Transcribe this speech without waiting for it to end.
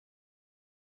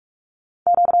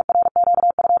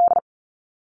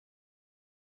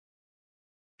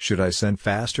Should I send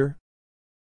faster?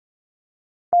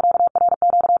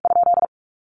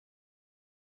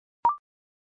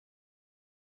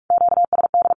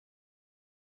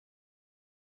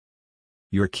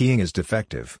 Your keying is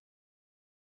defective.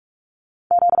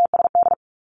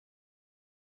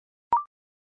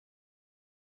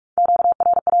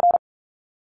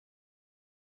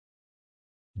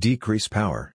 Decrease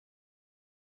power.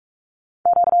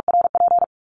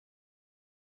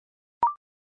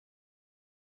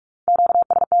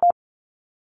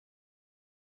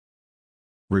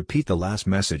 Repeat the last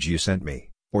message you sent me,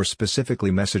 or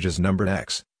specifically messages numbered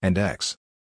X and X.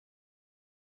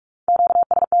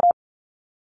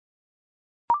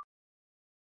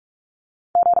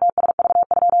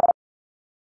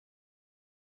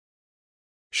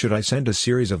 Should I send a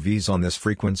series of V's on this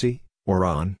frequency, or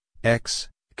on X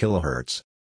kilohertz?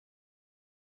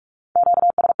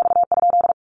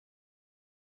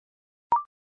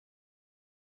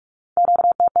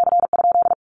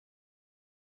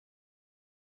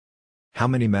 How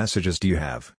many messages do you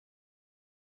have?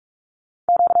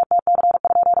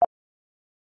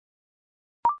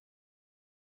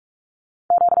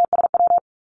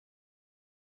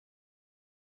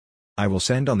 I will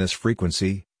send on this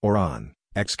frequency, or on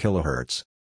X kilohertz.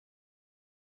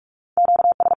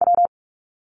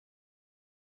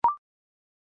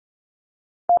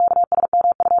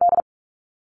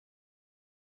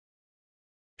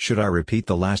 Should I repeat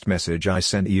the last message I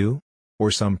sent you? Or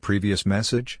some previous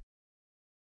message?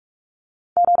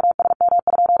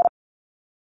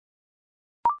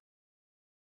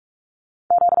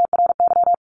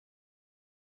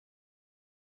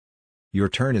 Your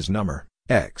turn is number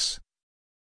X.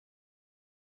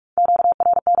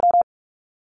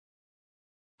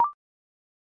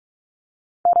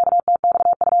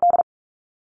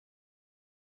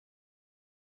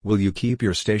 Will you keep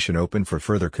your station open for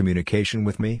further communication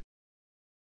with me?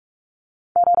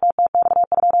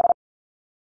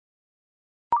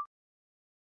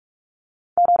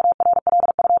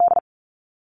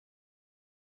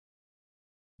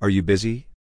 Are you busy?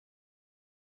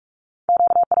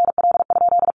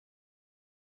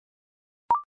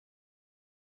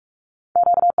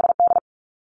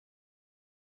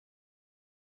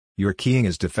 Your keying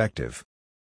is defective.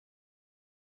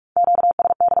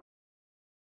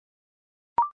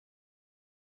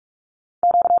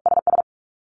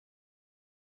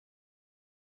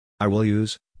 I will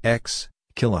use X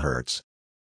kilohertz.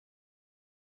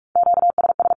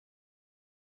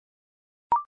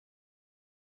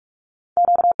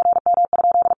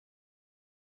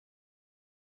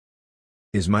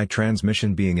 Is my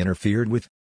transmission being interfered with?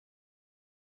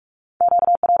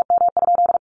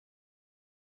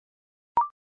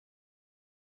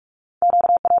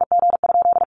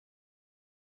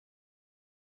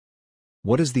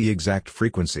 What is the exact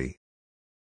frequency?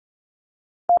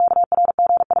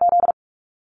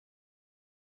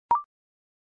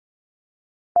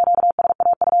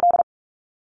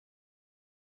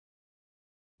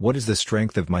 What is the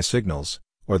strength of my signals,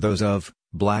 or those of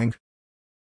blank?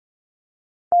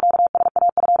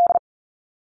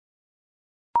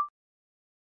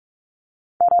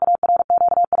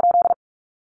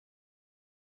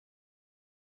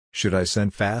 Should I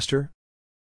send faster?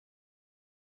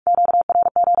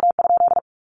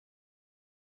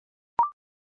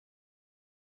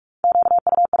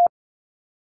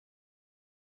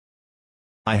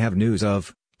 I have news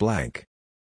of blank.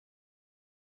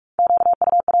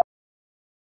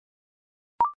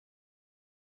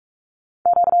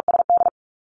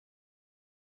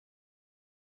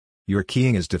 Your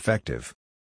keying is defective.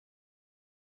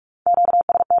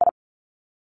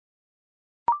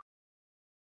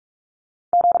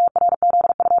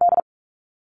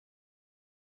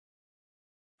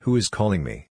 Who is calling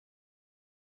me?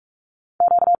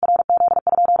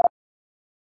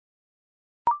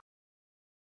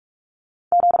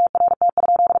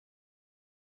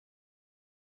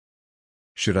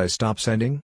 Should I stop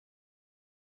sending?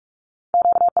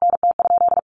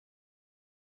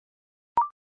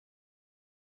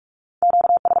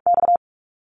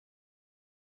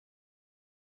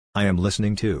 I am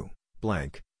listening to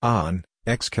blank on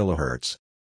X kilohertz.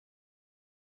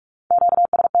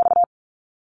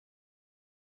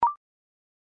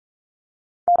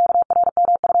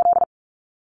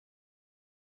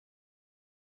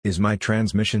 Is my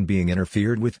transmission being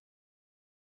interfered with?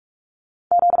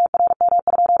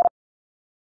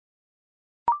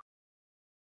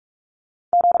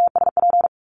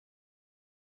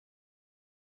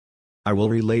 I will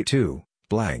relate to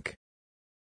blank.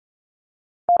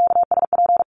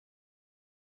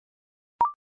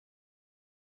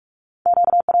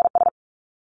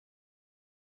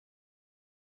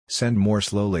 Send more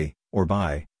slowly, or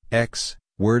by x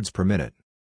words per minute.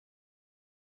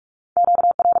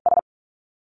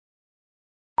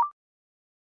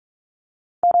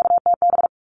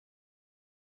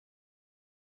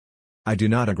 I do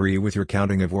not agree with your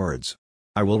counting of words.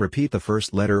 I will repeat the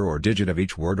first letter or digit of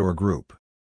each word or group.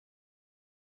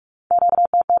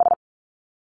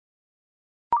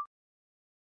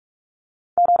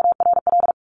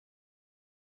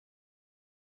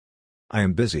 I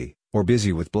am busy, or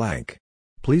busy with blank.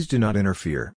 Please do not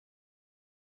interfere.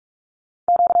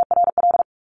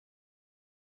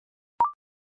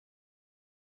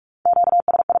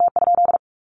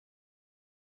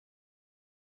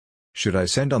 Should I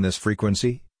send on this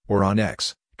frequency, or on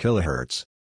x kilohertz?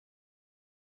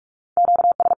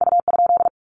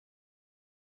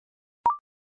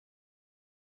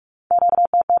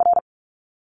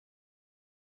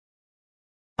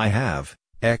 I have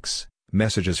x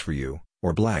messages for you,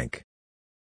 or blank.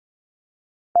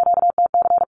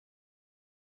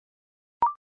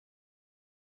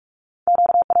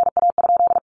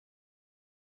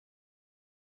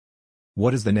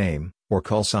 What is the name, or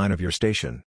call sign of your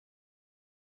station?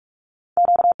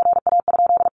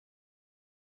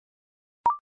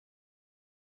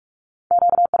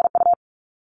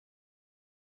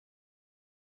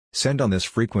 Send on this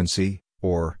frequency,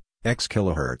 or x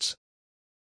kilohertz.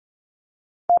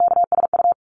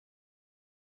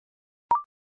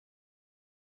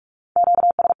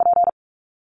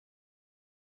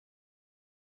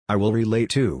 I will relate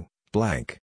to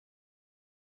blank.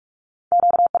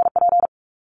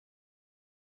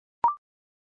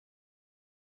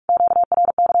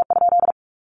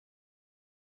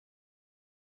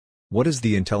 What is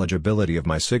the intelligibility of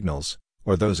my signals,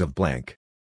 or those of blank?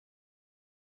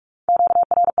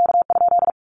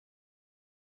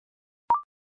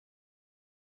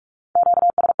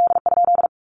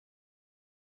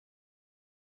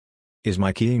 Is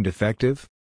my keying defective?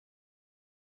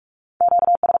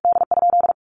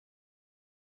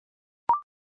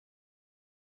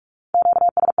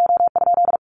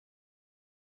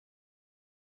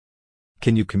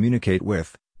 Can you communicate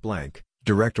with blank,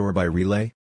 direct or by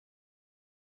relay?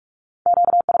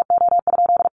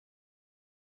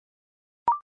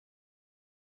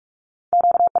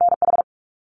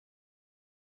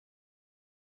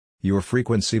 Your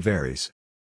frequency varies.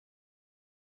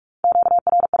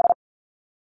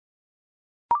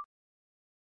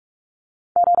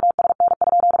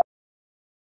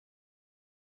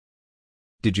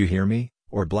 Did you hear me,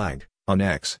 or blank, on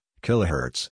x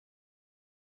kilohertz?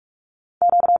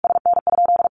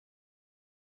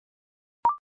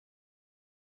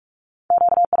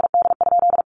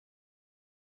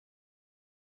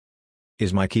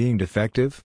 Is my keying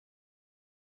defective?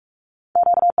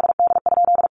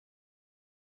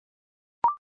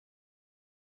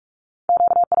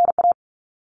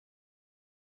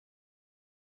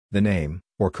 The name,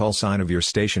 or call sign of your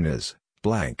station is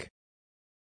blank.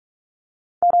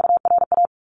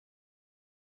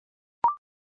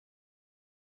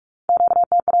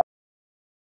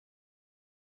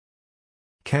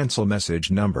 Cancel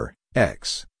message number,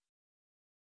 X.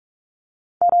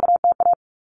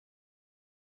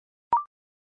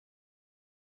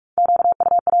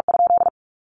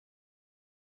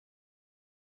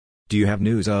 Do you have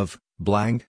news of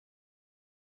blank?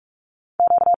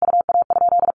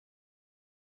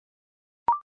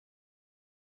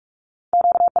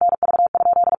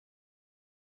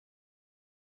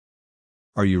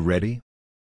 Are you ready?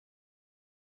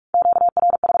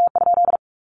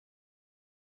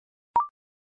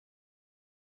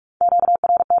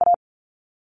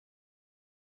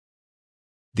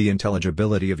 The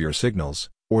intelligibility of your signals,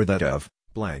 or that of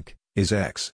blank, is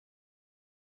X.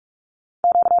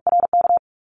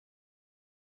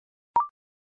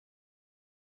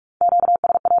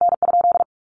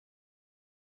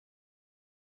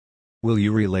 Will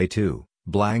you relay to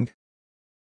blank?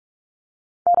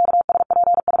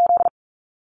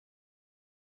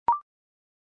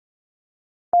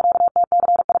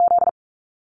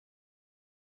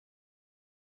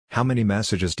 How many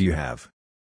messages do you have?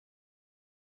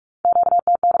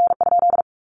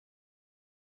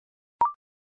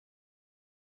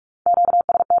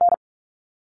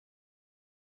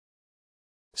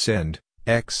 Send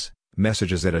X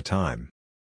messages at a time.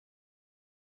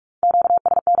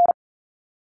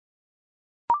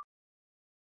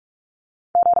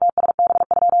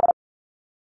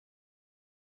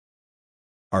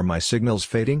 Are my signals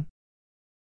fading?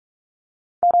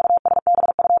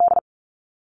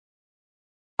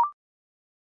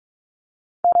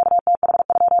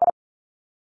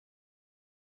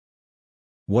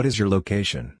 What is your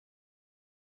location?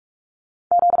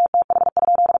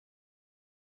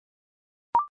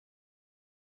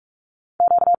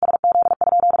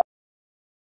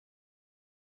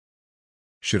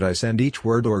 Should I send each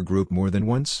word or group more than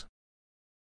once?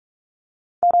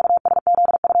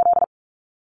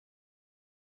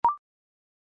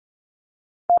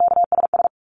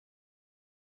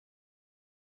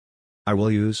 I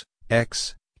will use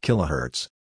X kilohertz.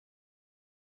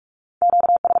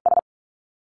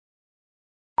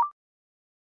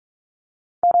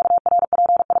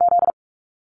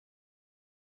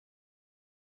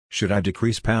 Should I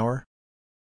decrease power?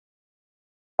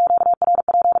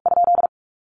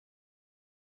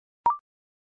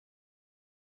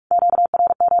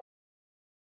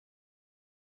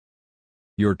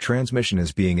 Your transmission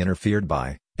is being interfered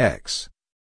by X.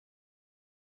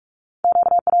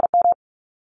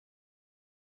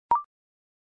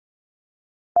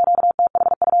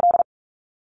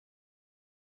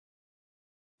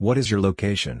 What is your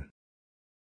location?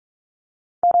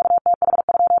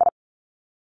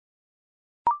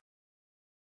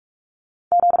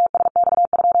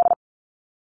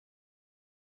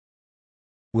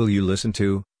 Will you listen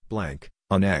to blank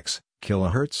on X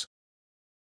kilohertz?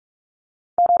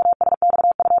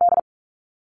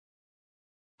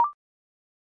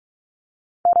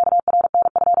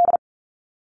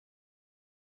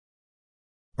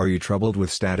 Are you troubled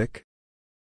with static?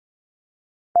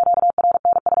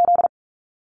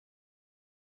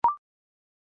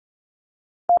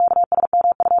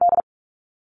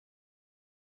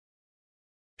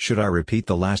 Should I repeat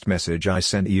the last message I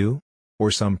sent you?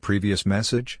 Or some previous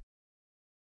message?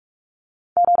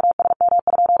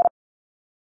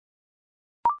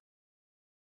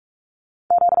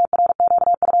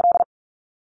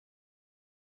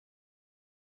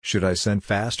 Should I send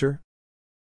faster?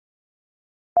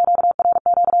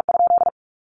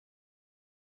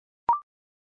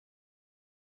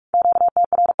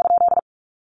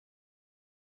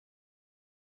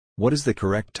 What is the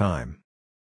correct time?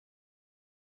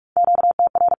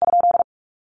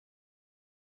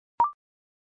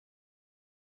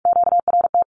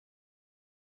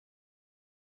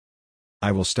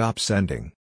 I will stop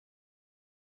sending.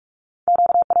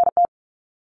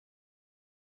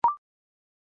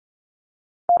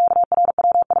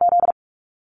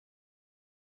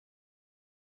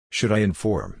 Should I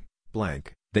inform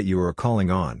blank that you are calling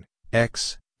on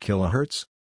X kilohertz?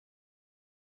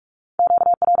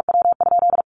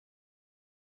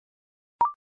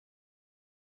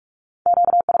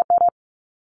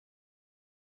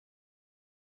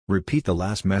 Repeat the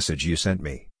last message you sent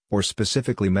me, or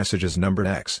specifically messages numbered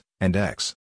X and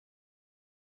X.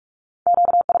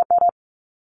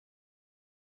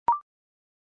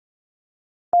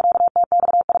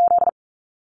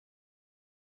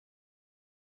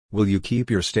 Will you keep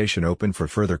your station open for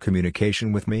further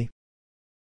communication with me?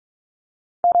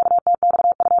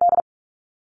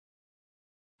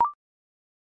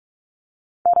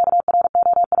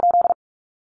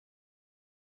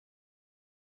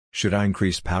 Should I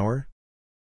increase power?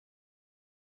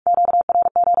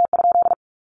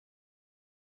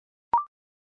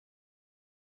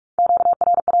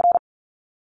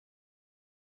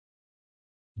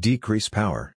 Decrease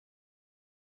power.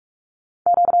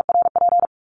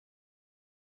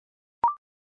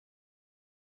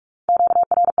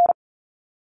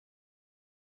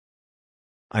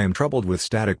 I am troubled with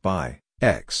static by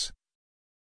X.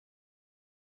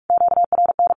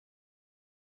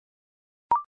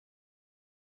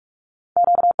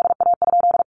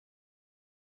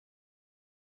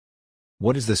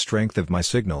 What is the strength of my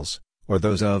signals, or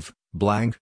those of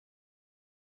blank?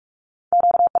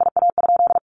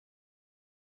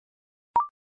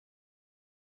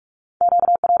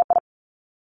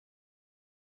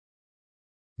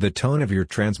 The tone of your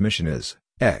transmission is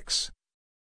X.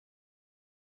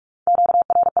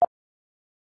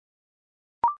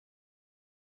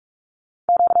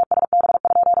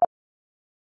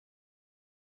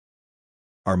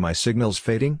 Are my signals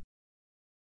fading?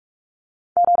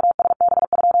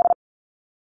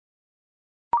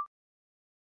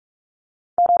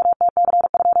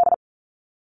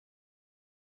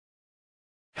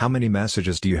 How many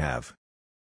messages do you have?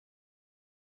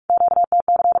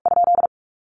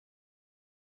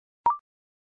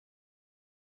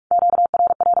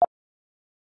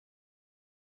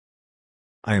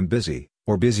 I am busy,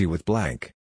 or busy with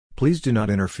blank. Please do not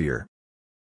interfere.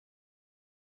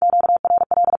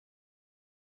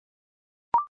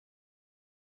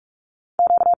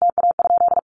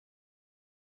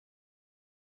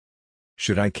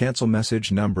 Should I cancel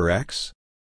message number X?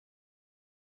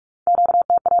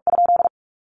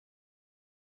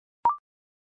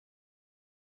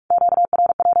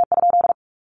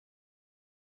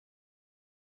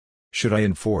 Should I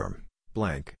inform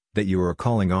blank that you are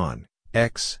calling on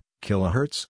X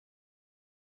kilohertz?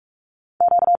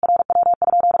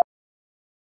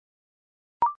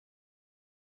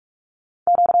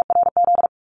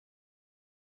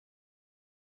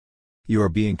 You are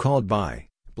being called by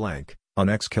blank on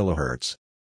X kilohertz.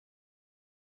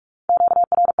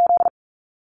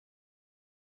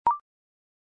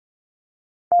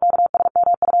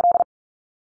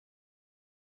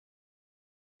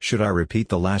 Should I repeat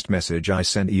the last message I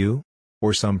sent you?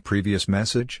 Or some previous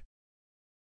message?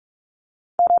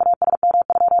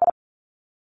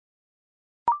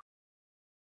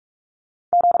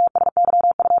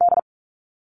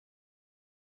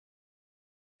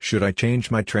 Should I change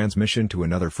my transmission to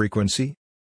another frequency?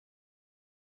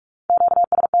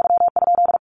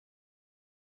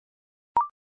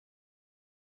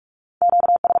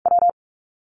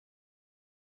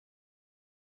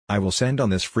 I will send on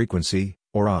this frequency,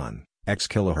 or on X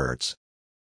kilohertz.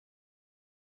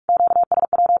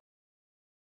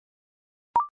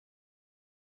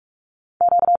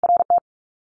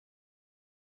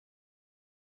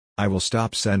 I will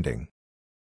stop sending.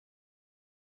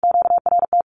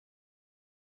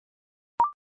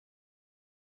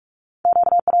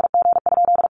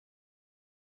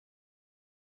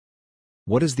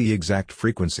 What is the exact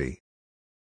frequency?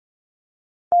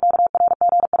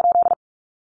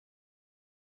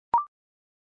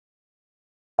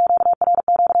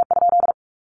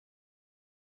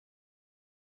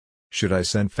 Should I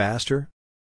send faster?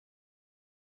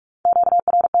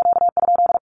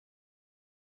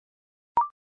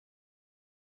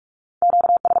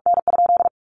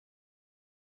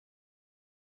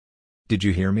 Did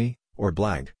you hear me, or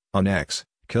blank, on X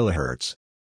kilohertz?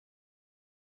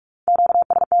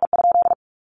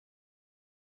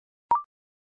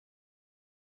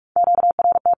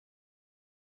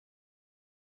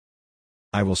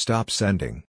 I will stop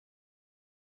sending.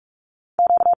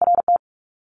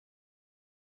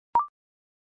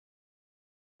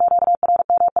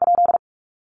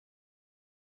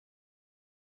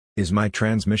 Is my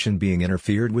transmission being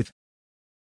interfered with?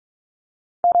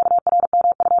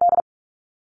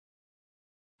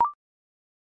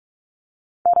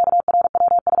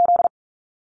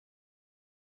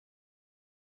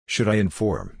 Should I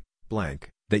inform blank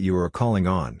that you are calling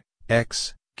on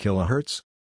X kilohertz?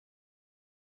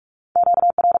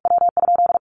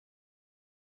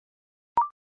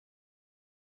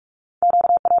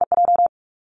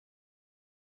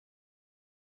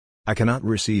 I cannot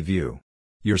receive you.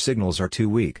 Your signals are too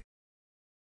weak.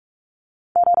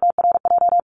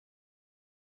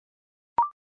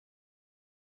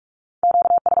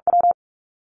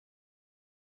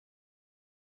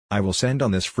 I will send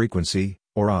on this frequency,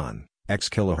 or on X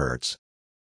kilohertz.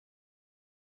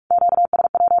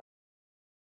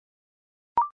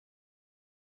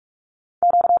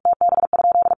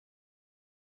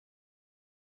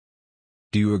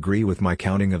 Do you agree with my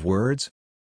counting of words?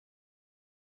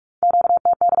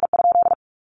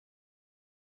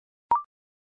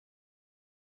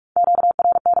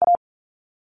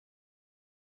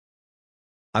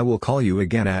 I will call you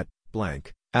again at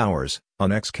blank hours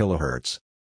on X kilohertz.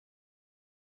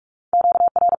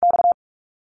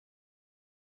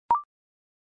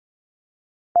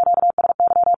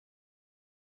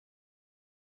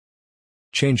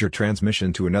 Change your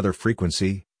transmission to another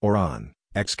frequency, or on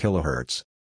X kilohertz.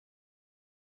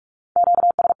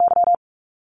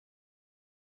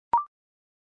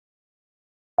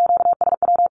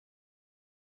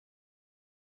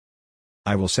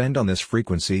 I will send on this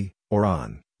frequency, or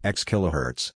on X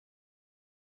kilohertz.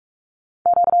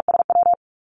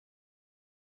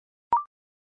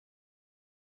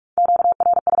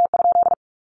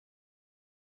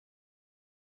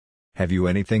 Have you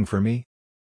anything for me?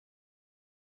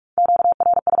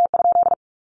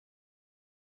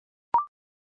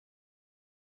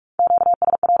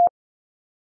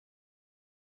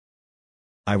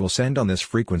 I will send on this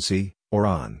frequency, or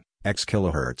on X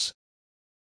kilohertz.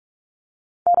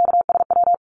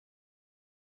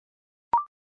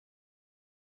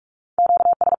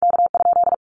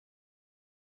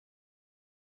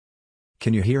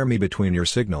 Can you hear me between your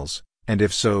signals, and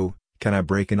if so, can I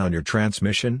break in on your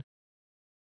transmission?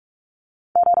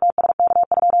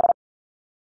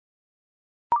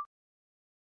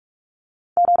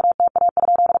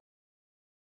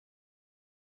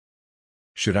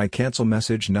 Should I cancel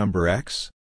message number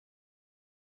X?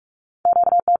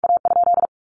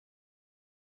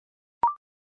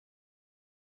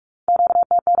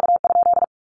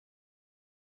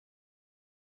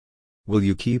 Will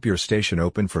you keep your station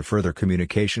open for further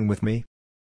communication with me?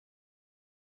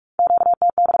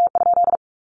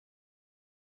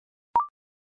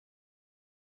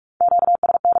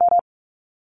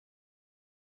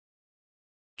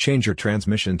 Change your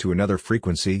transmission to another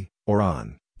frequency, or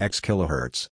on X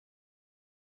kilohertz.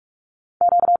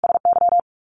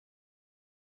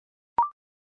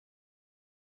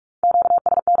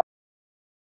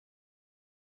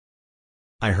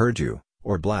 I heard you,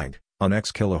 or blank, on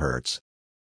X kilohertz.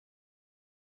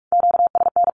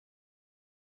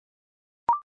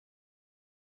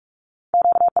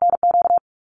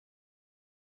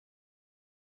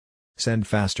 Send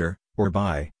faster, or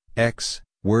by, X,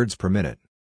 words per minute.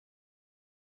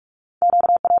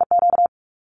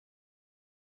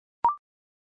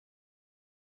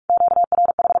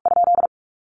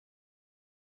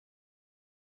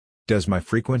 Does my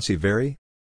frequency vary?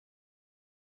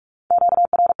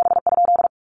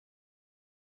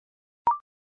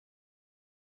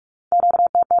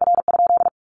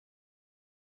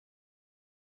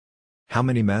 How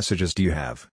many messages do you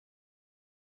have?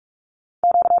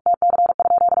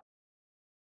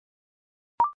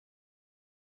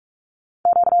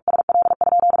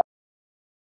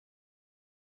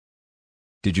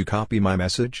 Did you copy my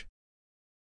message?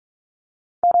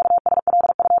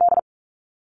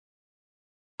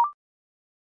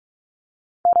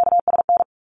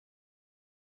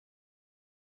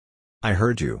 I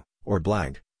heard you, or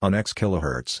blank, on X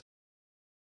kilohertz.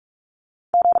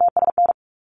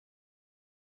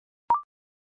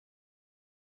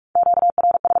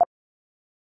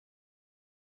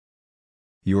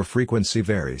 Your frequency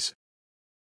varies.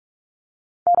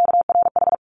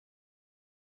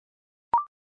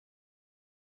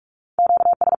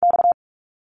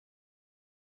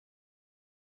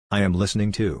 I am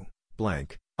listening to,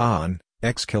 blank, on,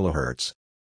 X kilohertz.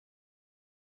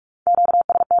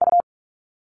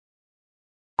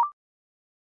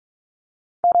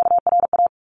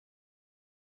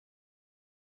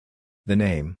 The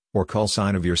name, or call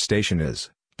sign of your station is,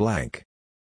 blank.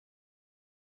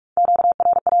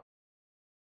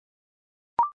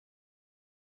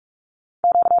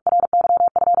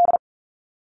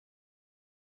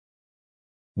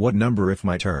 What number if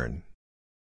my turn?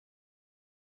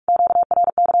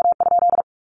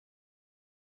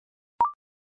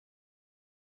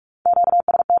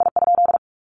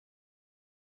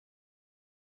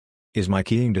 Is my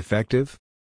keying defective?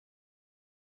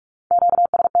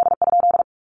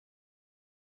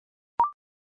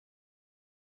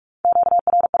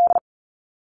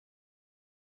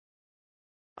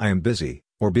 I am busy,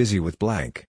 or busy with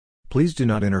blank. Please do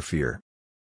not interfere.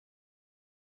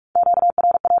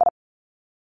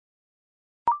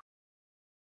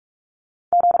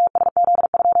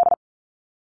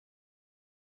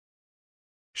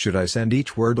 Should I send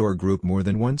each word or group more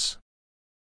than once?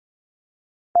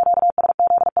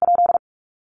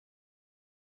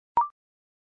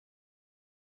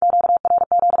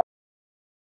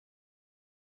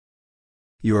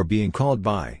 You are being called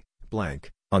by,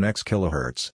 blank, on X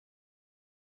kilohertz.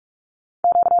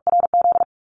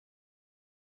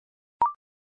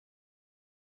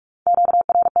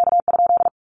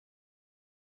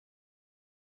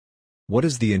 What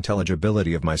is the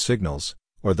intelligibility of my signals,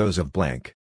 or those of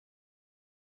blank?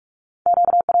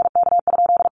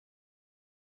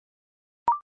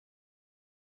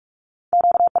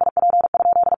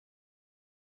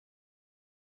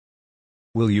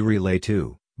 Will you relay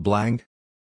to, blank?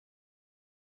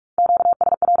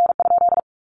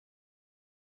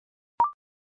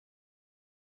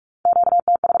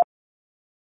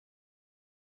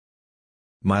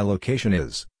 My location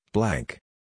is, blank.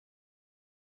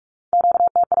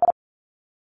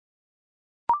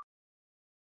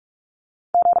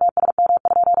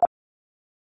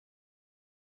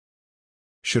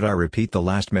 Should I repeat the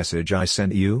last message I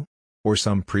sent you? Or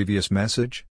some previous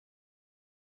message?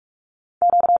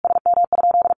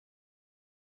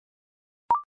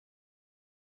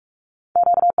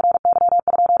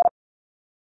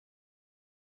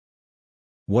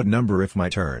 What number if my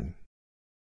turn?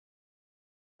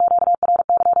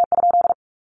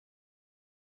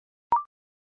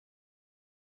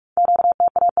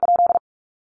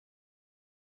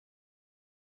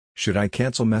 Should I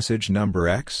cancel message number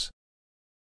X?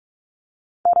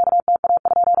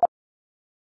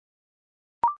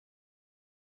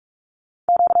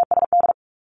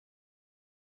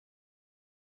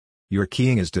 Your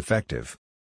keying is defective.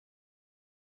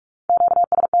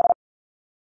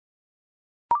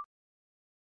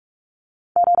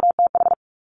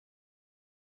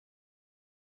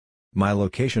 My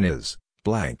location is,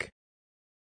 blank.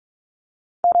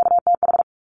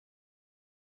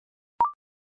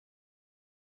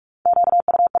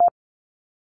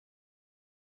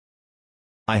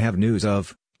 I have news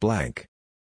of, blank.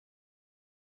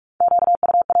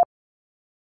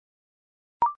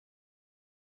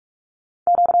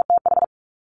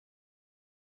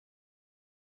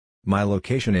 My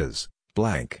location is,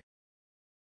 blank.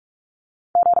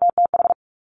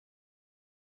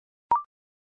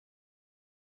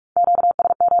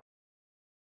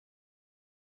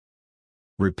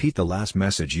 Repeat the last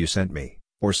message you sent me,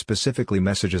 or specifically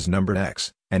messages numbered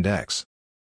X and X.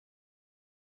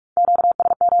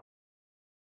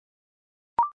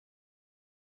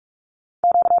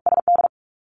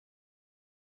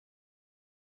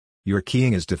 Your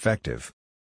keying is defective.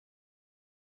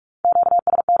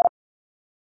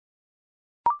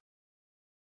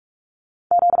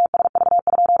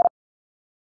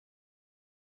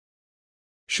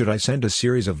 Should I send a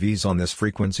series of V's on this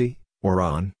frequency, or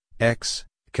on X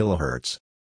kilohertz?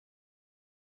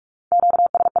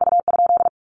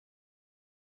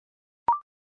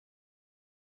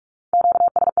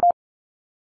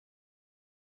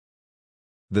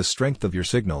 The strength of your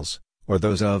signals, or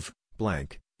those of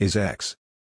blank, is X.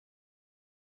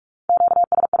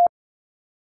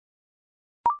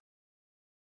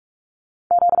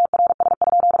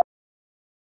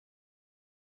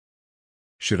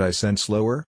 Should I send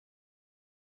slower?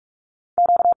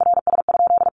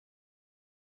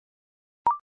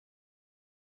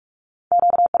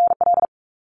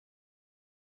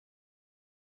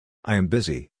 I am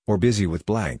busy, or busy with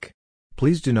blank.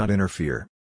 Please do not interfere.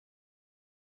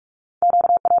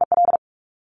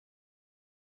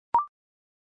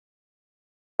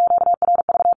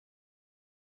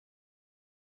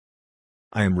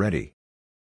 I am ready.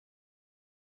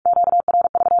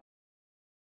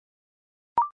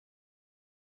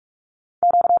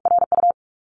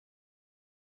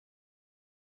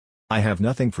 I have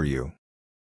nothing for you.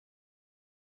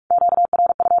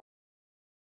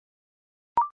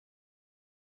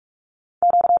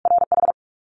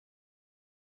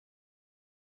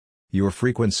 Your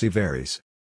frequency varies.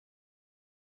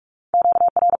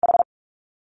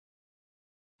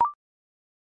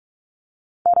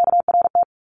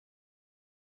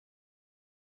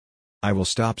 I will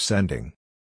stop sending.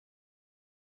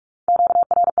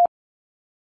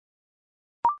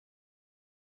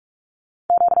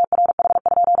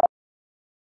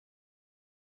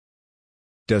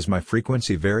 Does my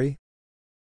frequency vary?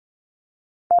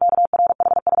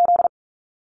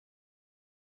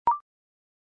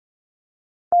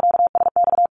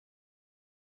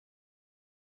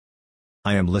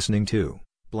 I am listening to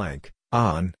blank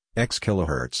on X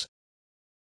kilohertz.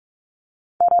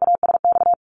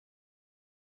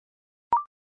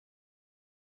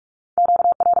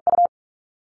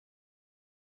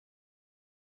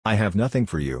 I have nothing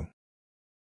for you.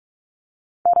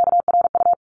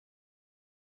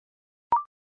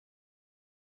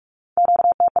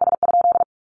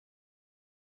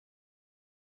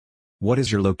 What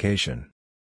is your location?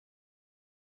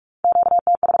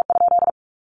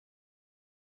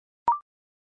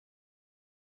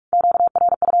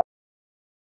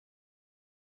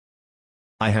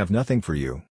 I have nothing for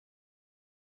you.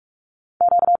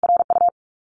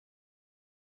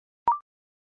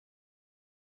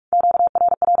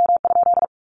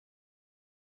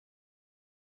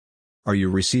 Are you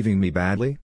receiving me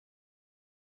badly?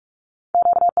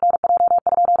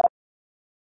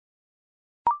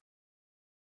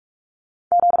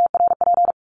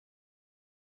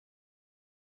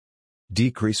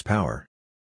 Decrease power.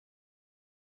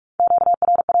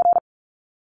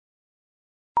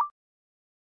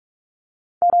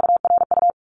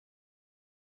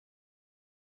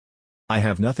 I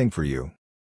have nothing for you.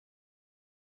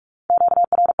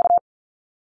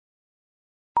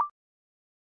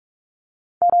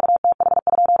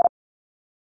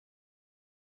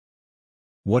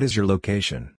 What is your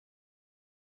location?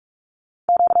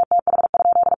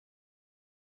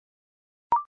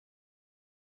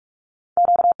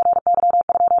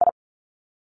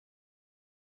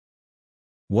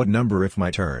 What number if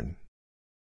my turn?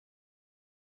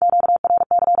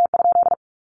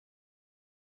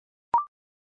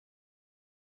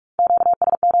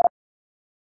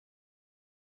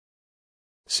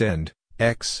 Send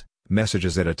X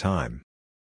messages at a time.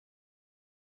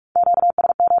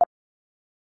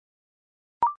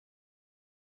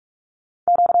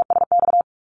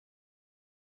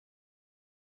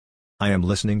 I am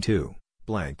listening to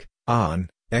blank on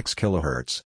X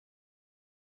kilohertz.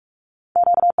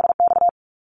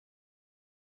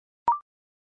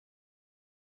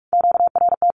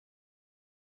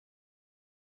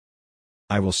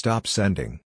 I will stop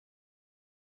sending.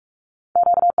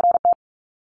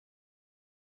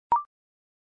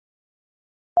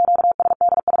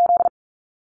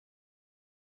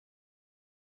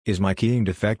 Is my keying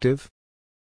defective?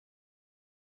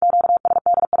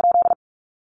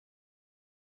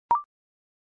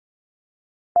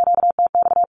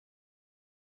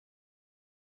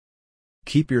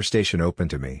 Keep your station open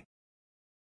to me.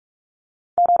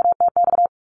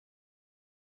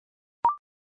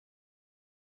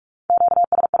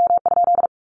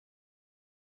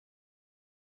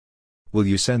 Will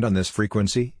you send on this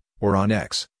frequency, or on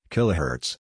X,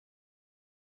 kilohertz?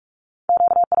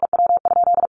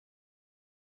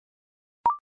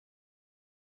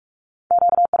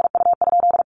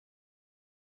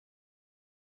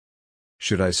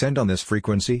 Should I send on this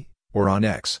frequency, or on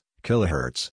X,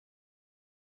 kilohertz?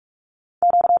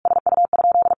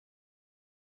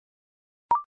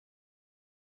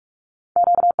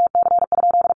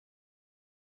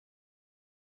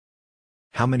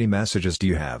 How many messages do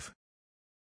you have?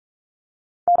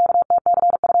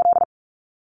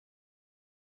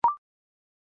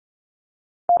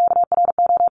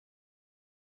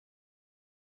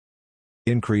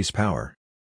 Increase power.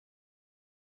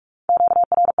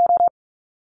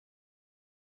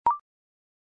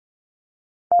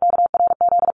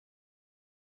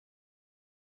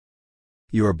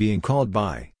 You are being called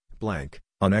by, blank,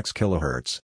 on X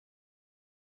kilohertz.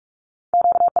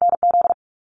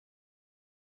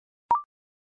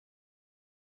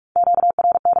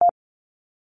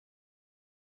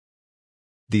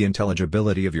 The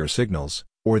intelligibility of your signals,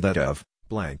 or that of,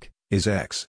 blank, is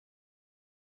X.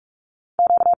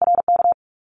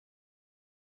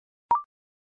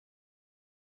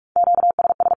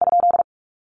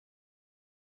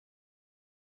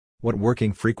 What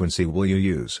working frequency will you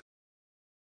use?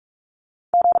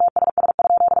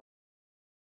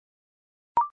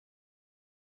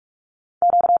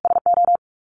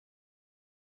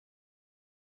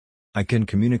 I can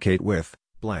communicate with,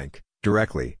 blank,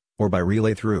 directly, or by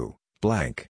relay through,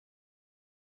 blank.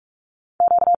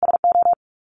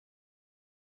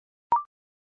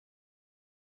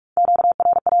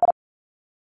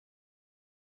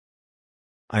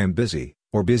 I am busy,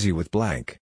 or busy with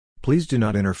blank. Please do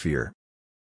not interfere.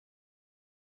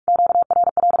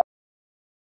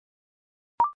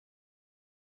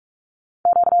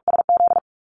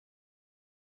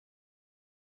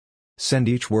 Send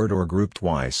each word or group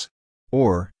twice.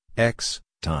 Or, X,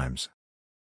 times.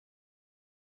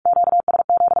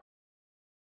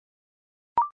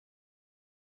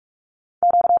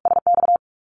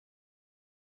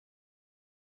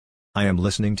 I am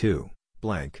listening to,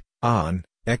 blank, on,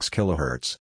 X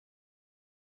kilohertz.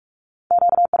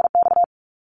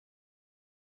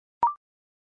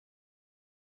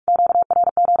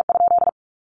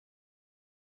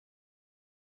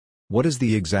 What is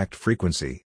the exact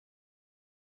frequency?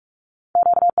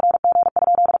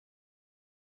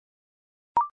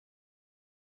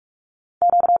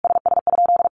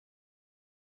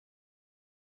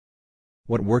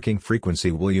 What working frequency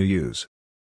will you use?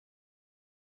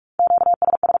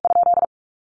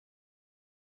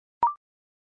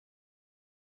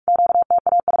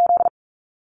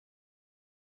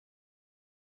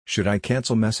 Should I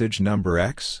cancel message number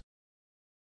X?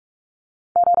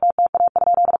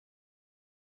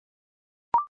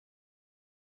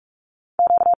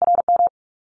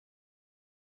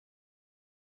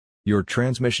 Your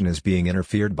transmission is being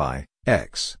interfered by,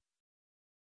 X.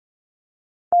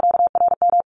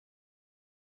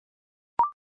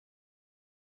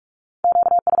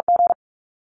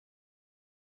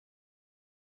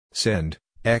 Send,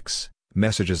 X,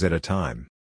 messages at a time.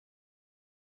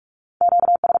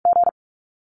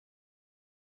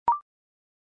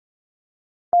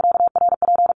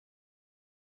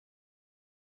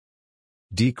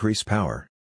 Decrease power.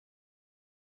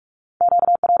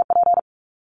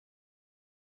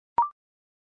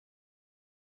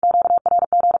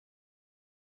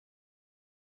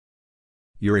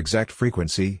 Your exact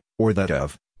frequency, or that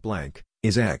of, blank,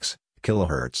 is X,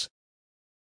 kilohertz.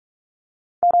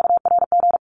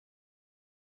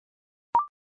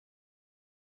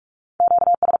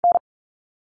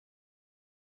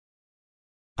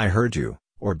 I heard you,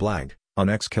 or blank, on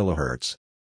X kilohertz.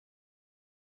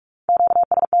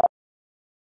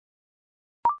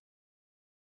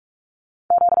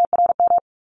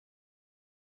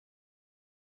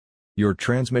 Your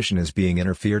transmission is being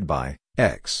interfered by,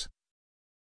 X.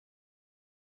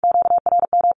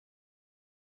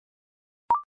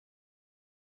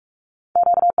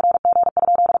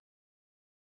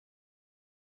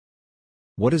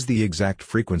 What is the exact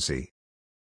frequency?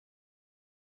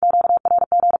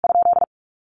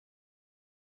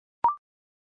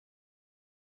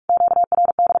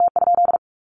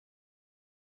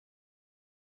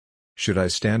 Should I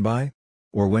stand by?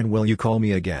 Or when will you call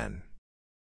me again?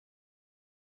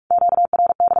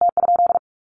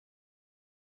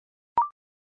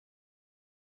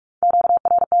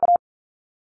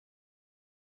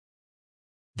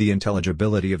 The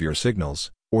intelligibility of your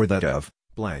signals, or that of,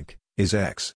 blank, is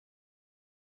X.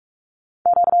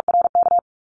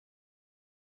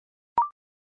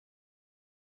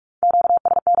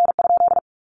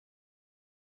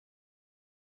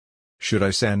 Should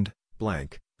I send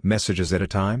blank messages at a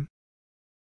time?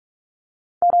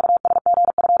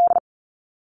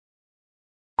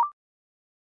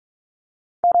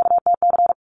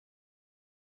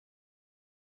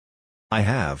 I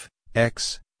have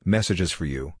X messages for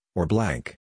you, or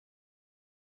blank.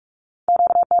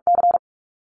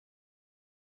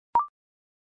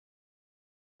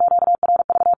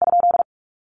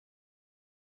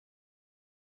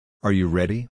 Are you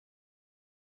ready?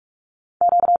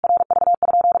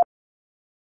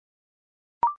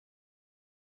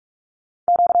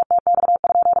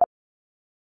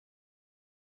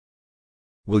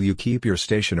 Will you keep your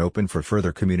station open for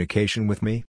further communication with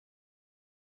me?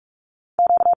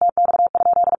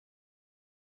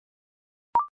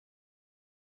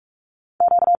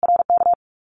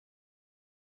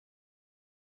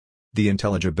 The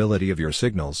intelligibility of your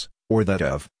signals, or that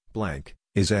of blank,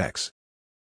 is X.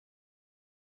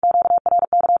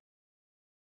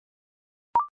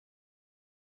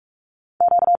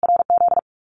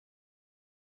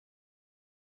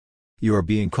 You are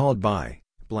being called by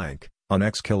blank on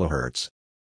X kilohertz.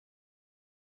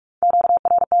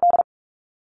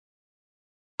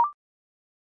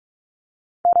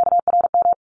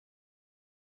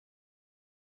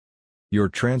 Your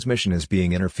transmission is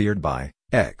being interfered by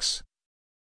X.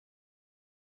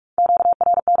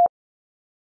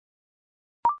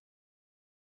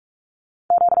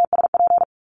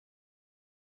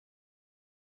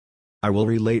 I will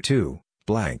relate to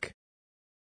blank.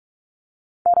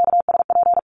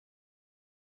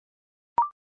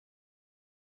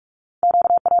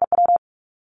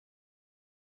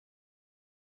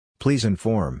 Please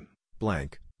inform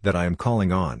blank that I am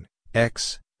calling on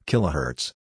X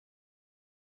kilohertz.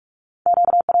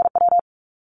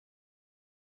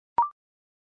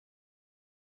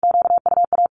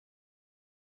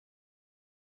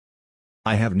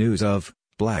 I have news of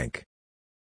blank.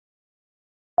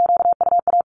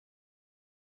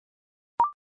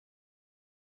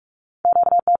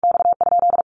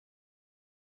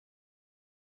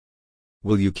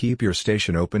 Will you keep your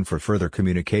station open for further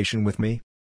communication with me?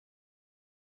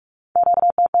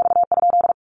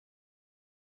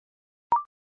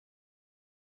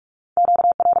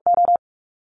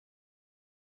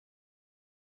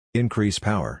 Increase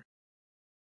power.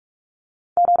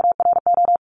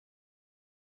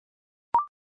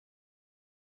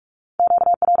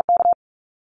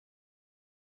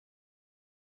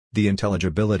 The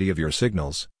intelligibility of your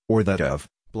signals, or that of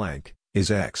blank, is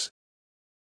X.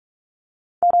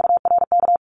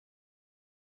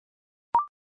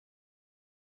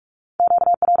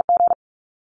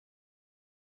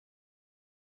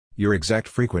 Your exact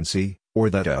frequency, or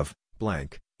that of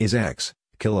blank, is X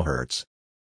kilohertz.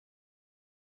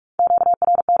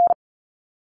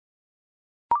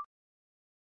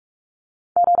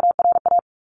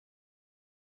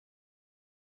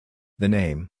 The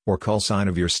name, or call sign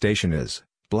of your station is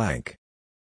blank.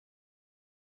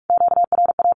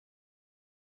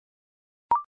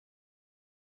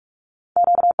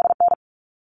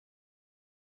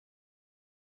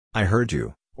 I heard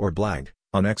you, or blank,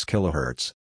 on X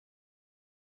kilohertz.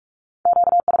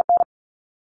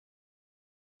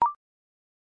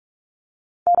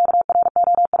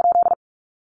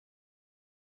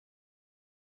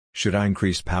 Should I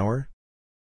increase power?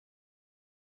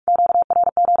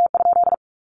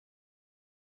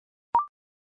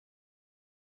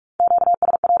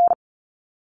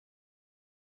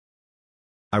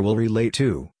 I will relate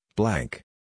to blank.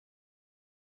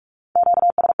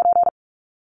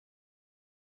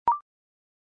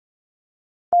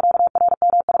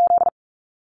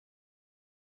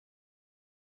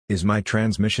 Is my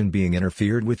transmission being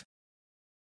interfered with?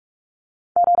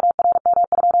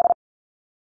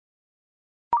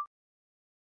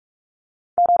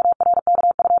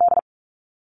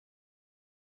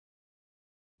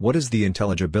 What is the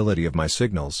intelligibility of my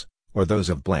signals, or those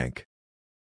of blank?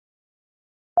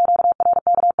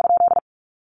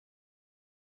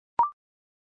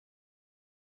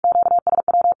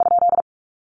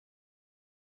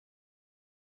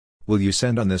 Will you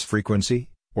send on this frequency,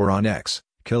 or on X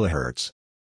kilohertz?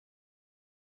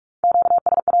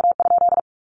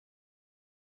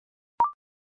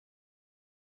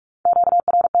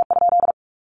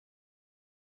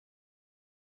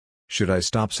 Should I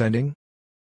stop sending?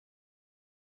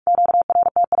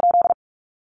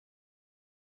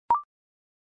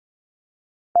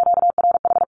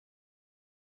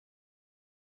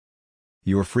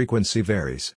 Your frequency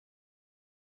varies.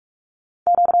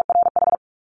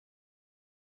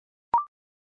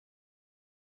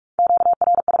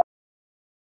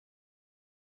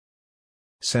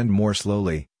 Send more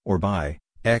slowly, or by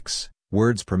X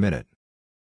words per minute.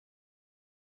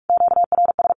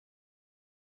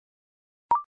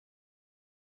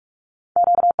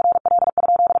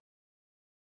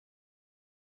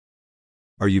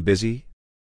 Are you busy?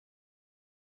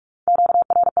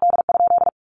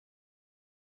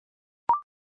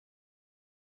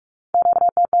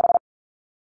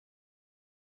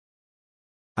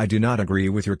 I do not agree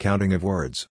with your counting of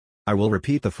words. I will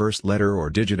repeat the first letter or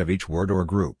digit of each word or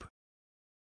group.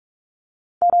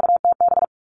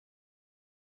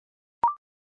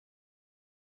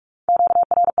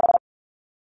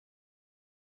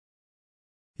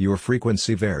 Your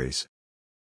frequency varies.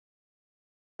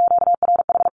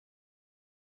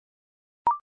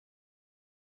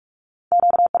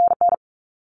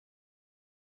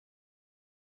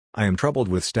 I am troubled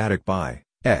with static by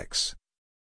X.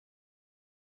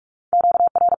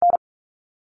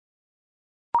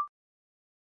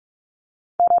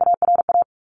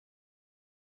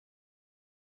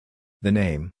 The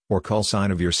name, or call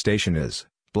sign of your station is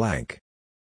blank.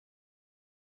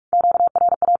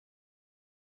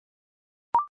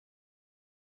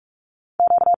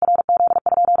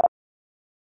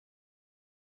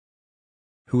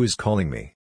 Who is calling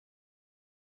me?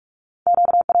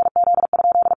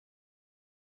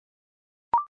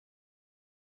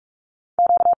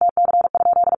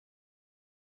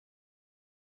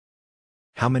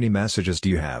 How many messages do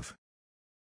you have?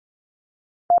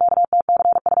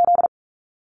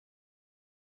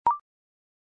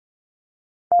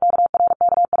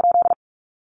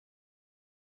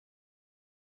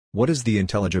 What is the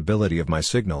intelligibility of my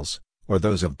signals, or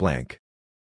those of blank?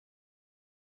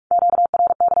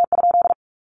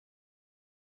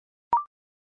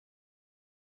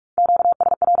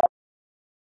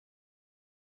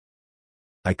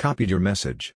 I copied your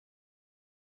message.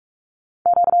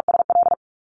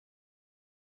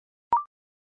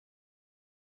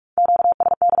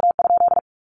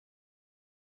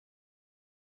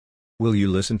 Will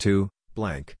you listen to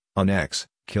blank on X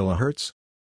kilohertz?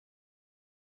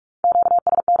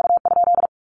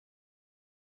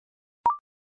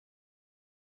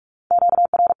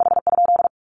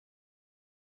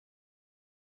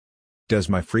 Does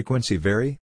my frequency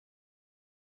vary?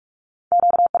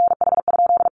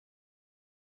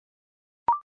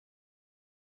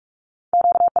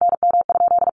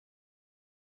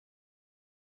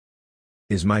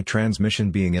 Is my transmission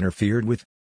being interfered with?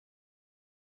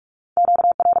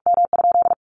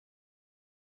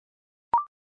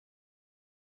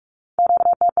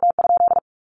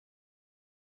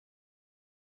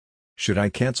 Should I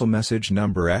cancel message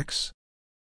number X?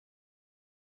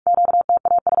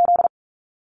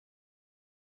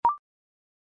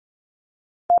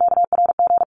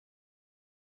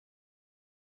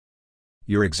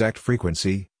 Your exact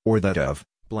frequency, or that of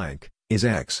blank, is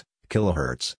X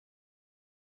kilohertz.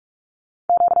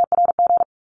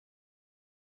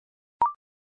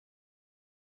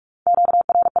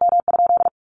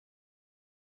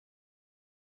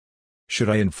 Should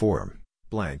I inform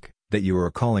blank that you are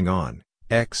calling on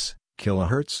X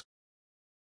kilohertz?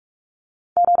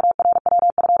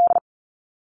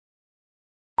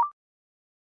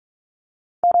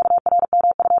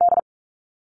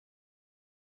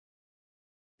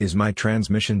 Is my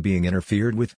transmission being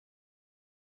interfered with?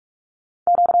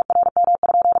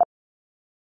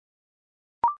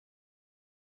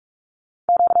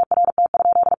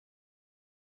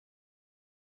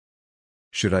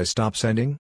 Should I stop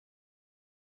sending?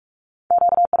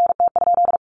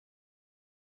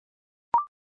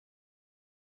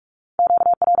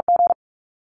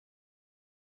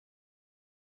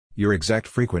 Your exact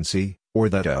frequency, or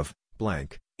that of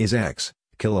blank, is X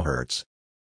kilohertz.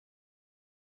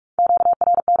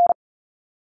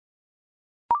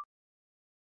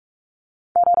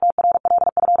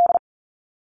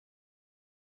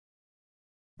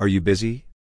 Are you busy?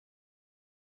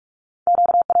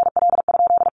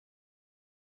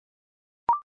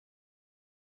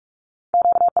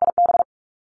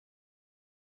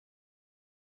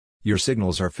 Your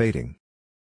signals are fading.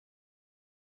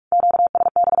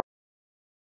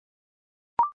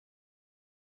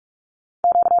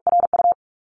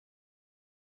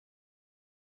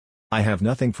 I have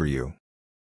nothing for you.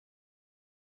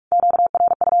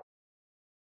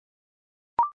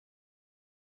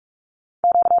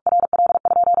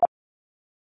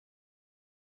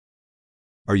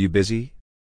 Are you busy?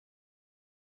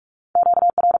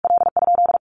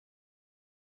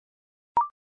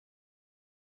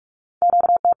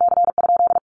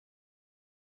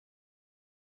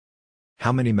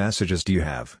 How many messages do you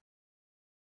have?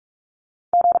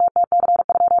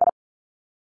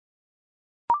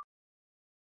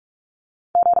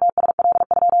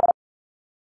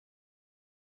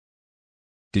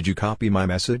 Did you copy my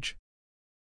message?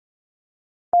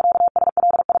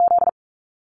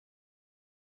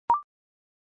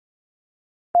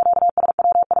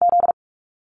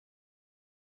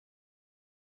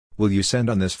 Will you send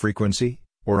on this frequency,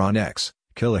 or on X,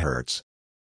 kilohertz?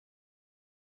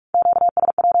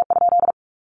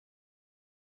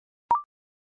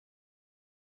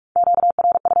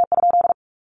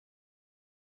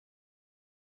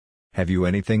 Have you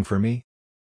anything for me?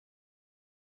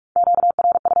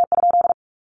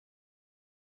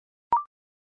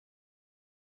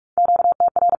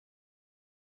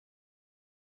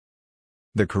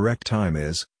 The correct time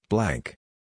is blank.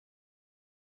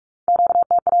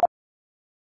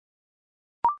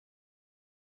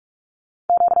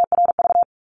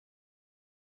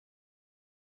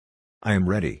 I am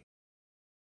ready.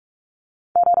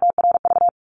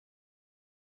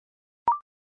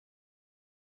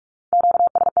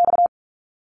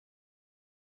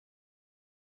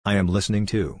 I am listening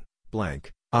to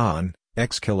blank on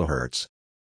X kilohertz.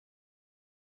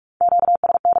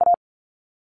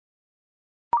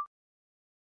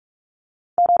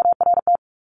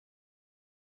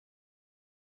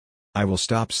 I will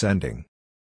stop sending.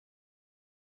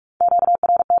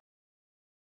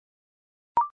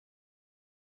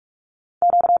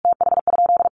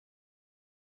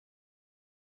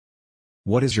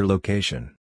 What is your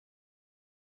location?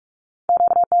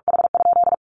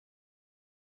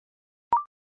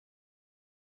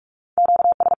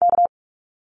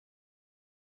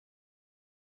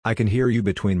 I can hear you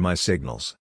between my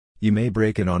signals. You may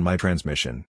break in on my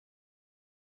transmission.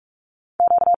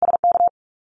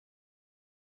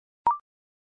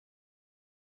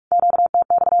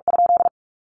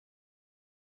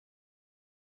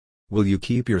 Will you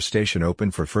keep your station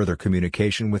open for further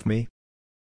communication with me?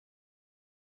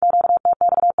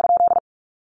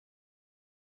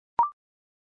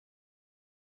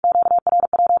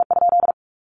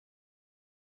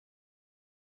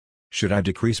 Should I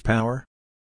decrease power?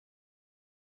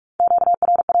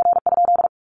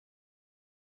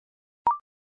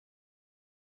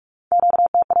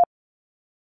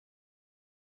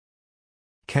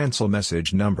 Cancel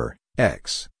message number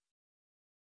X.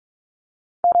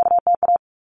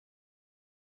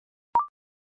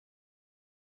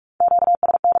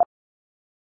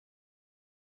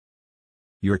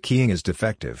 Your keying is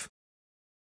defective.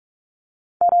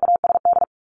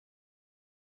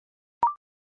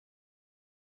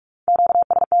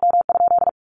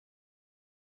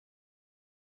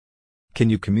 Can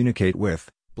you communicate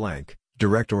with blank,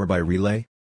 direct or by relay?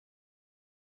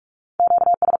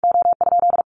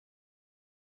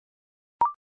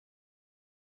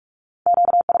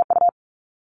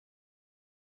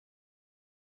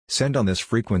 Send on this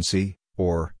frequency,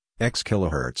 or X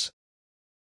kilohertz.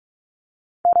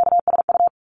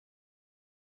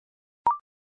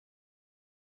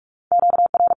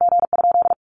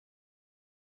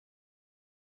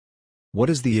 What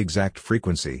is the exact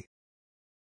frequency?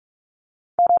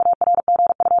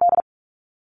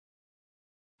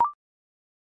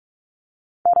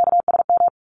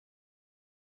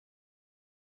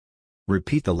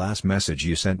 Repeat the last message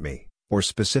you sent me, or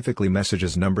specifically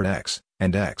messages numbered X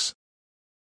and X.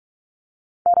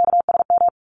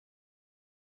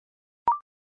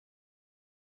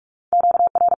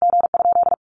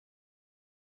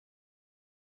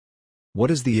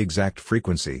 What is the exact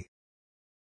frequency?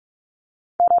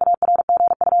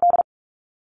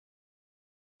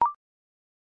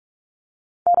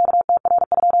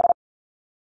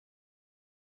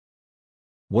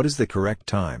 What is the correct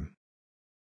time?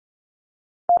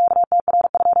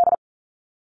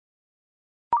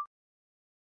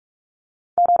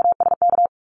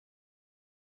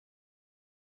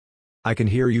 I can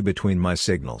hear you between my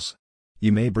signals.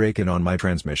 You may break in on my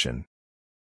transmission.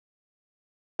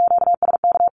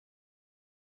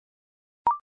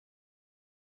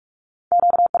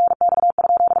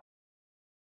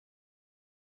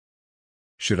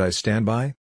 Should I stand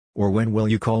by? Or when will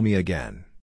you call me again?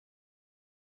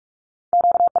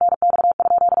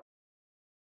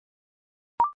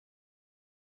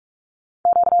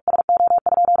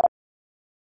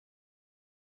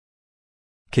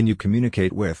 Can you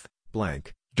communicate with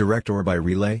blank, direct or by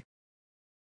relay?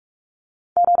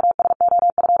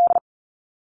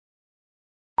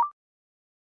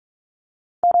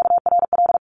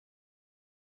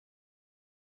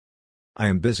 I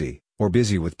am busy, or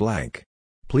busy with blank.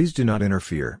 Please do not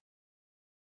interfere.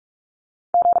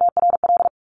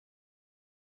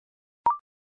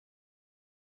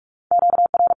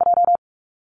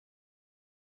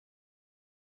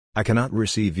 I cannot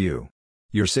receive you.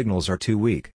 Your signals are too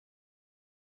weak.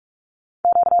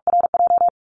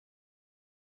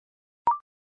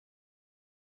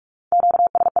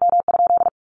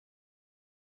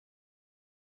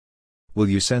 Will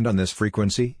you send on this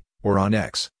frequency, or on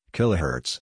X,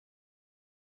 kilohertz?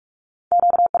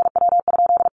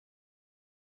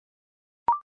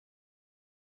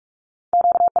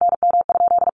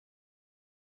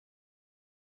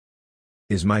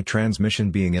 Is my transmission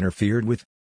being interfered with?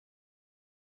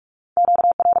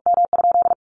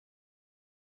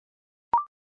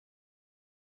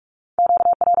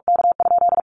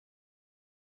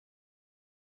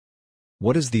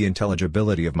 What is the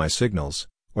intelligibility of my signals,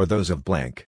 or those of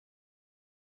blank?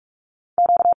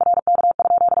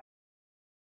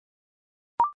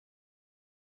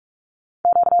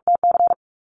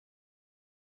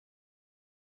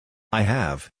 I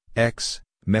have X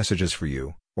messages for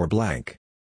you, or blank.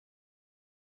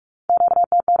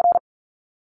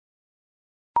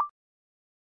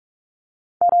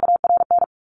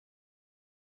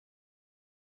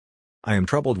 I am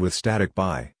troubled with static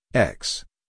by X.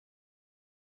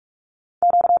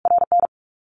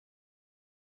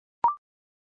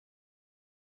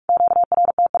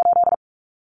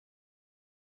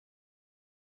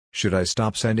 Should I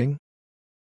stop sending?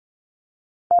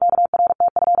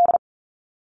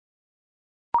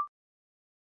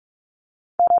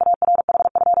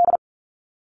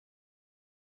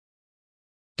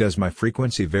 Does my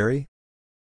frequency vary?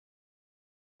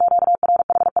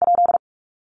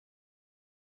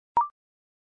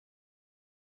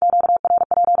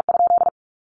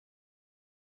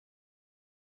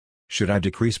 Should I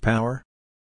decrease power?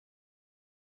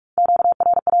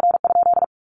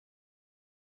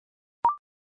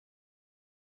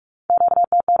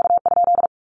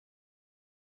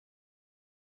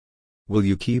 Will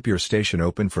you keep your station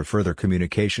open for further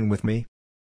communication with me?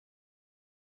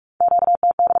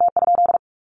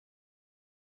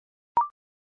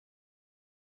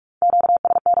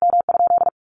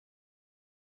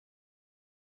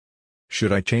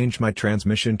 Should I change my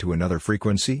transmission to another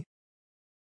frequency?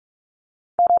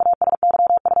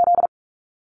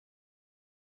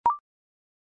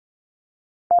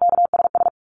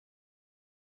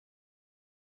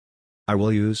 I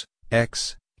will use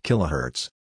X kilohertz.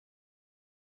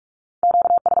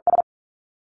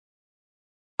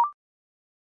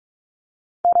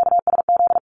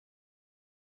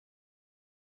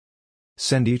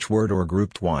 Send each word or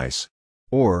group twice,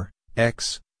 or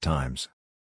X times.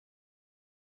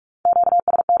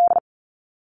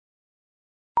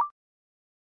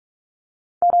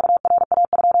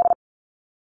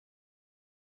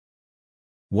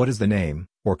 What is the name,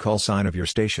 or call sign of your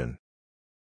station?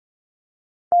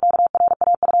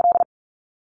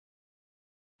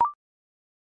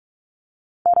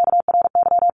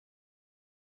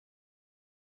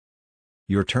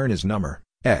 Your turn is number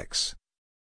X.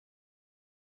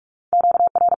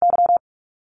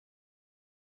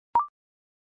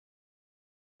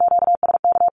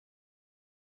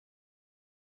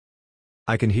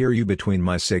 I can hear you between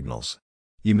my signals.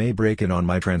 You may break in on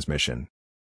my transmission.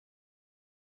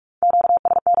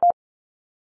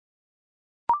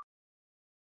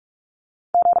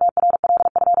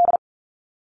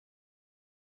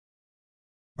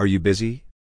 Are you busy?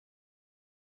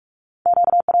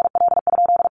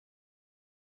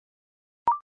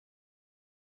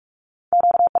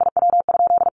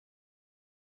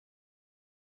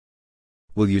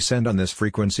 Will you send on this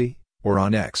frequency, or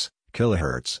on X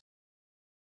kilohertz?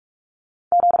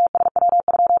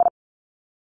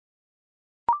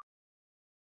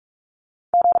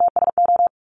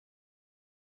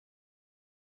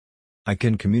 I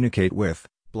can communicate with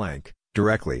blank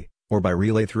directly, or by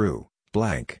relay through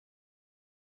blank.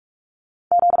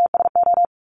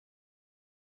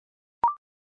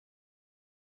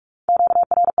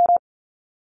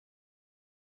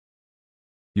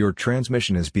 Your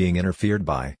transmission is being interfered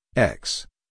by X.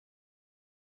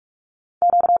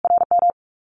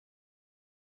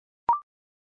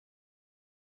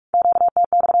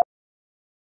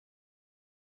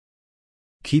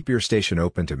 Keep your station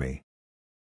open to me.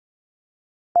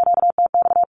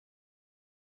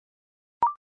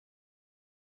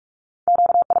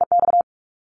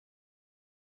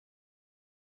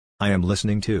 I am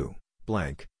listening to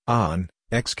blank on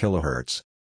X kilohertz.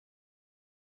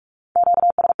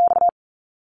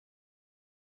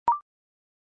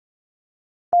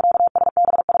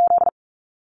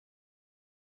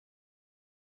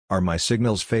 Are my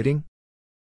signals fading?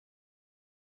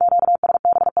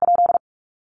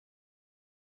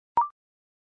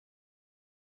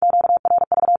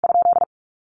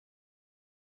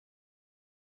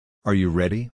 Are you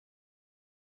ready?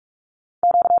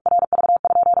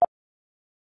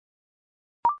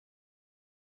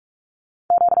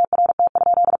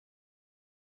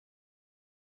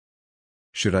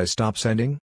 Should I stop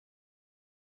sending?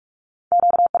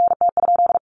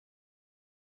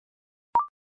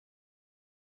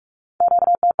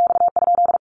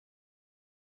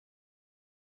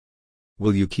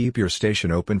 Will you keep your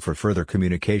station open for further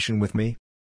communication with me?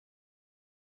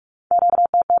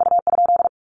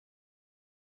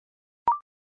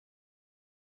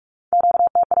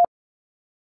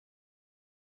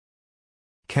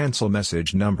 Cancel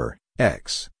message number,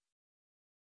 X.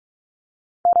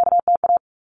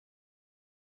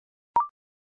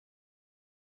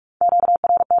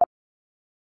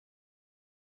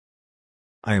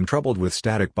 I am troubled with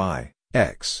static by,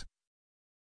 X.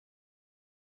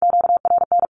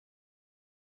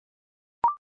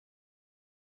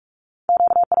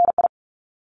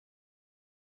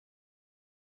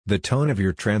 The tone of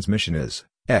your transmission is,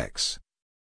 X.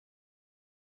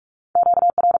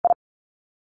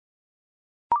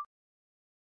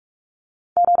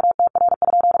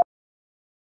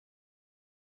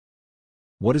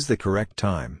 What is the correct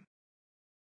time?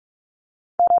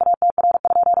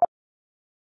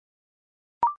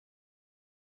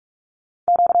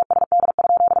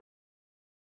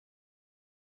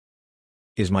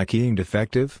 Is my keying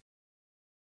defective?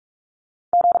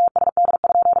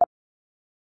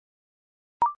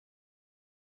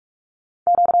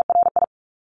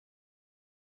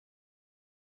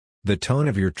 The tone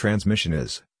of your transmission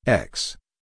is, X.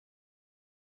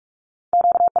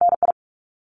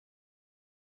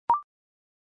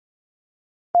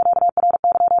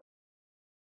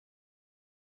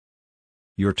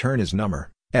 Your turn is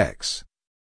number, X.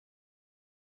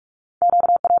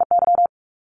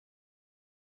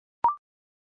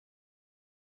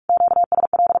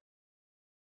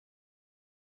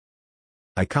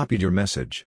 I copied your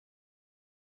message.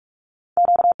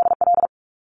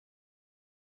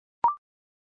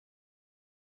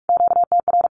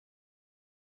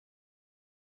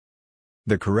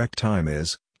 The correct time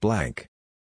is, blank.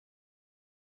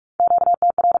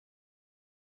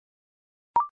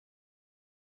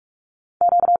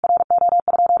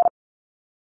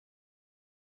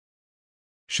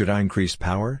 Should I increase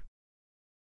power?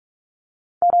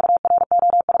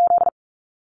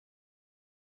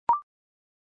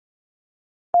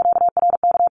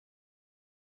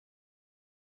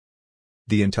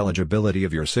 The intelligibility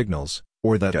of your signals,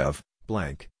 or that of,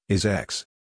 blank, is X.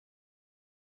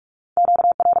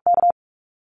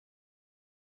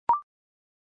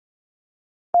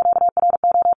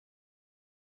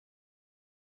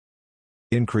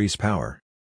 Increase power.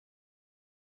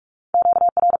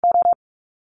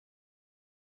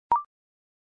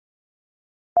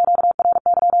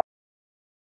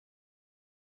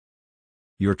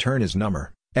 Your turn is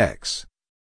number, X.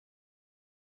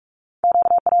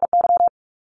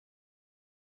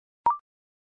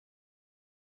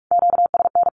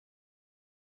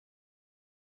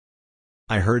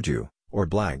 I heard you, or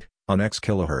blank, on X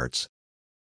kilohertz.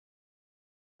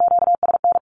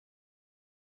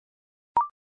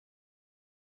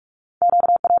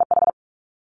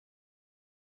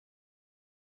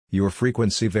 Your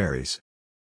frequency varies.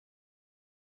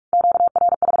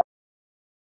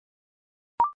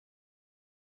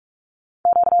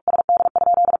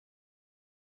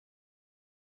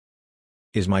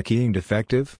 Is my keying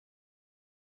defective?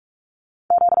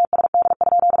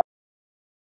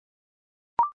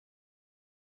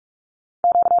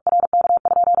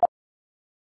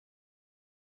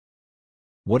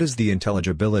 What is the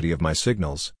intelligibility of my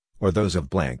signals, or those of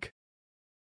blank?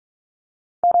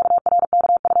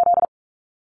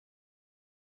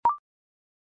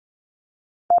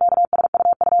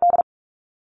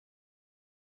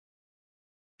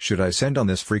 Should I send on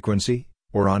this frequency,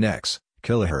 or on X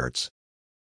kilohertz?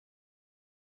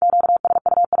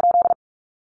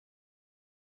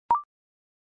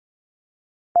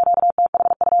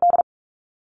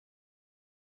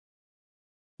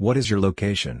 What is your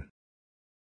location?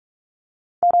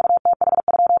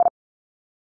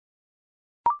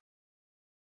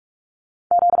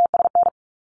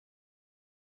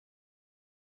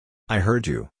 I heard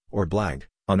you, or blank,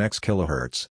 on X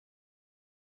kilohertz.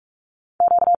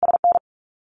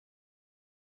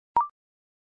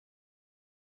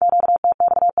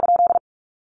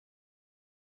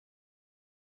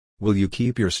 Will you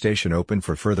keep your station open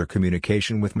for further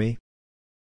communication with me?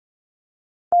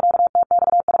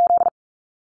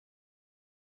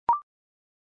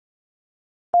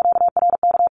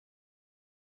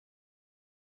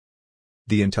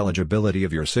 The intelligibility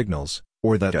of your signals,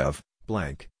 or that of,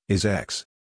 blank, is X.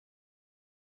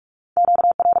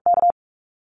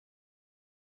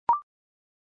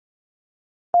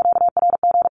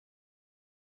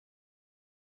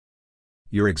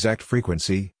 Your exact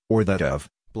frequency, or that of,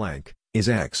 blank, is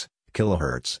X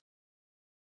kilohertz.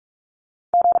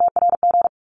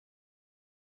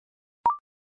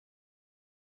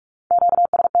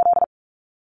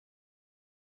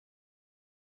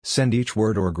 Send each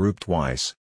word or group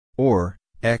twice. Or,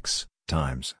 X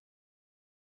times.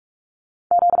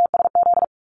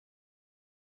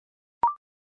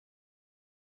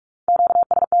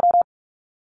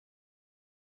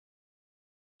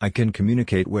 I can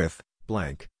communicate with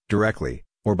blank directly,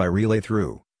 or by relay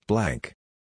through blank.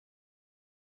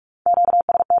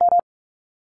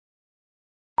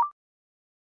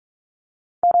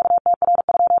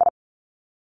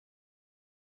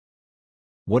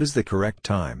 What is the correct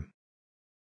time?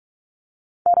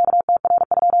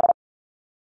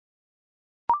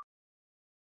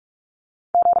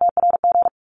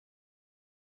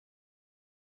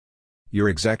 Your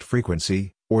exact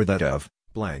frequency, or that of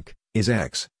blank, is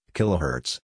X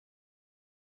kilohertz.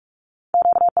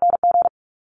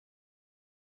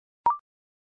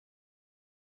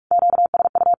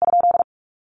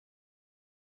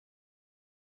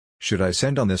 Should I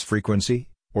send on this frequency,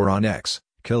 or on X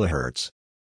kilohertz?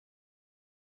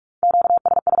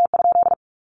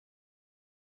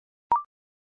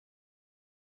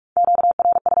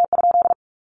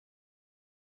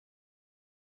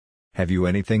 Have you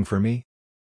anything for me?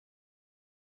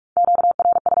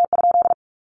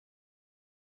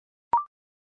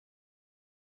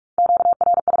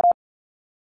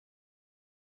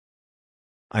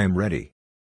 I am ready.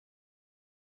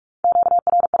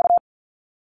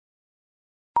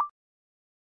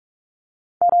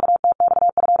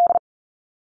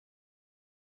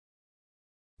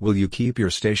 Will you keep your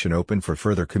station open for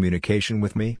further communication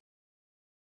with me?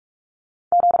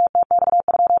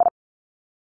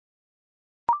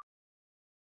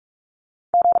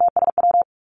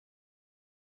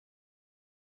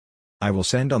 I will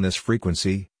send on this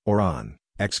frequency, or on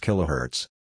X kilohertz.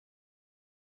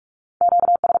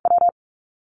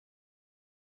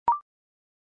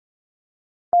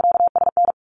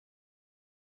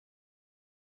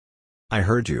 I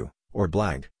heard you, or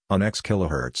blank, on X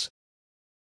kilohertz.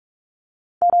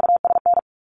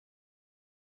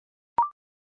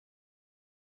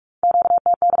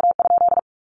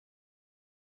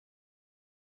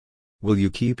 Will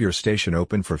you keep your station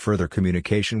open for further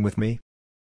communication with me?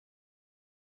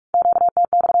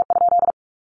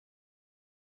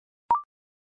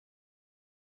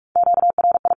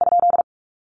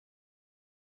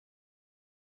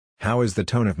 How is the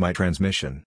tone of my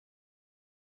transmission?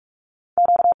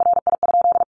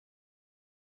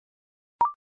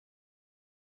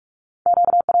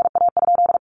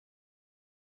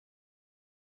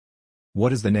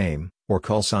 What is the name, or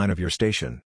call sign of your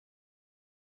station?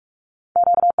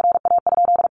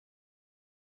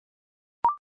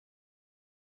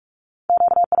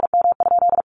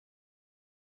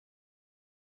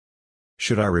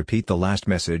 Should I repeat the last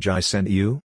message I sent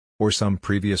you? Or some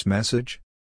previous message?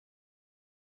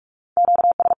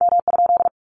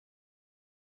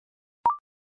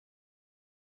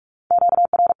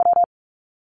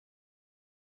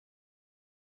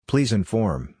 Please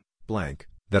inform blank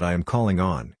that I am calling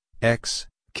on X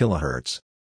kilohertz.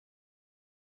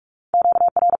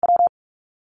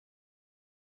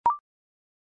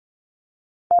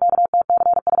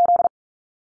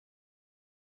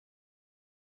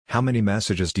 How many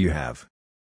messages do you have?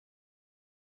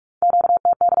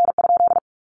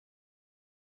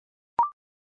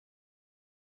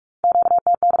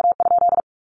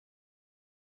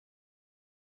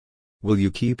 Will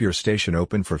you keep your station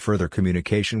open for further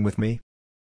communication with me?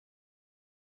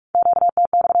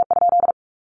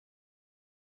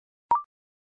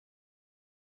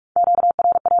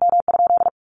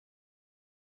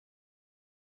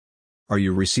 Are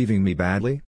you receiving me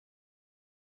badly?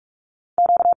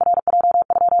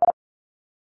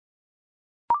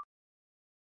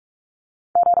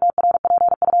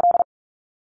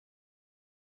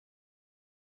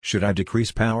 Should I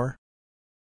decrease power?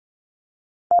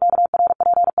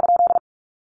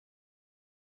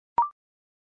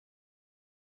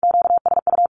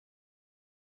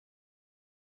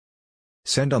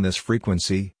 Send on this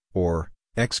frequency, or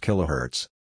X kilohertz.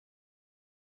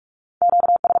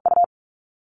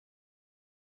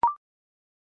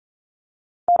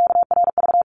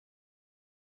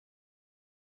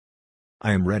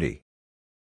 I am ready.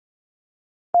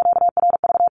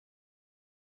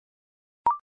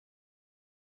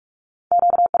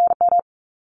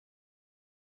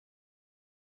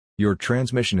 Your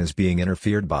transmission is being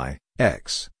interfered by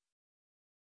X.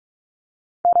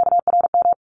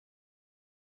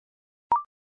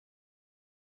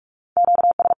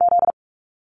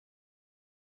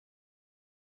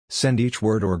 Send each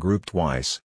word or group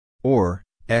twice. Or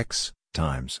X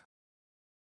times.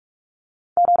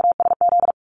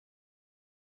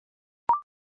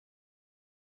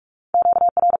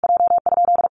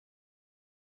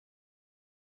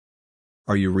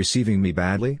 Are you receiving me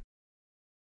badly?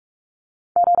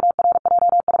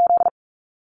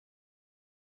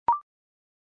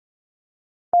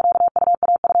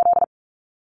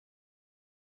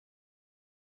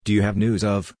 Do you have news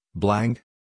of blank?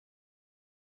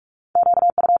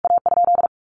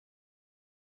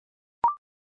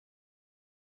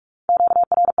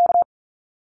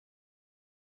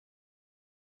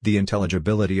 The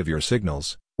intelligibility of your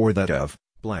signals, or that of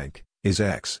blank, is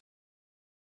X.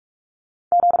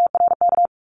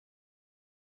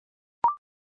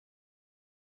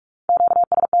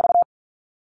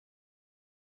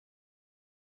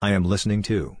 I am listening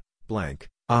to blank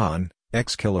on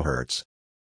X kilohertz.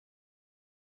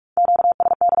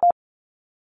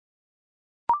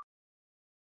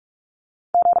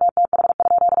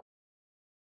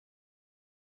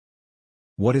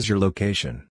 What is your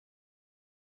location?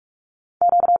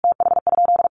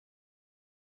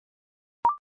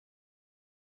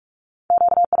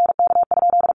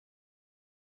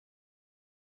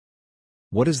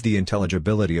 What is the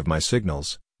intelligibility of my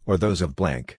signals, or those of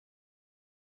blank?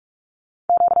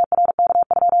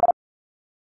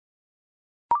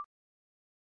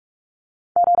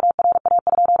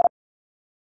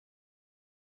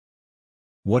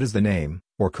 What is the name,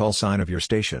 or call sign of your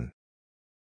station?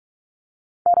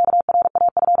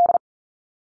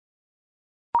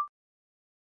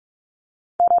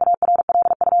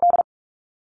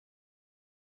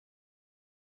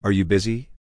 Are you busy?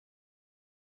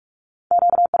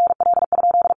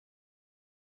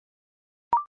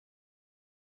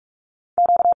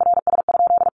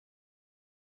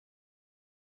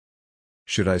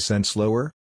 Should I send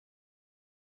slower?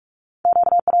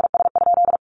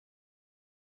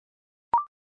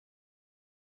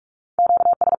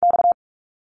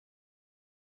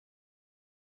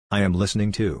 I am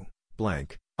listening to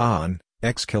blank on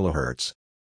X kilohertz.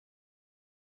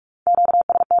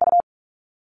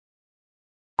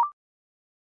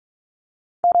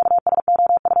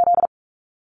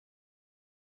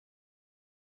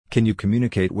 Can you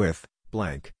communicate with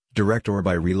blank direct or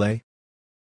by relay?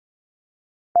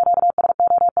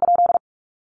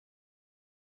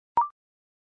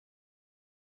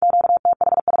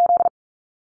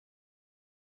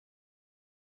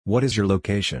 What is your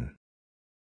location?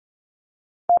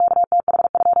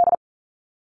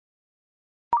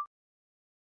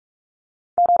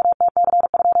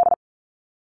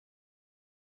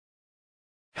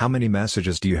 How many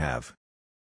messages do you have?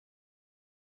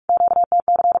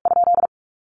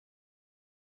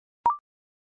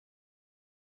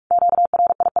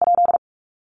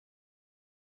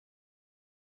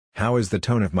 How is the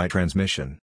tone of my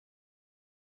transmission?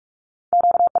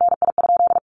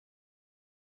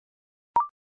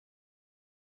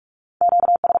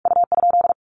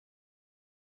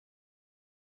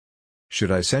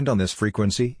 Should I send on this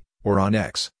frequency, or on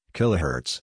X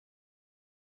kilohertz?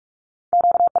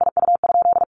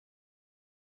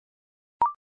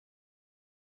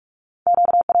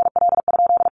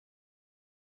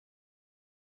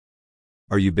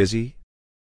 Are you busy?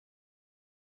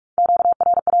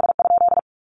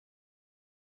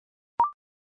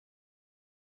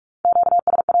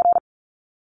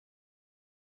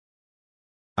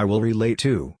 I will relate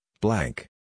to blank.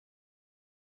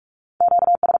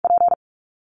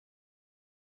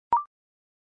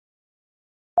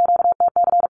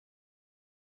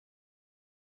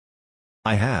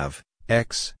 I have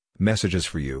X messages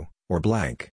for you, or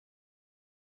blank.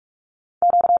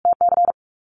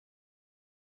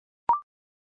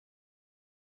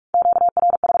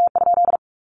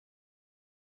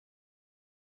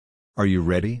 Are you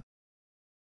ready?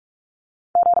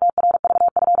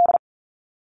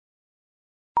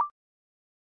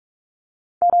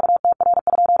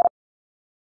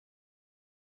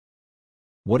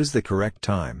 What is the correct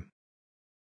time?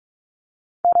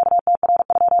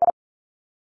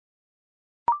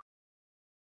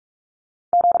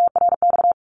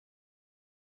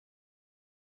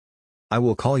 I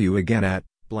will call you again at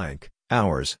blank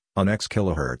hours on X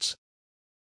kilohertz.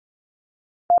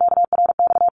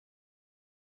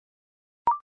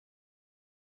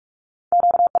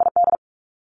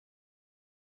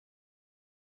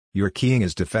 Your keying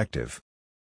is defective.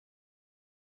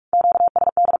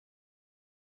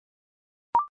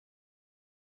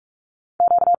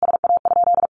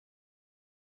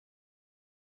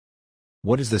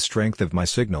 What is the strength of my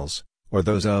signals, or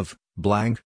those of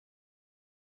blank?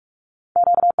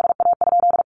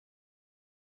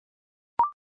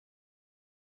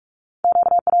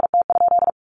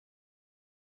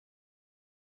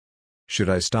 Should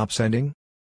I stop sending?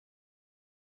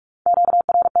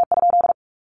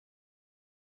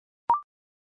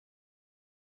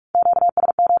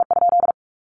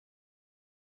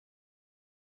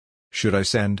 Should I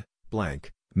send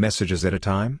blank messages at a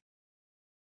time?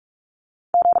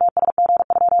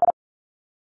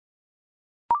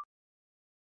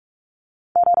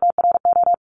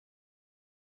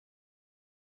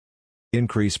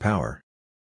 Increase power.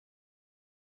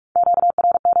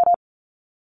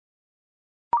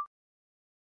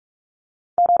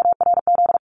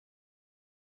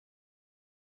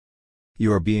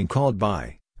 You are being called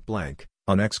by blank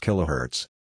on X kilohertz.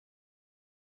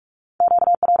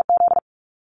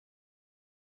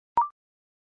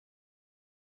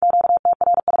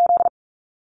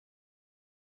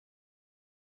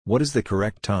 What is the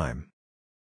correct time?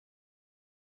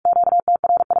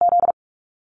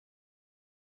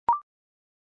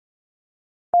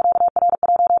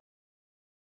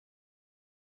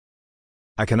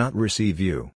 I cannot receive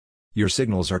you. Your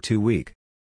signals are too weak.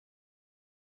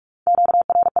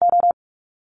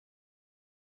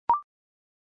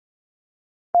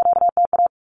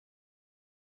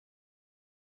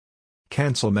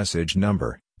 Cancel message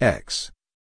number, X.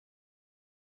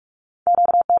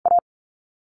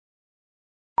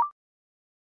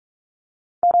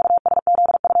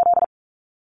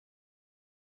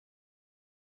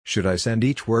 Should I send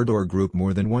each word or group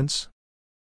more than once?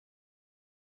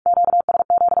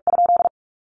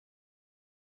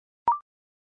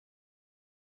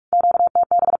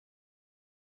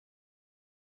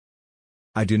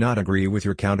 I do not agree with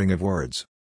your counting of words.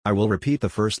 I will repeat the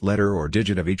first letter or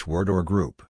digit of each word or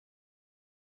group.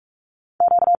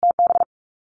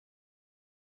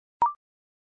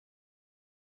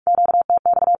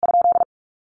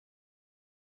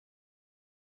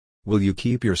 Will you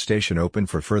keep your station open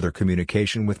for further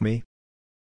communication with me?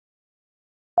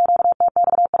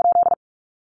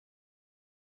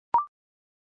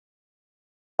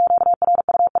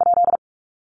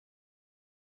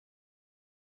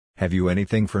 Have you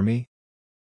anything for me?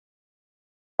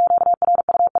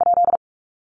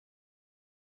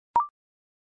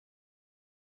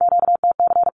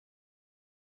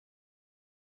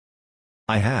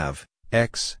 I have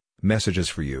X messages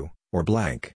for you, or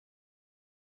blank.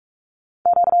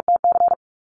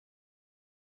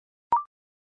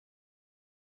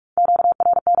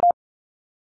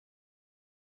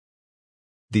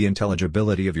 The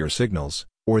intelligibility of your signals,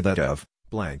 or that of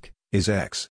blank, is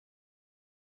X.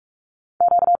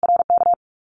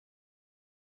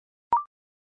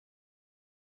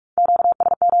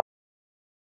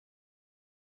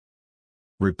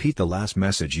 Repeat the last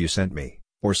message you sent me,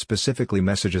 or specifically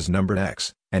messages numbered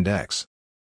X and X.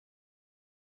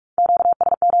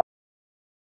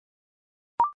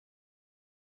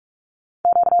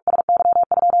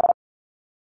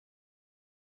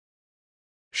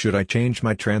 Should I change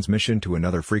my transmission to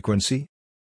another frequency?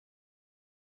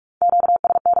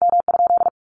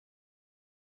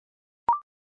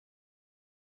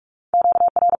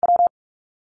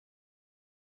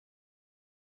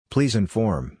 Please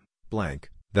inform blank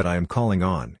that I am calling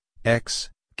on X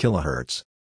kilohertz.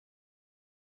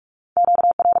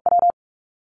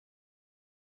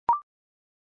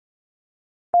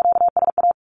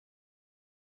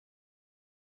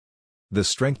 The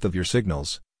strength of your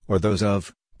signals, or those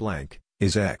of blank,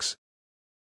 is X.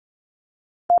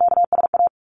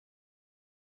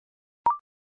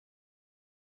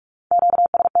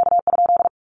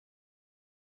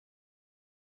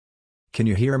 Can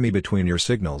you hear me between your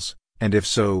signals, and if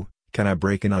so, can I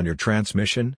break in on your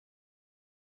transmission?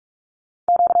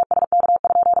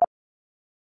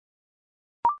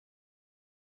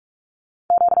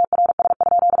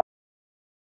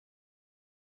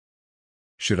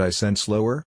 Should I send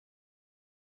slower?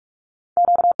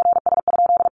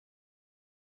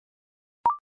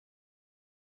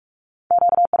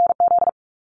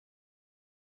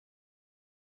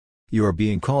 You are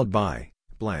being called by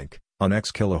blank on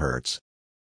X kilohertz.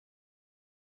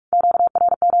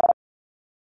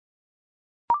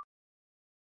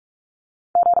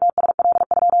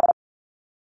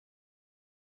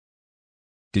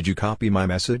 Did you copy my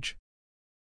message?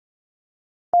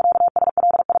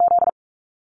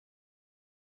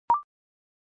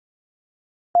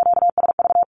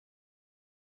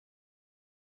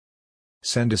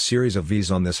 Send a series of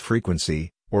V's on this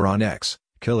frequency, or on X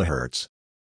kilohertz.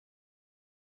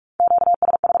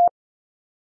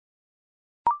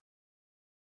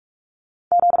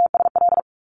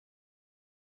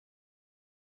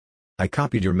 I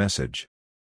copied your message.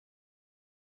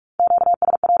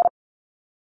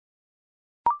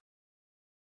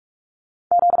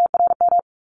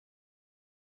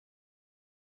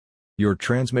 Your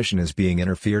transmission is being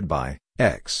interfered by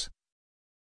X.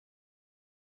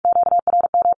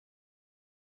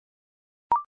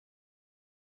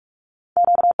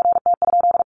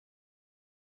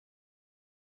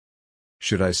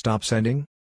 Should I stop sending?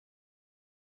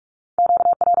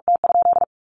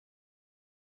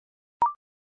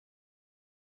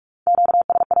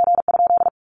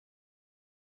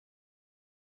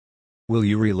 Will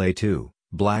you relay to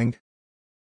blank?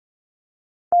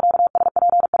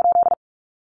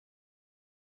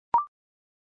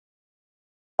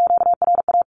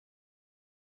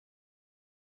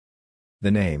 The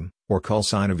name, or call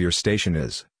sign of your station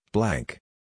is blank.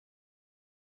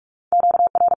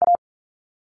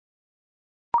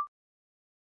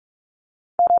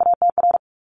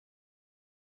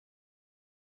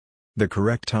 The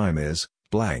correct time is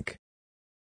blank.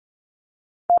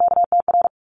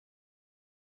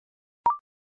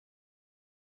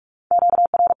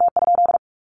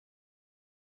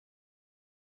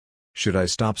 Should I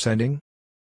stop sending?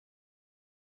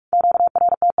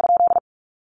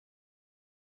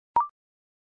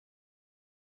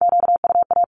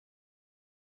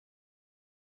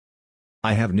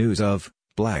 I have news of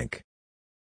blank.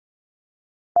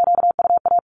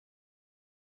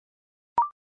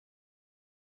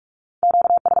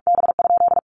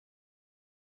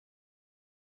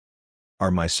 Are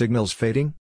my signals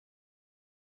fading?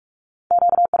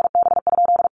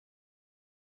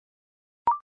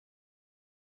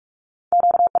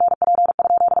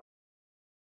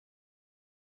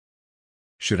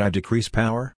 Should I decrease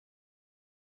power?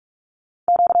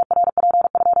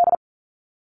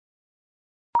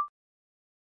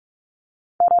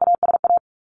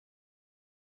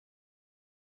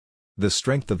 The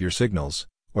strength of your signals,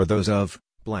 or those of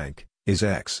blank, is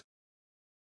X.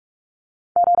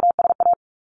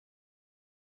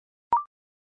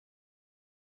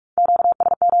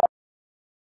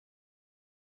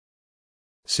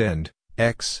 Send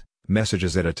X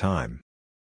messages at a time.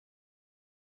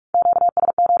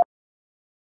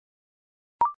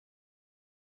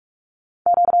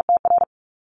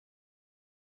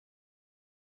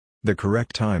 The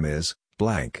correct time is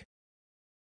blank.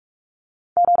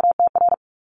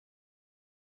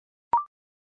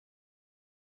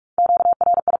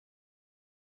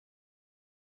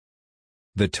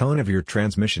 The tone of your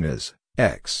transmission is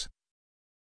X.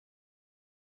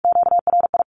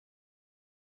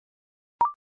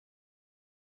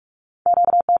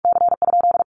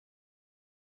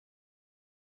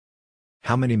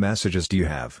 How many messages do you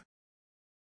have?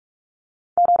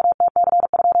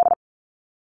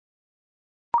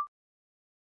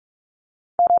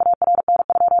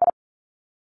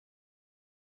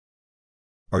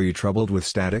 Are you troubled with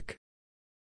static?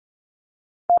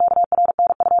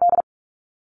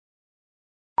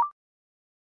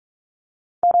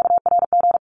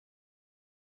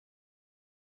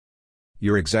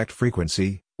 Your exact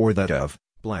frequency, or that of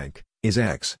blank, is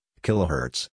X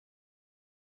kilohertz.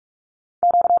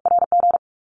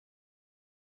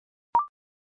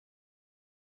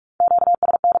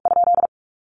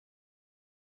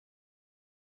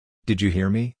 Did you hear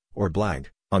me, or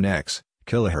blank, on X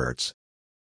kilohertz?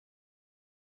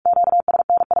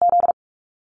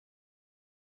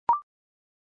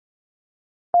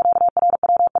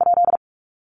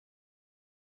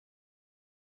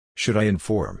 Should I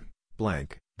inform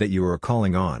blank that you are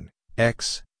calling on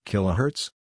X kilohertz?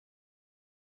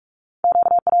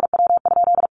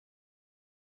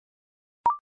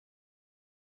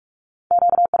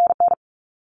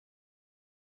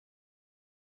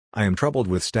 I am troubled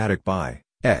with static by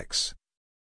X.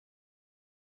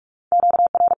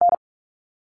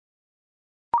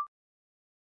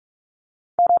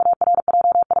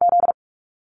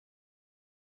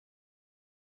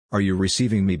 Are you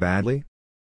receiving me badly?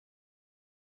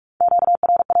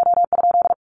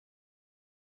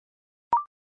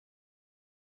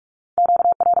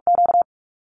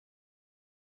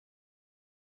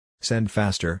 Send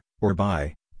faster, or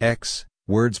by X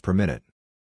words per minute.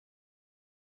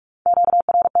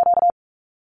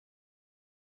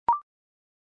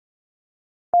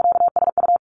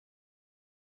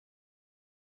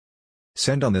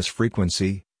 Send on this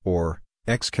frequency, or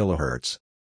X kilohertz.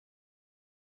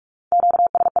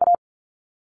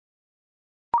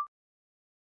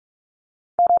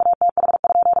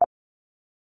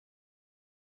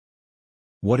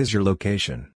 What is your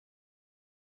location?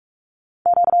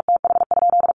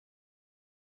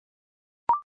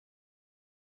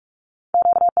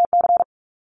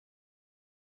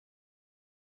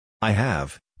 I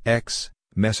have X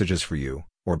messages for you,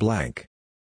 or blank.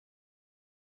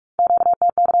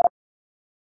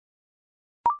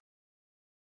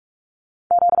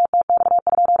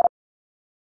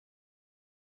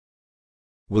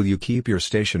 Will you keep your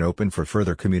station open for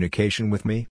further communication with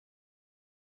me?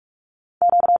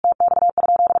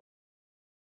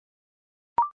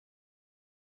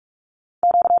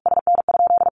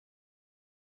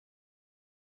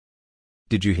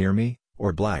 Did you hear me,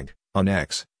 or blank, on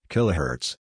X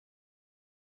kilohertz?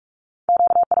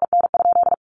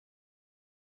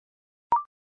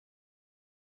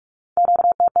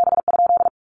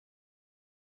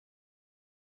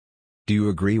 Do you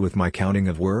agree with my counting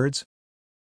of words?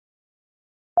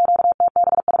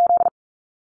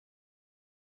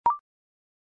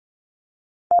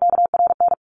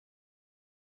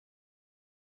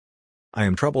 I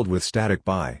am troubled with static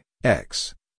by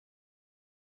X.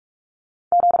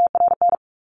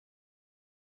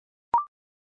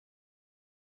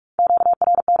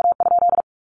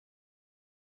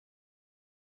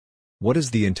 What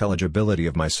is the intelligibility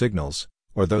of my signals,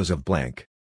 or those of blank?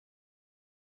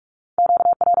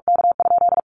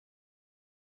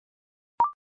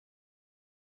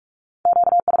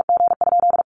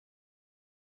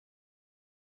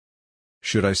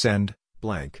 Should I send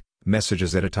blank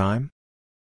messages at a time?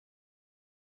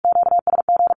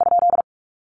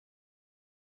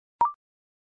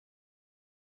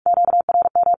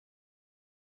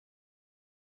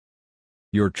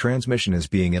 Your transmission is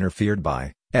being interfered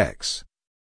by X.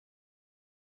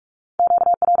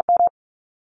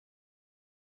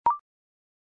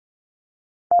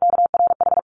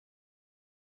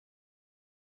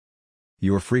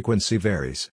 Your frequency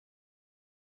varies.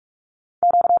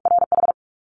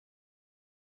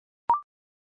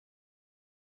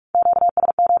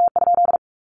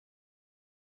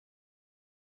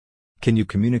 Can you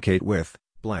communicate with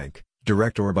blank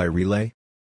direct or by relay?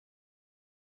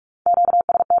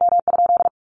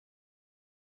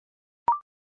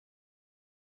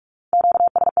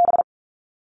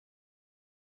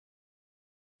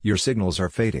 Your signals are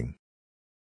fading.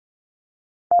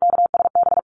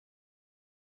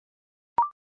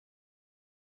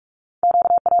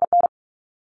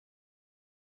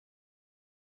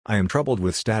 I am troubled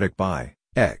with static by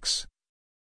X.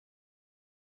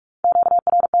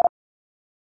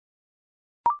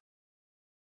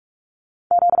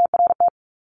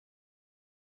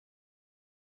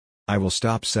 I will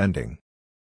stop sending.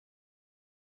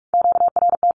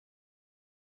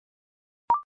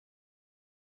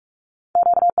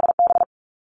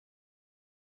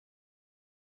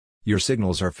 Your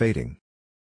signals are fading.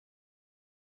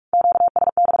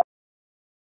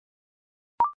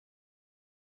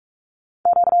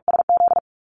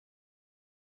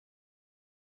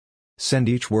 Send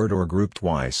each word or group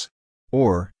twice.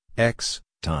 Or, X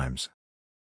times.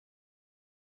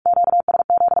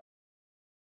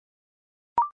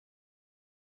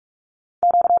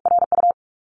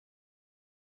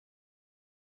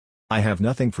 I have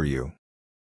nothing for you.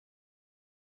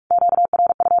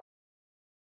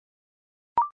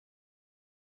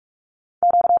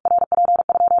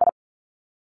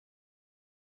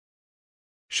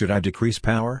 Should I decrease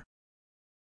power?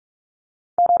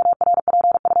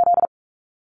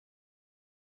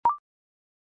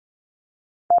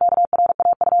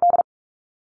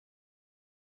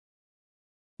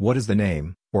 What is the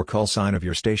name, or call sign of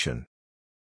your station?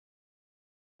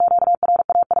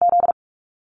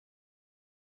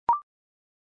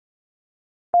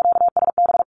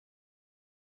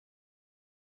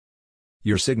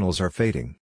 Your signals are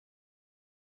fading.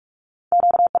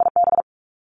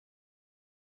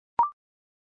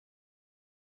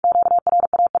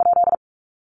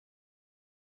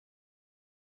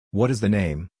 What is the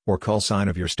name, or call sign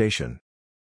of your station?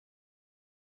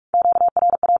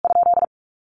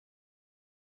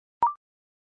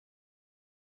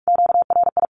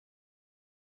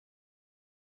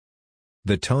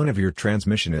 The tone of your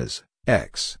transmission is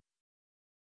X.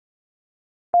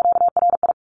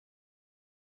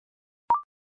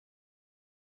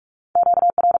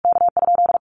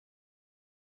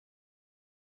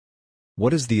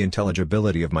 What is the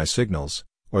intelligibility of my signals,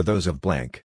 or those of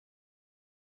blank?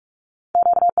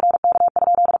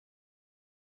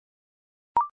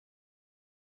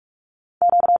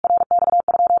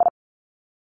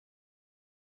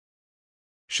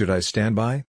 Should I stand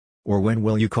by? Or when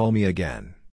will you call me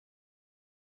again?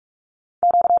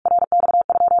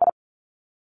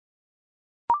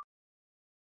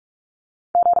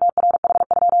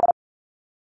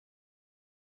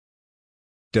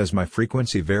 Does my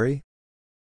frequency vary?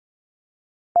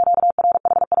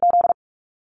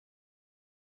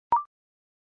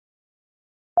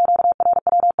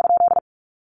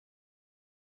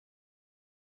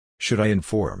 Should I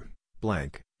inform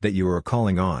blank that you are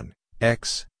calling on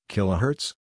X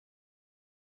kilohertz?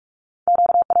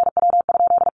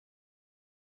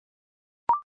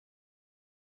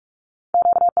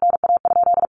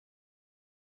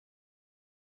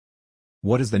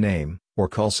 What is the name, or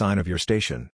call sign of your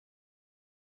station?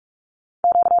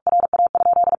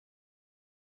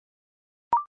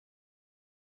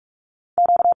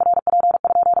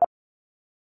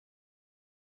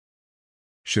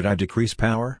 Should I decrease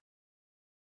power?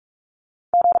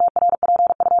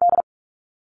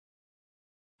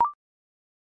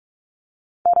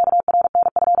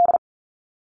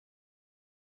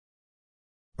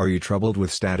 Are you troubled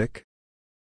with static?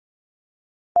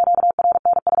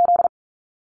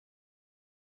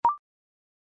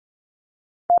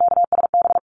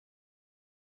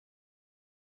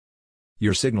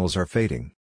 Your signals are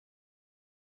fading.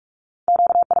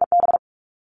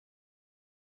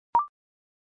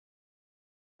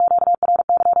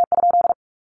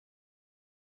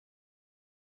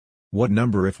 What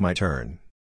number if my turn?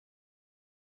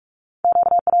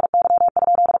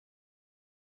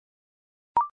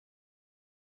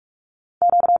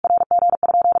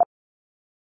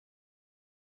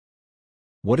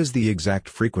 What is the exact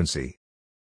frequency?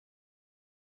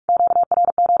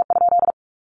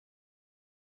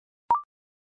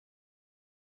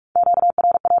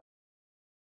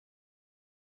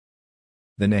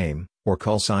 The name, or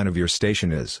call sign of your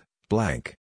station is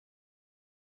blank.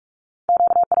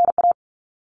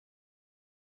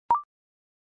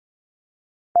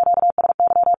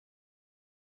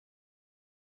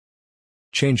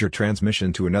 Change your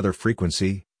transmission to another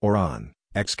frequency, or on,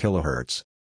 X kHz.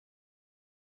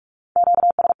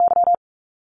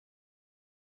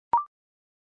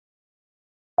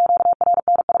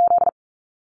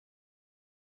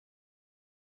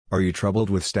 Are you troubled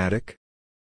with static?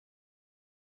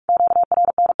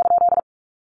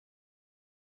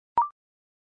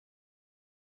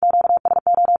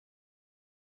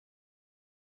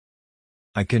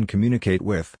 I can communicate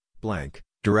with blank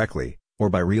directly, or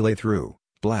by relay through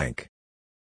blank.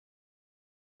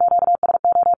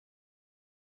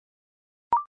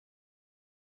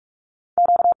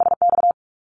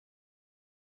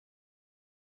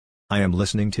 I am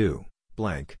listening to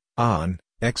blank on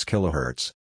X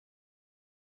kHz.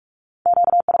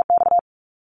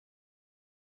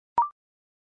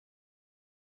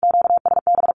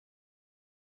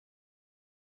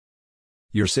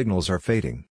 Your signals are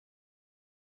fading.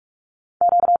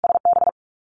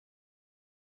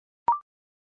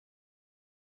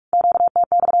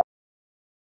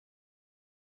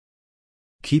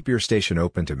 Keep your station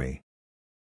open to me.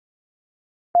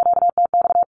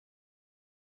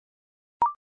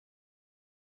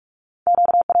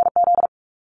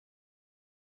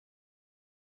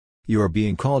 You are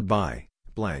being called by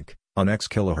blank on X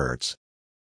kHz.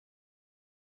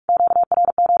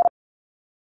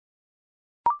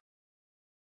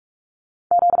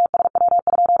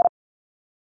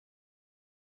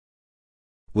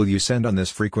 Will you send on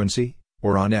this frequency,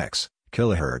 or on X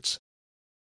kHz?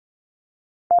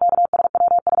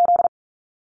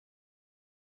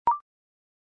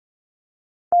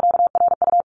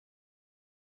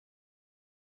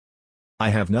 I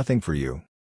have nothing for you.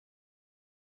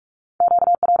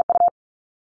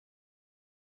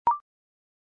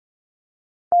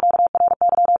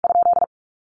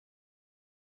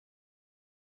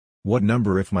 What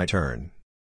number if my turn?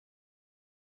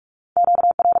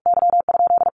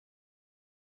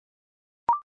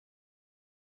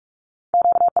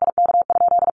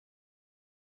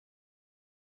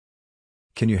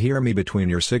 Can you hear me between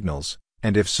your signals,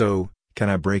 and if so, can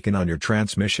I break in on your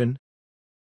transmission?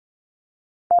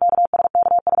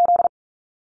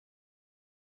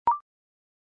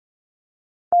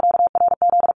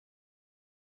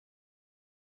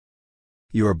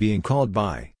 You are being called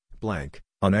by blank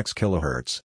on X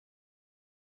kHz.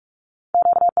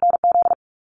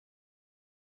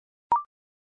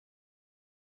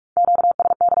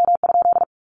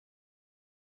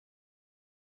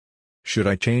 Should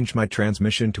I change my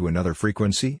transmission to another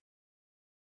frequency?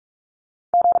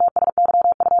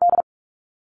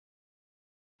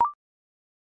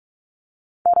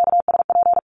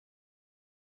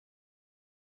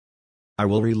 I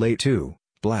will relate to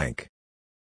blank.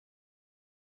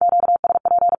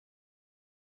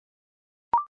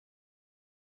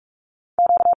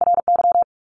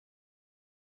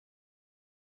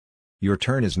 Your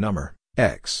turn is number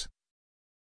X.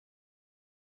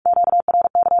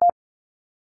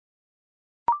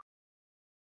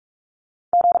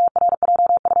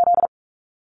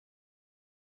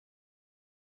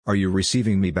 Are you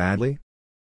receiving me badly?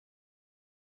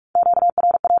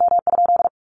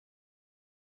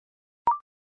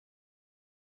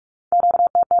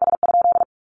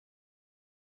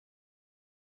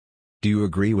 Do you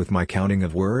agree with my counting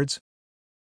of words?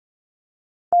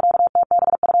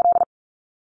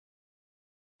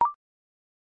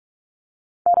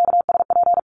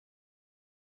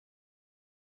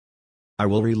 I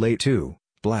will relate to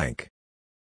blank.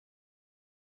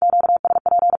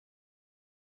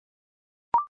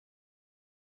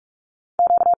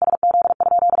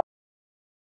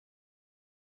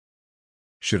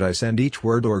 Should I send each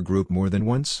word or group more than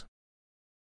once?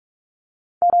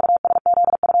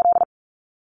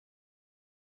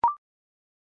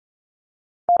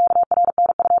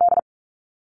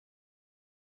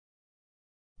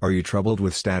 Are you troubled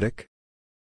with static?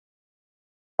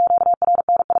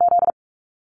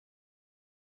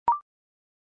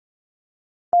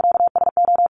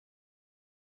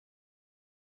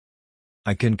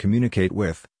 I can communicate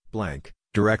with blank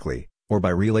directly, or by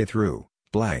relay through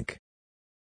blank.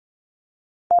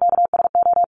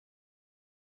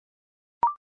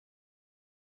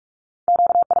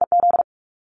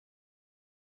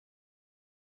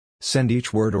 Send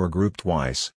each word or group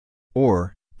twice,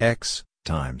 or x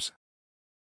times.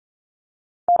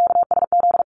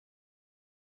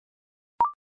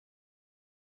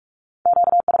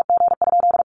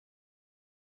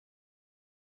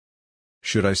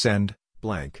 Should I send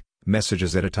blank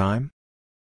messages at a time?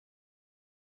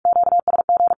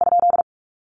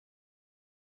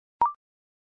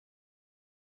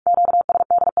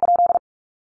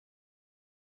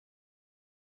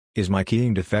 Is my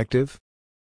keying defective?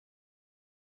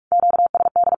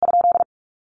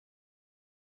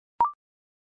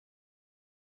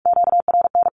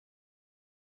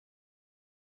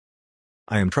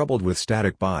 I am troubled with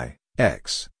static by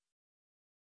x.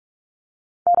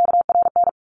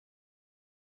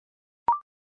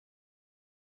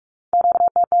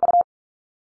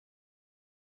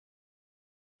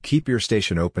 Keep your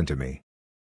station open to me.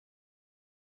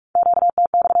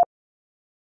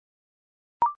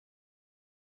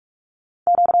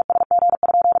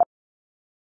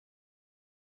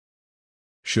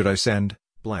 Should I send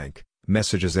blank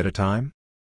messages at a time?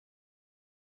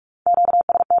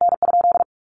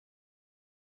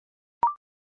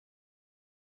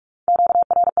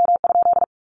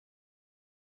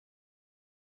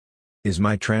 Is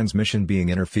my transmission being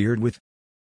interfered with?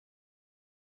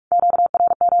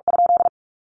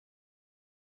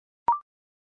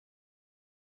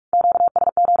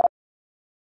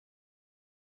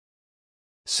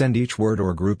 Send each word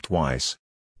or group twice,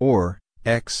 or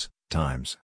x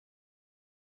times.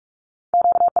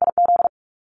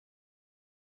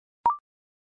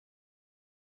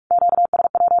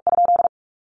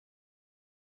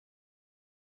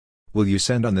 Will you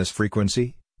send on this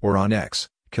frequency, or on x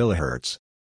kilohertz?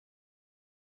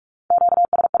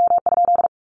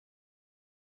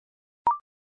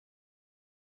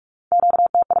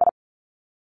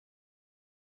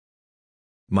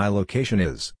 My location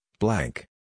is blank.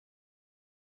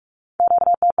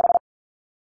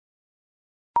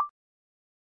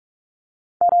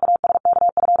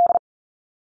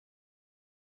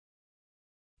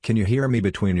 Can you hear me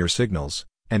between your signals,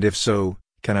 and if so,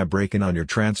 can I break in on your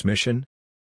transmission?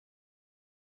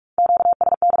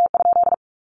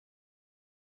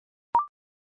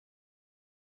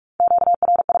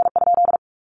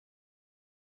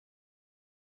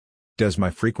 Does my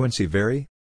frequency vary?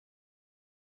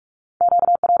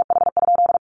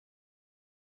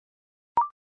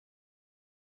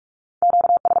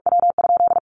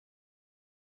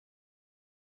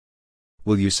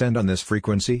 Will you send on this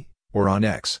frequency, or on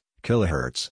x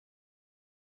kilohertz?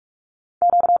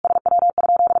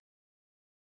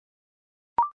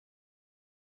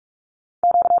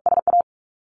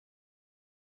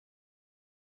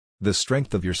 The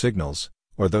strength of your signals,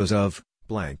 or those of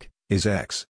blank, is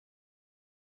x.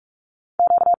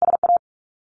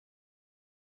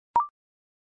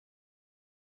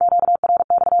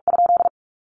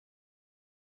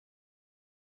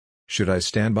 Should I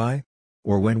stand by?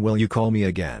 Or when will you call me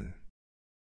again?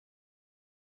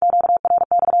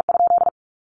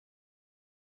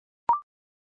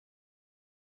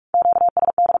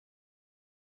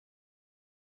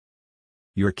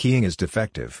 Your keying is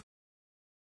defective.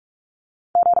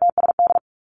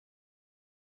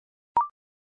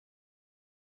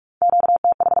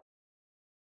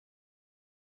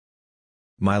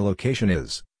 My location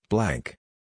is blank.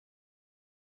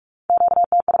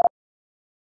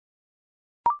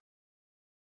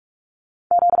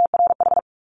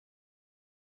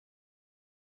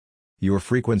 Your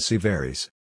frequency varies.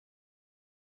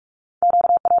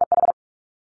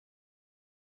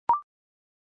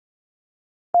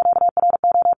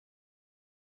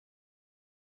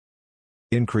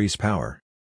 Increase power.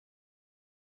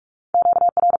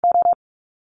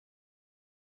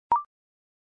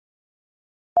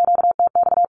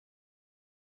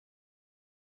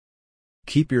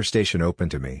 Keep your station open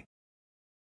to me.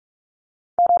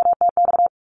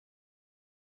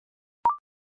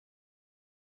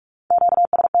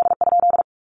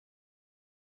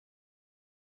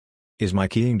 Is my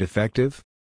keying defective?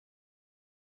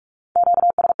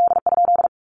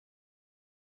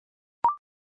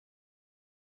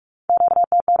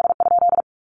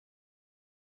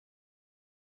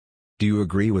 Do you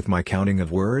agree with my counting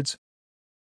of words?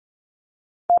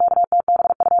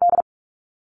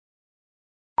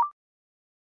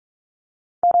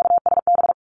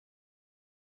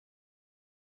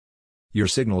 Your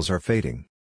signals are fading.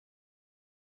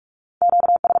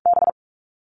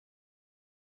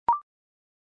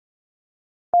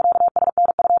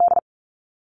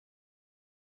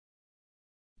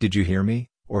 Did you hear me,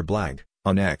 or blank,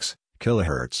 on X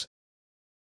kilohertz?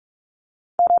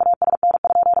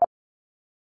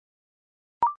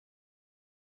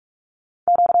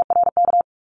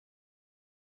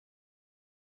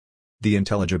 The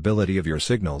intelligibility of your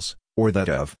signals, or that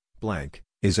of blank,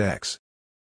 is X.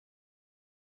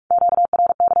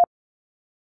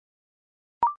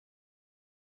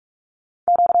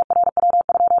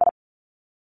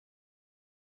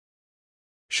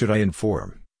 Should I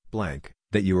inform blank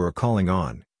that you are calling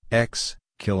on X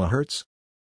kilohertz?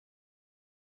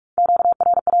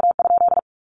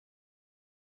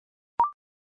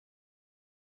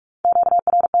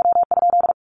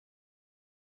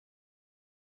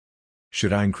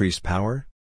 Should I increase power?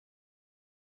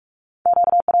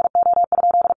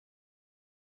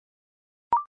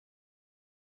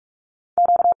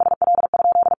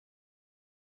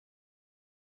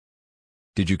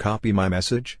 Did you copy my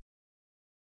message?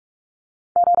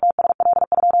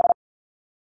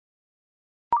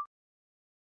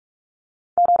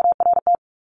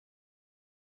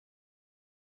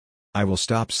 I will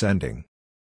stop sending.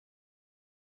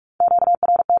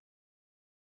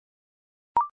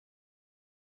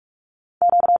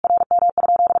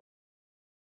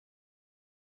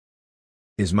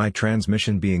 Is my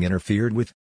transmission being interfered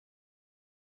with?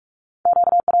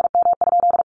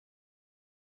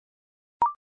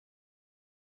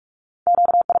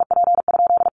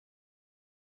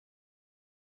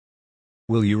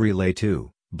 Will you relay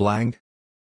to blank?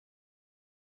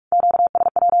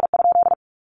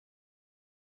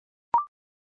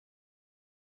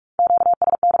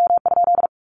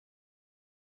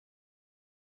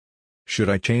 Should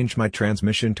I change my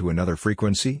transmission to another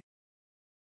frequency?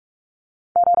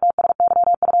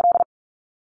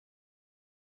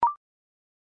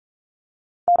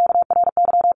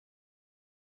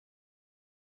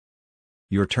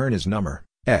 Your turn is number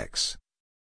X.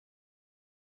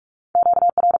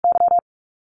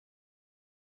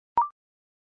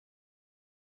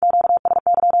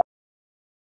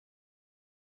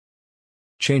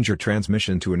 Change your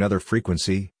transmission to another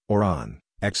frequency, or on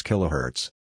X kilohertz.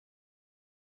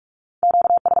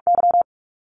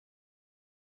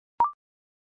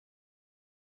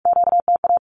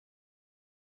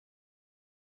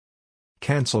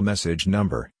 Cancel message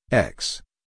number X.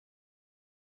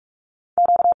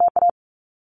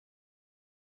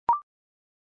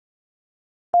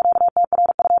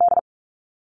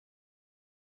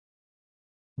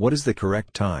 What is the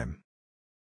correct time?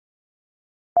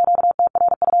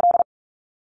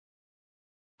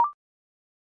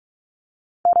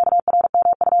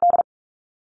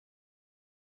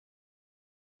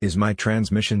 Is my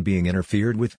transmission being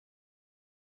interfered with?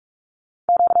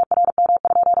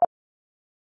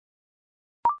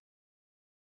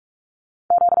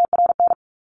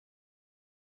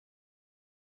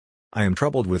 I am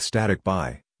troubled with static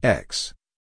by X.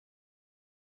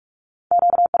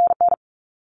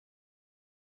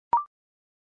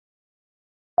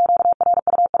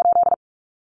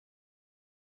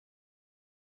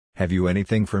 Have you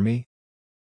anything for me?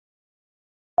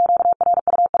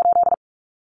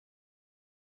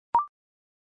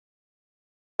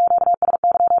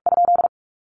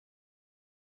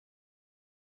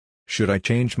 Should I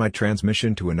change my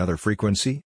transmission to another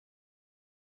frequency?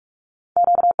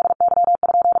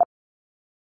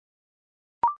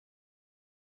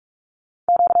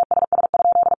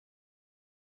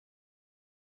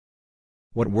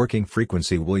 What working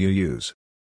frequency will you use?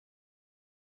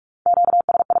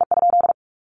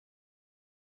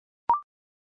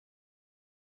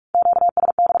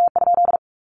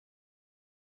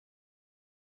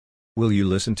 Will you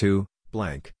listen to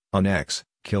blank on X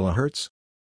kilohertz?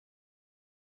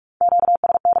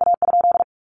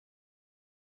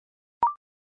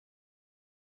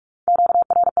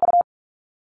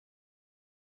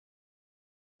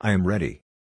 I am ready.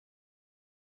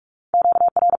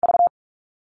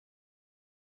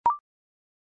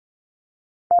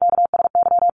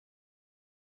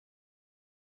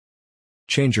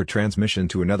 Change your transmission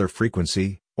to another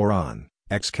frequency, or on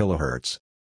X kilohertz.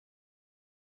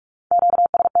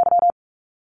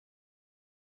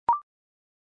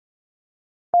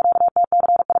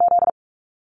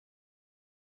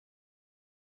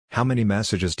 How many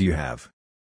messages do you have?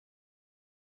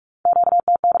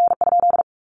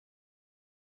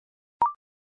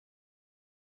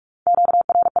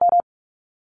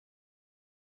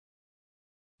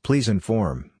 Please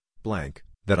inform blank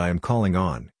that I am calling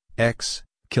on X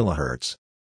kilohertz.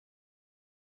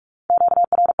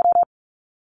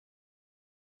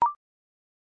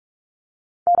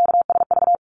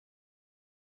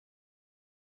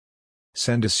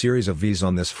 Send a series of Vs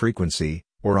on this frequency,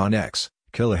 or on X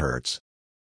kilohertz.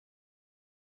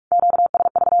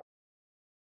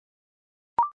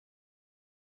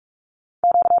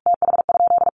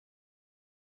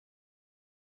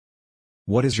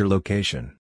 What is your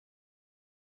location?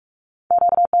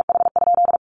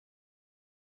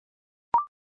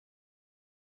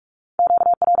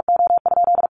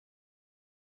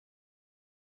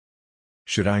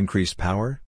 Should I increase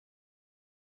power?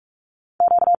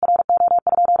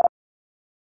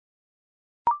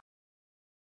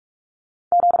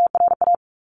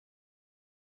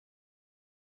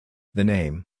 The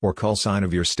name, or call sign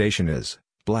of your station is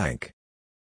blank.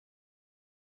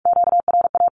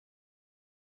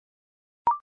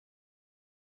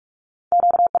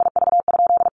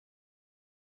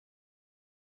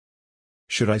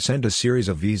 Should I send a series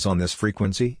of Vs on this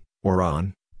frequency, or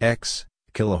on X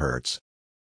kilohertz?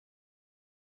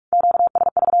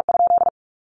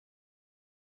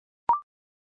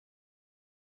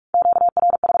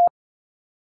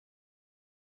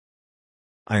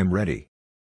 I am ready.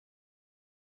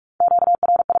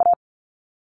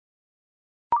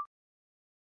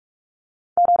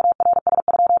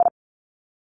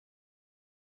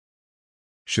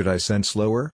 Should I send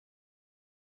slower?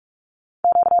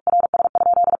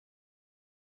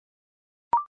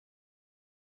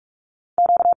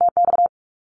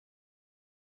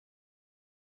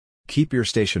 Keep your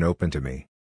station open to me.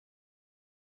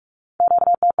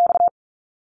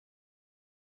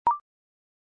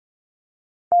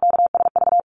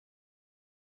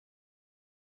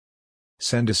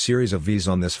 Send a series of Vs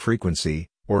on this frequency,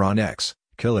 or on X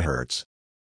kilohertz.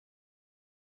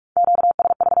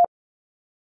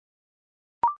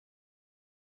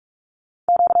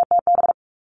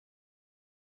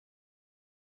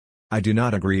 I do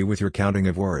not agree with your counting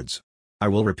of words. I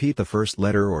will repeat the first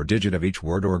letter or digit of each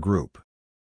word or group.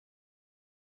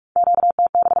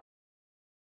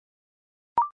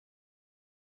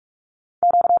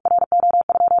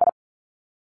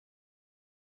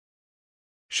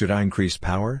 Should I increase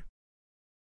power?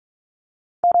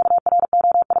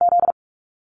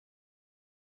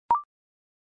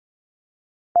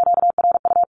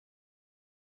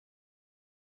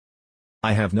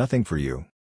 I have nothing for you.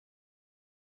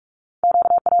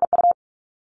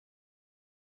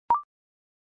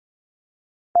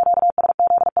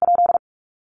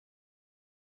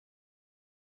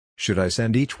 Should I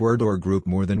send each word or group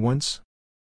more than once?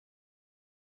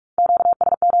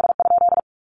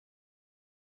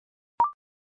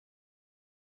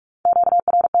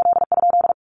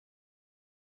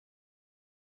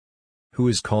 Who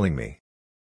is calling me?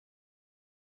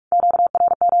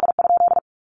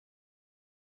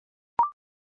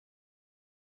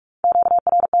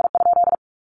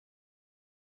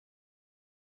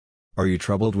 Are you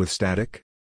troubled with static?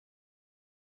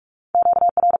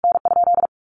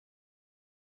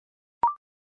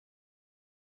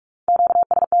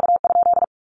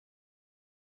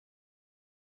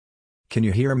 Can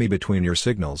you hear me between your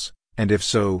signals, and if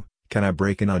so, can I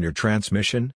break in on your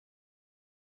transmission?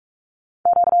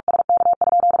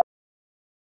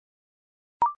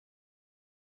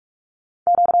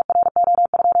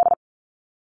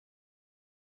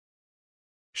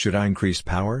 Should I increase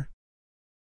power?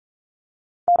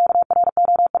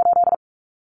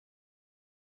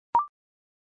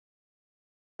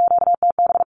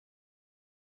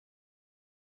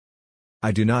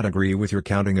 I do not agree with your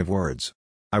counting of words.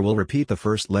 I will repeat the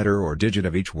first letter or digit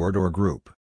of each word or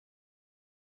group.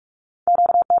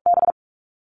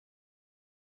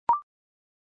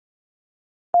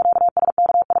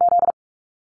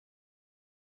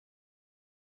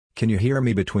 Can you hear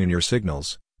me between your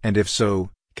signals, and if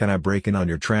so, can I break in on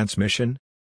your transmission?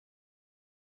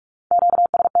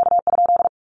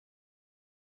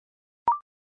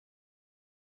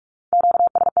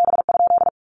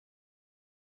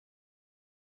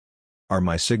 Are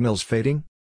my signals fading?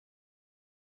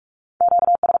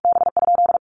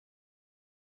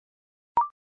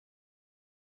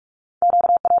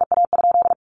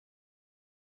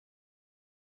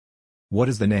 What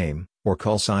is the name, or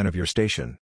call sign of your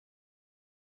station?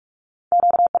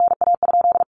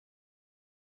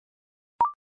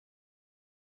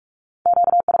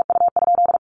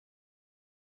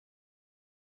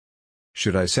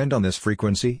 Should I send on this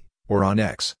frequency, or on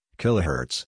X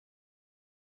kilohertz?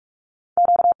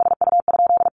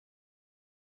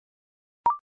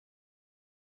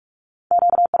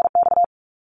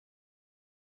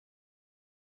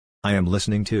 I am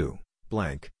listening to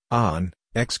blank on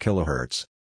X kilohertz.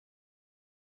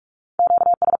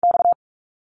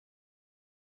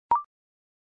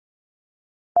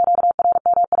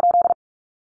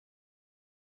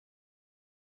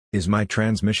 Is my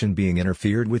transmission being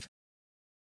interfered with?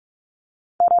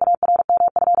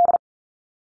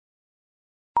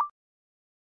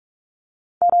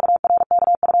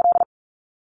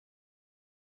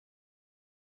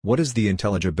 What is the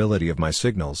intelligibility of my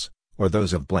signals, or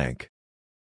those of blank?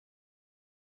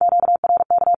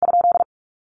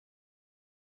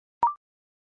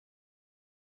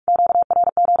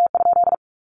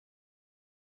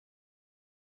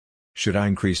 Should I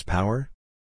increase power?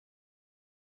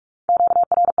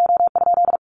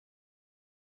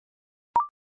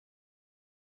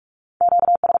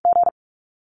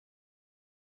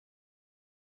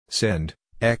 Send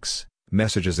X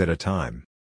messages at a time.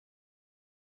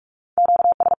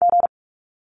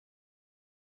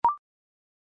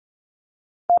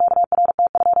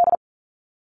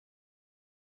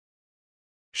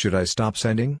 Should I stop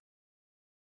sending?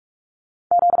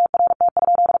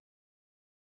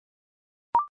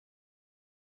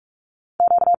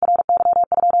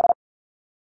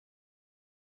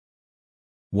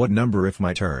 What number if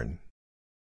my turn?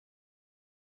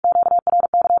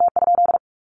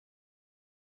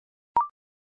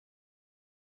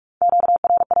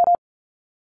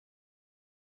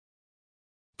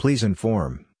 Please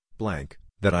inform blank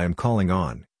that I am calling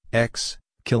on X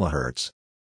kilohertz.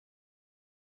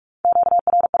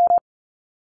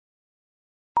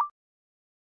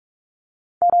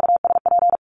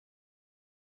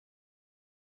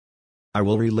 I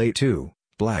will relate to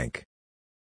blank.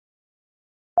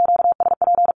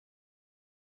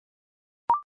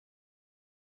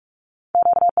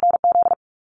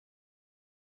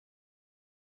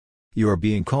 You are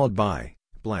being called by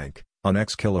blank on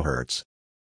X kilohertz.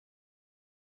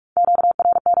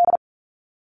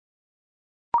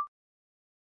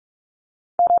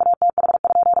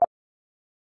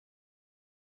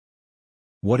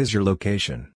 What is your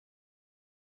location?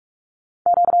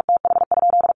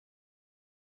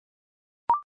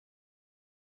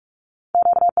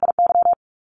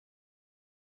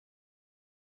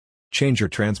 Change your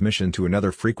transmission to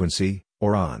another frequency,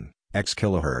 or on X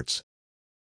kilohertz.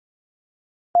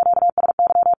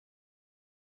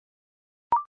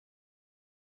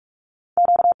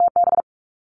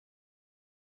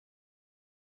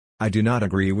 I do not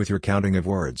agree with your counting of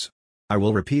words. I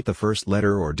will repeat the first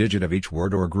letter or digit of each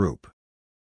word or group.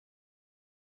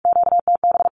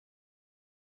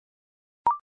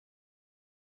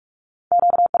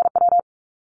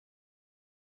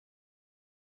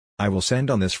 I will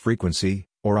send on this frequency,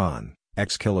 or on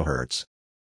X kilohertz.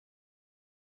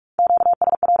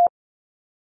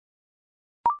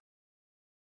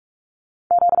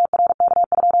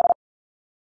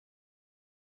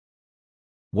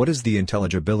 What is the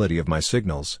intelligibility of my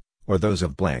signals, or those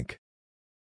of blank?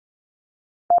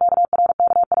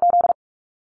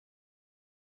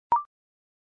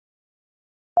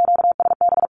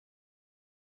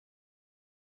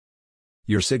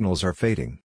 Your signals are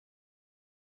fading.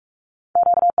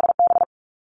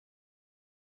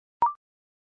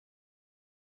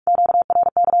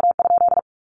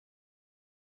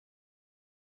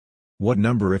 What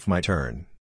number if my turn?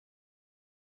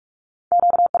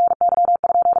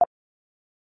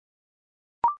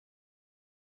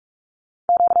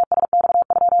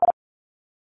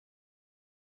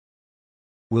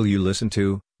 Will you listen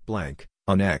to blank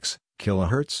on X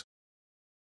kilohertz?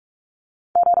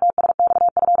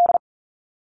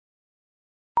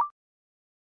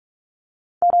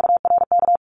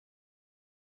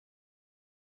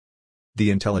 The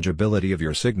intelligibility of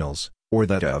your signals, or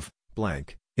that of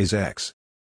blank, is X.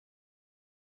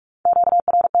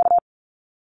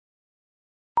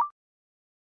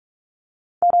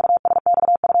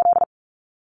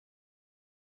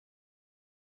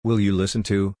 Will you listen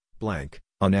to blank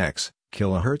on X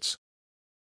kilohertz?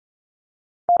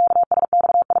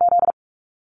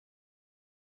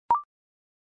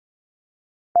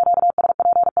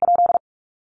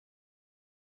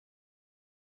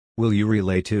 Will you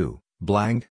relay to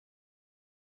blank?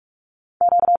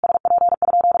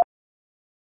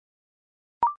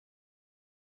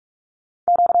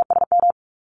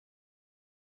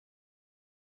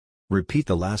 Repeat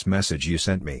the last message you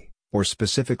sent me, or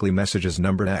specifically messages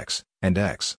numbered X and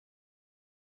X.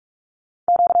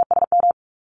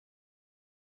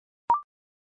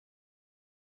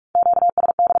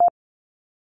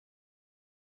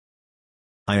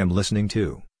 I am listening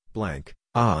to blank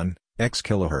on X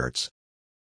kilohertz.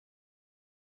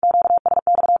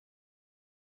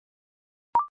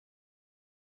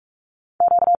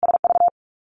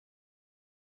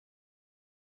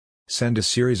 Send a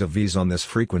series of V's on this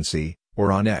frequency,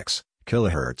 or on X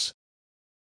kilohertz.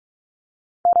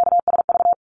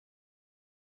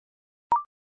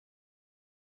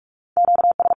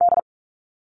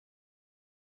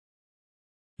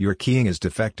 Your keying is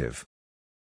defective.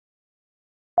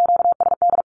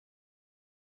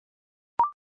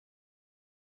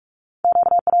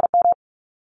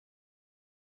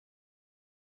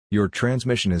 Your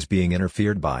transmission is being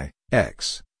interfered by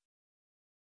X.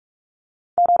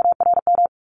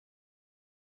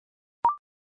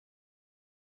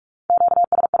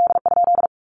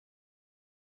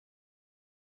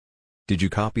 Did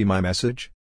you copy my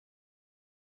message?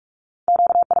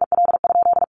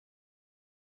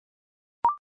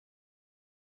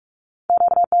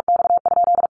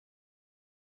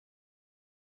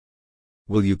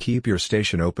 Will you keep your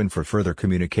station open for further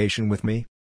communication with me?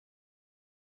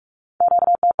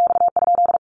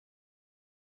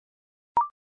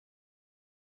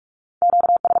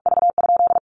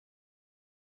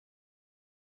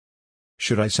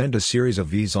 Should I send a series of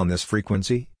Vs on this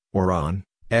frequency, or on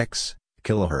X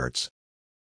kilohertz?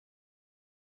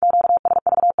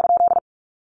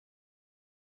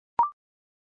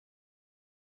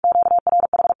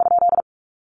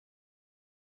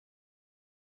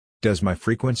 Does my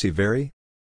frequency vary?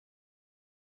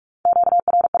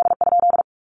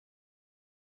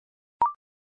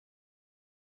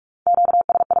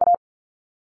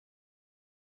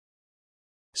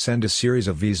 Send a series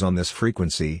of Vs on this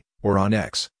frequency, or on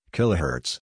X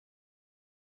kilohertz.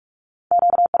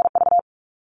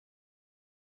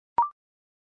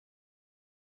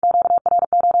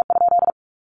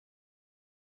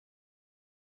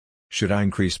 Should I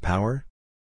increase power?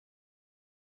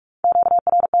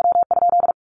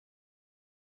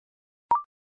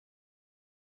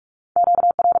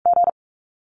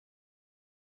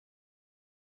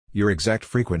 Your exact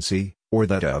frequency, or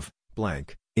that of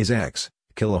blank, is X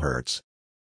kilohertz.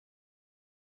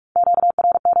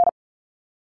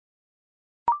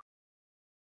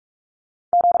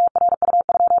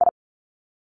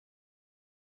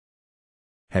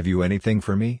 Have you anything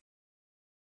for me?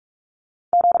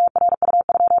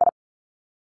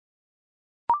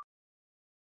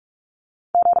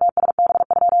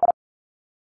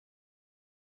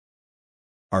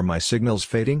 Are my signals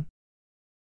fading?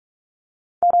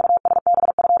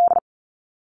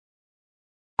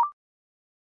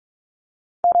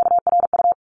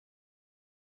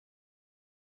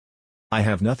 I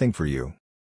have nothing for you.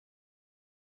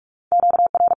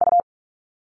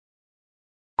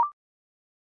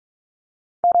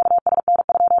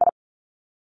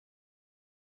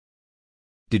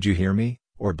 Did you hear me,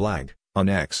 or blank, on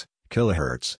X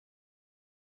kilohertz?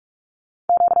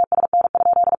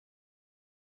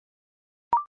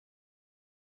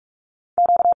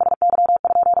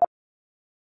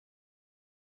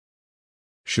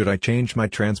 Should I change my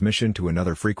transmission to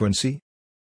another frequency?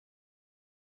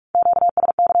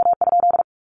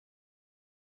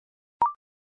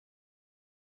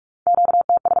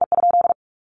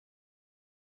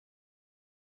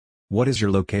 What is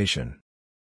your location?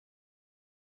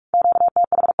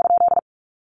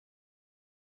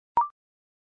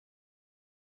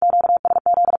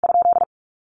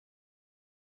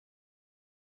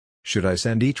 Should I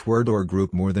send each word or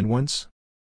group more than once?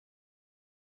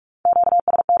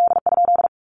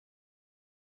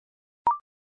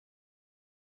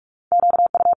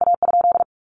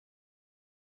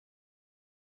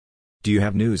 Do you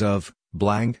have news of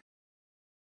blank?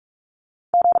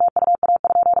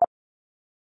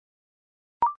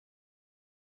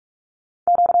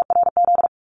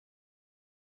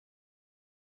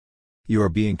 You are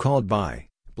being called by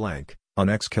blank on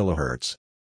X kilohertz.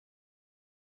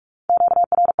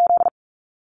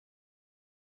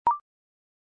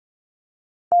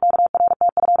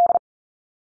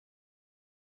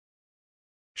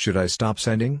 Should I stop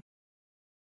sending?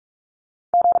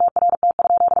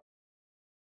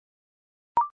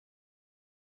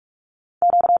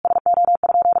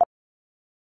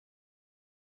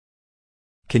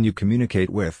 Can you communicate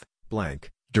with blank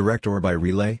direct or by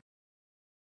relay?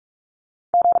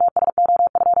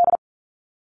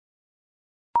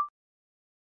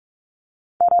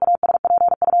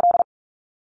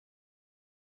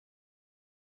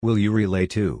 Will you relay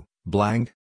to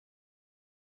blank?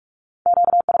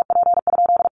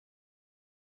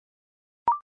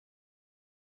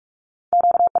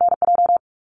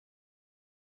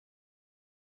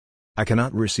 I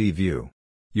cannot receive you.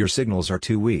 Your signals are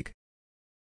too weak.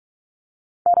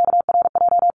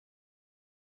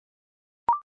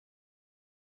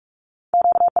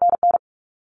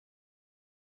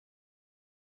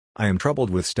 I am troubled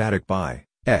with static by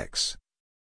X.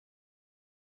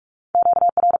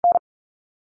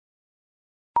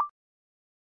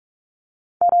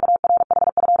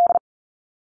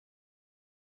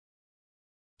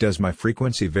 Does my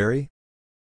frequency vary?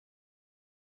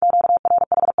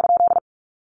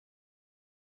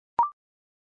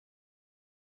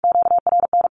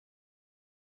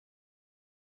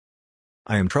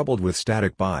 I am troubled with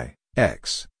static by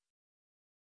X.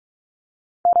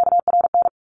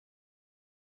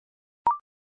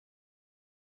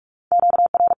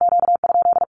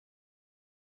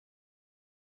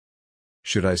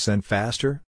 Should I send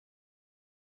faster?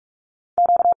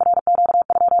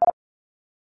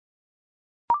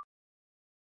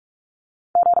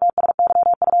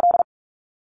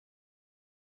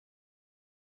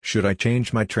 Should I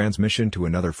change my transmission to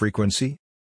another frequency?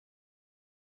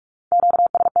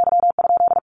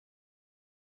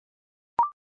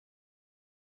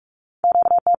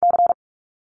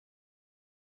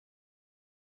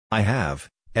 I have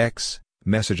X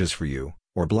messages for you,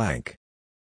 or blank.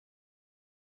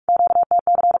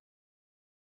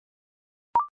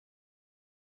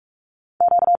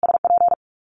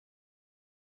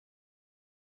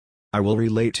 I will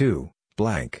relate to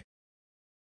blank.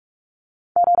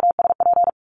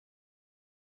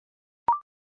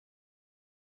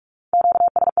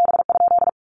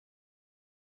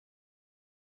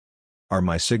 Are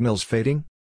my signals fading?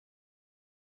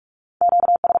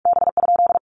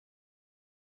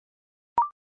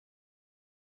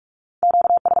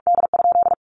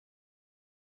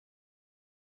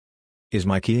 Is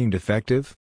my keying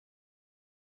defective?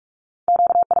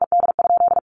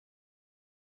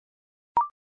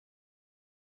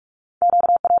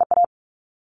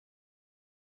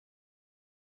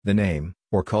 The name,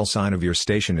 or call sign of your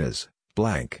station is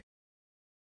blank.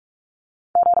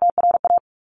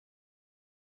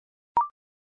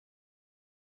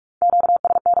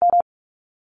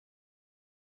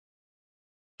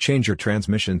 Change your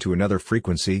transmission to another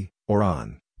frequency, or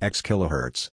on X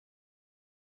kHz.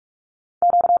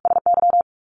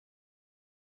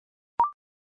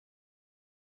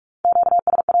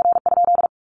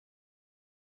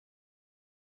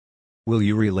 Will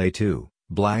you relay to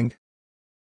blank?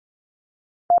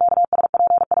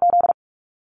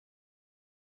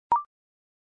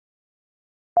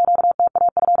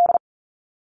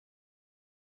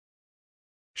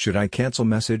 Should I cancel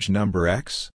message number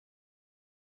X?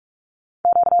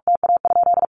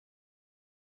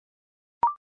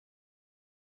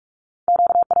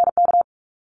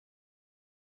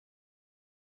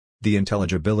 The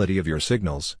intelligibility of your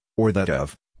signals, or that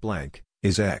of blank,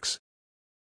 is X.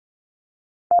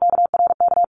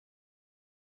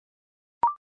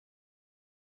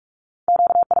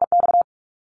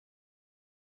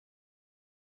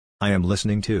 I am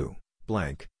listening to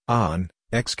blank on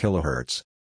X kHz.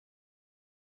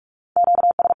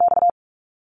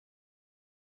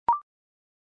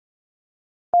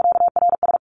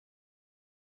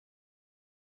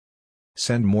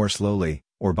 Send more slowly,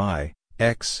 or by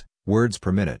X words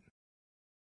per minute.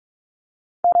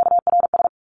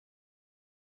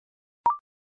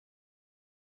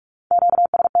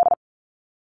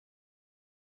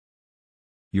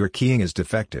 Your keying is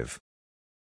defective.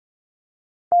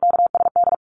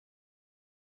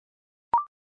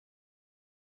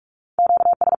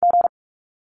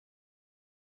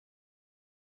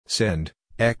 Send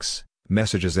X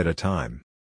messages at a time.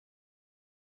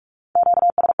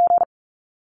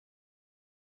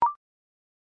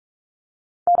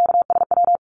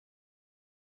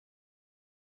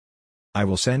 I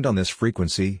will send on this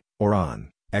frequency, or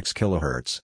on X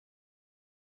kHz.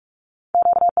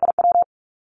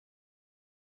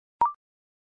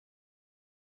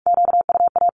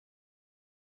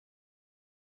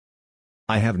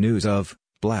 I have news of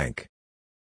blank.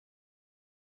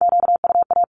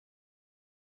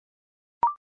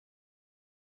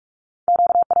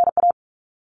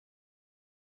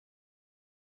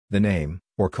 The name,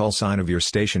 or call sign of your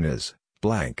station is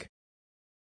blank.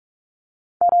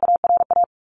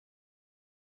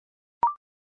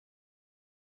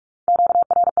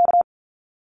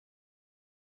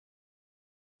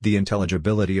 The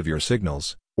intelligibility of your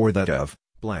signals, or that of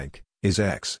blank, is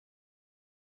X.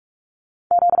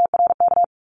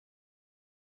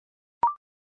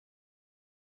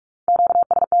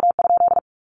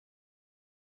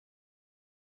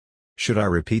 Should I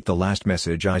repeat the last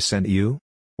message I sent you?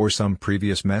 Or some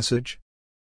previous message?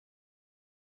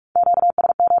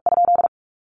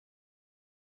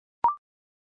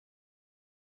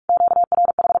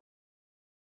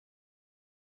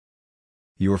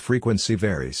 Your frequency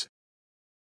varies.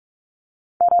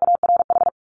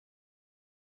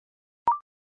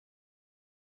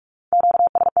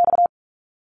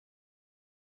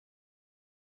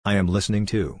 I am listening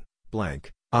to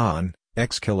blank on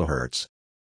X kHz.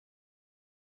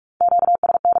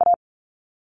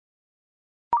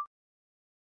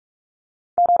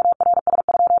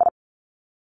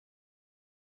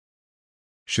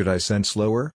 Should I send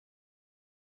slower?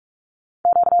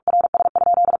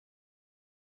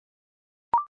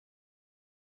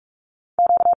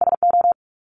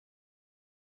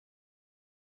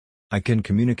 I can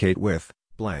communicate with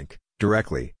blank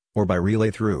directly, or by relay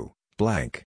through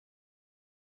blank.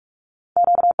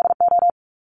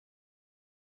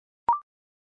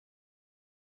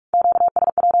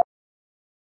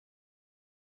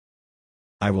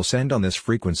 I will send on this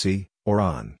frequency, or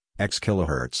on X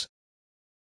kilohertz.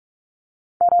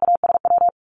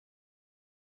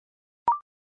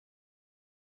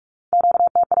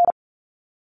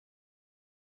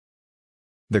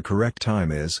 The correct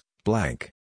time is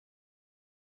blank.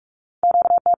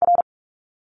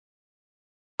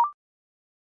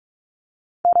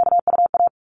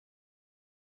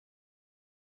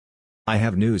 I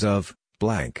have news of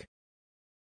blank.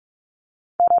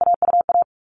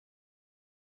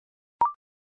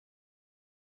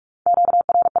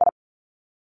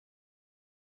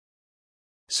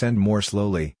 Send more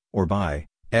slowly, or by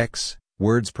X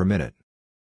words per minute.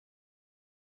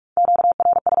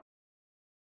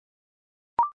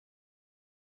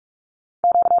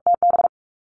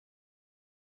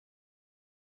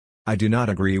 I do not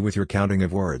agree with your counting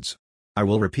of words. I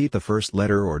will repeat the first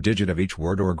letter or digit of each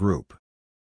word or group.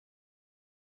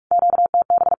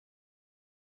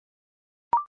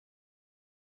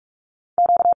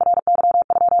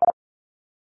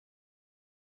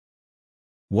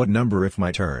 What number if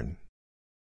my turn?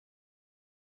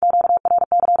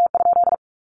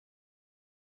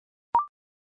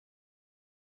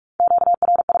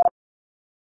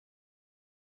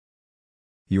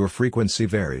 Your frequency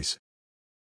varies.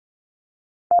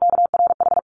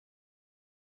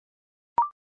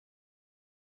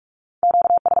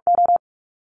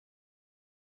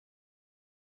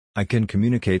 I can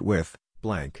communicate with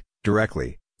blank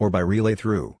directly, or by relay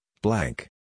through blank.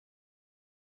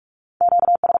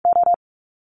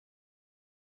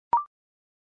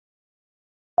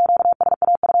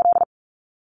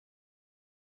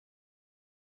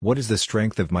 What is the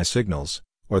strength of my signals,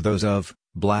 or those of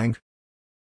blank?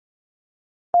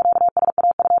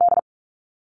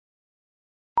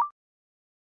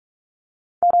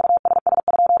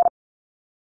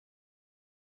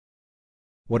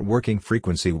 What working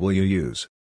frequency will you use?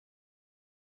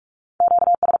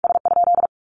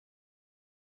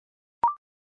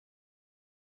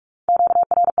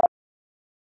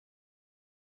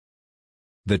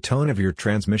 The tone of your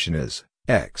transmission is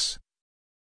X.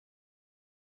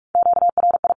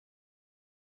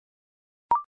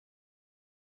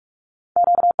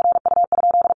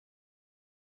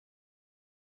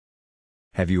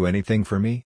 Have you anything for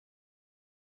me?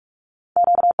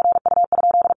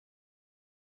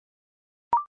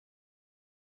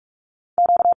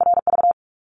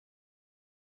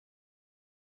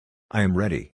 I am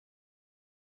ready.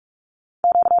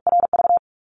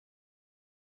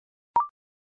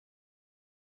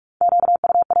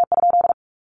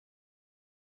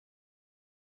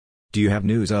 Do you have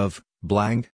news of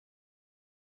blank?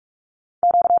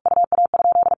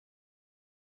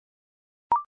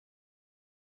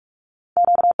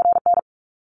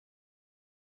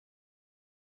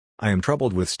 I am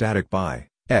troubled with static by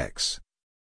X.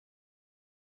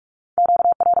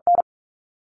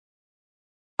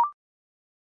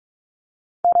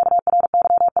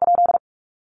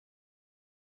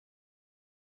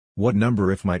 What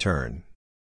number if my turn?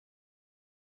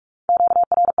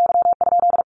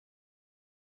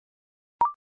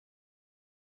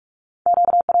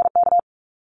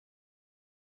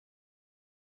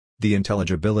 The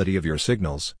intelligibility of your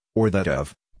signals, or that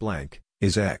of blank,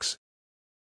 is X.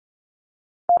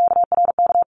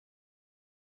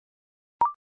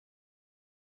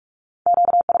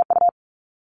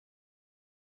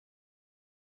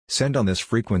 Send on this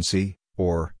frequency,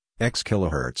 or X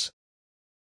kilohertz.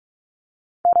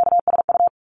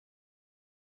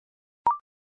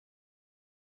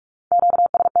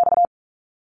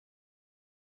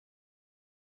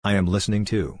 I am listening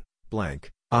to blank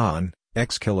on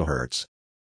X kilohertz.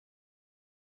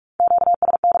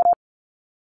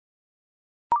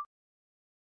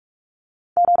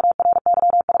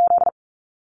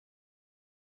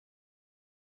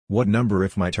 What number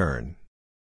if my turn?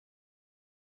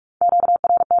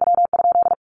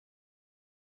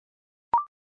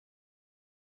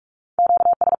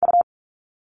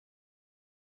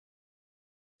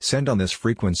 Send on this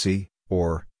frequency,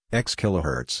 or X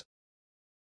kilohertz.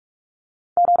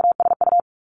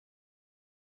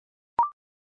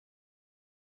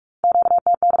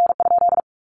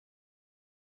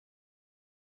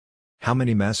 How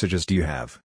many messages do you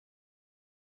have?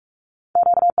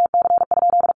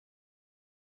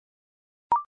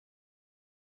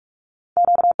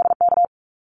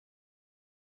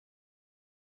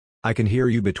 I can hear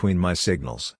you between my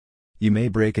signals. You may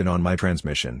break in on my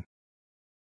transmission.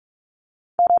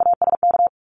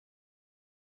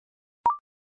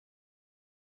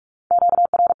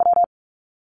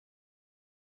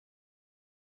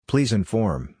 Please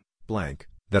inform, blank,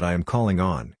 that I am calling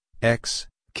on X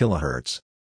kilohertz.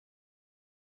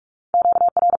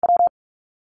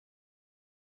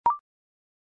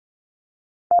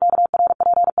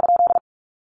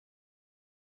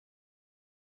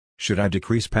 Should I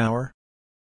decrease power?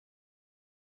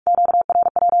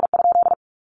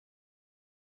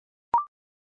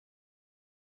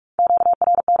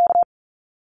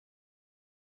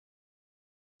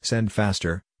 Send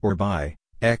faster, or by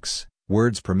X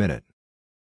words per minute.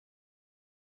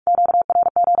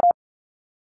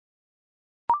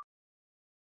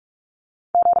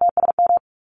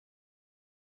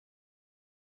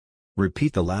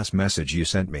 Repeat the last message you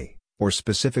sent me, or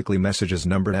specifically messages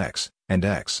numbered X and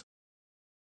X.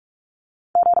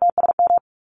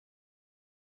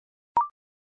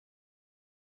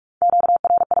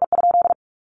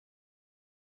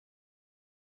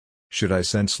 Should I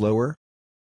send slower?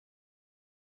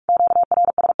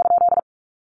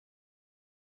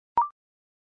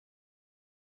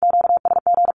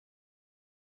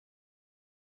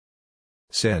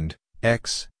 Send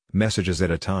X messages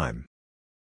at a time.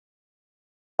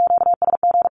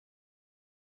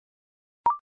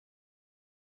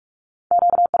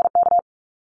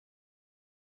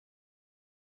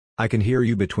 I can hear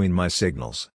you between my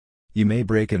signals. You may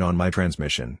break in on my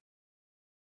transmission.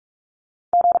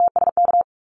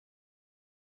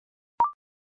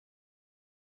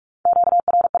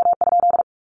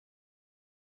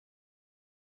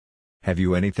 Have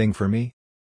you anything for me?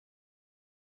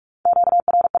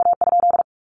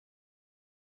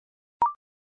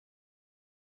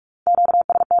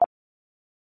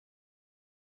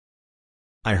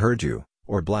 I heard you,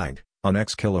 or blank, on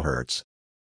X kilohertz.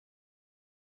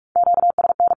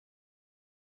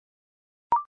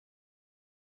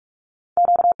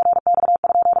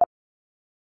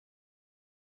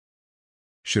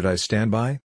 Should I stand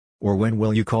by? Or when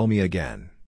will you call me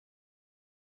again?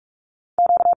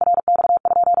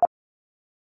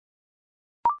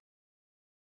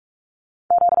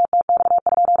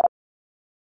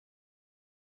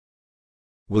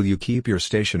 Will you keep your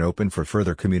station open for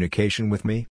further communication with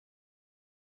me?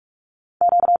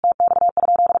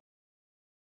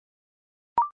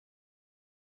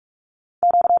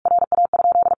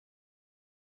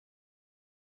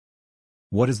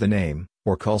 What is the name,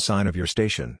 or call sign of your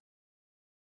station?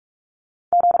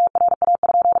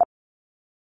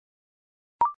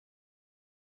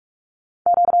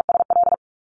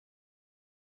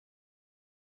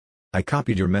 I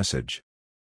copied your message.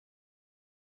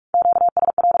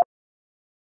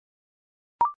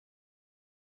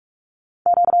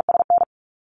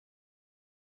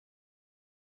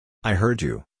 I heard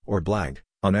you, or blank,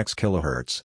 on X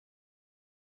kilohertz.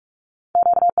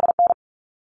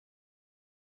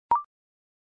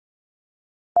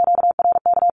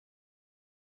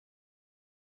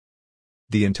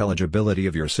 The intelligibility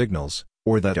of your signals,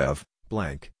 or that of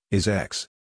blank, is X.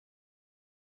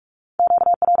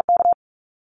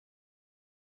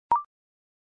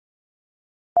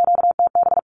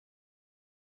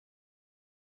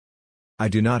 I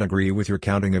do not agree with your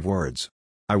counting of words.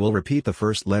 I will repeat the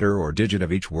first letter or digit of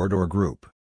each word or group.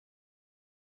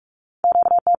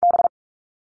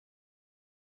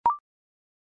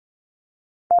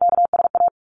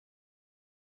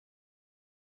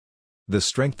 The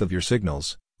strength of your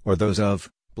signals, or those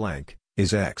of blank,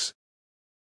 is X.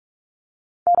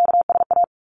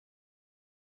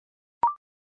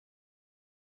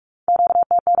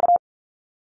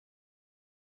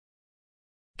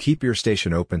 Keep your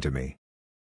station open to me.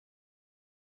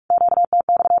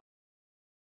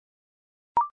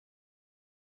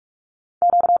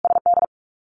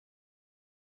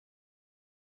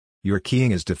 Your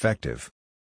keying is defective.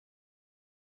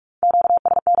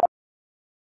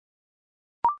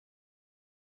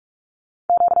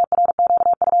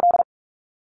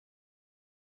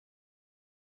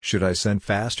 Should I send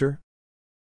faster?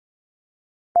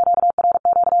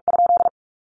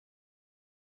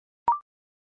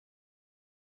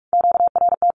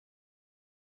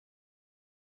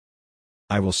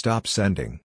 I will stop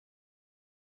sending.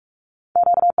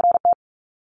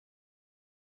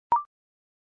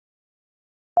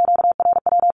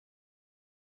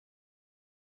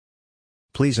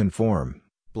 Please inform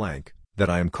blank that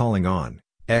I am calling on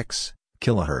X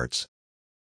kilohertz.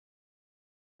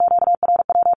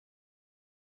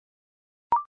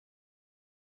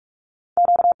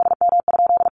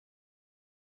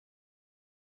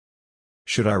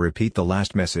 Should I repeat the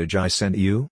last message I sent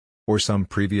you? Or some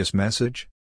previous message?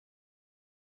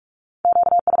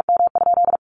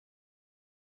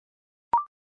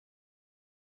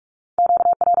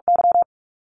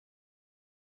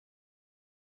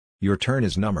 Your turn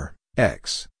is number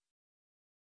X.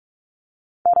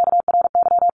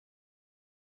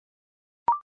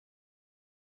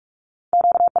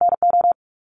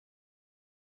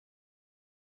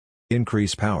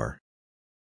 Increase power.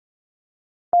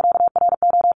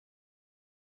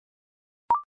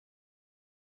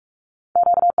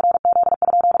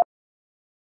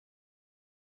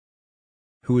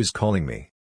 Who is calling me?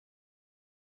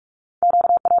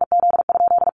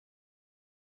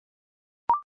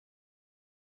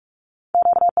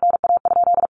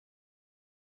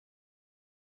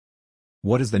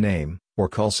 What is the name, or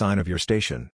call sign of your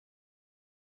station?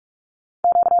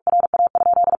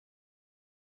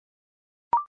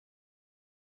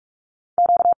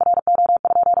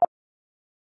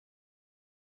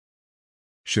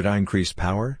 Should I increase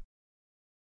power?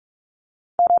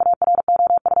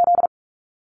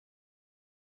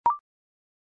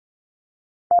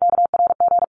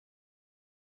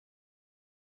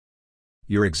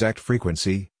 Your exact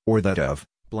frequency, or that of,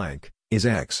 blank, is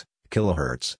X,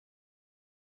 kilohertz.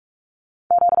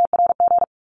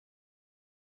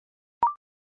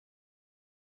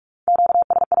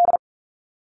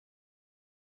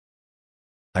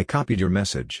 I copied your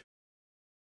message.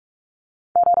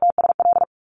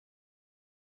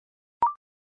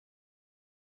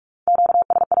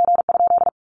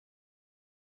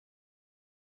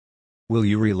 Will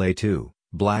you relay to,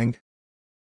 blank?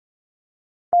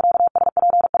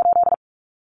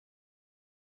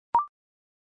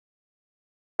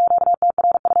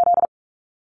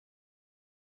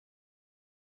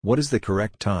 What is the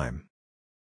correct time?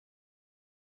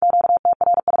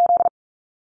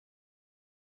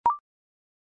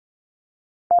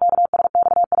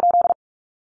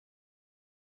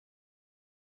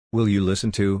 Will you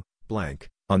listen to, blank,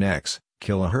 on X,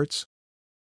 kilohertz?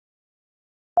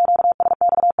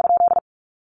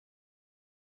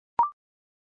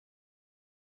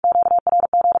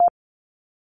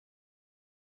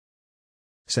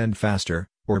 Send faster,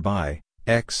 or by,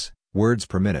 X, words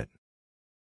per minute.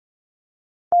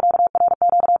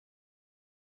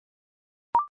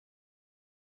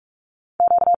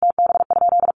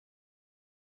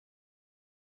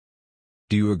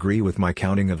 Do you agree with my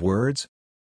counting of words?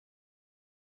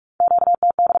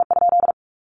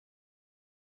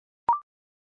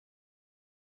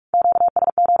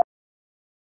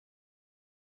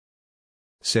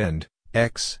 Send,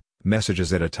 X,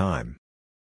 messages at a time.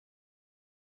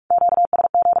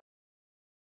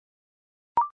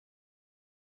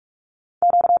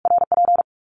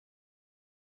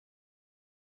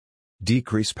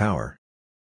 Decrease power.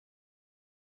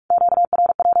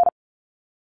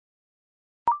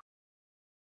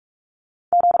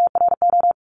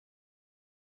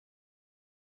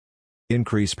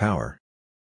 Increase power.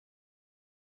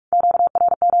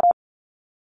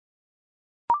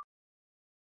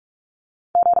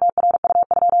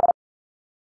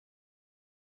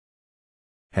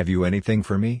 Have you anything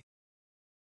for me?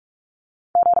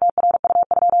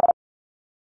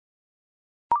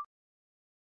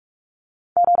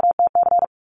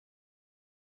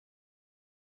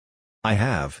 I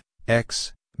have,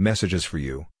 X, messages for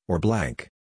you, or blank.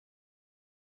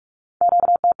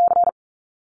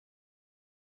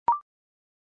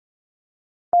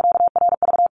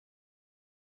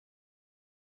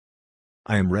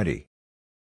 I am ready.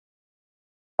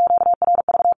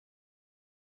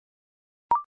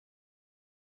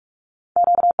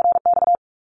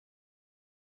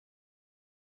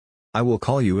 I will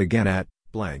call you again at,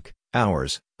 blank,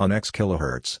 hours, on X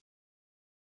kilohertz.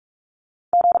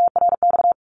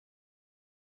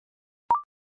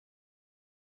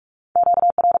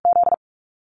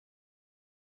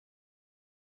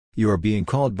 You are being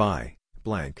called by,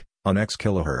 blank, on X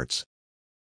kilohertz.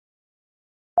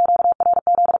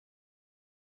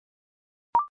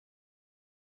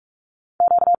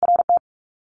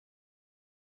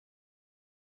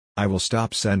 I will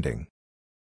stop sending.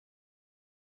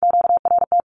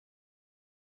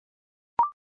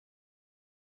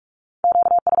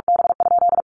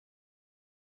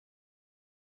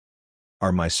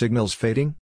 Are my signals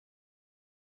fading?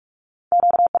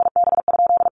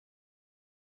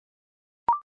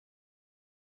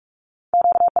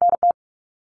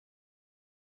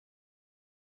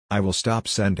 I will stop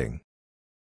sending.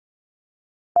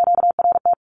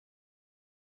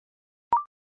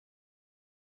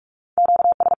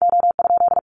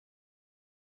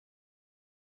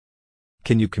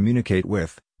 Can you communicate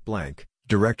with, blank,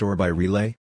 direct or by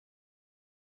relay?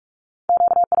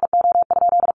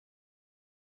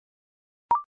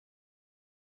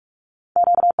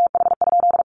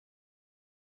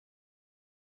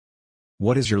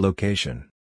 What is your location?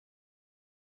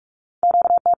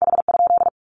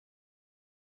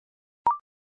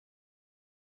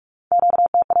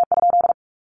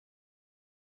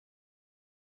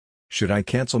 Should I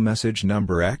cancel message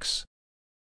number X?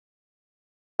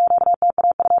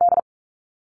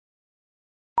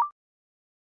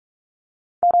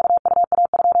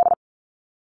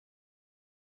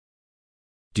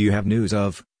 Do you have news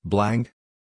of blank?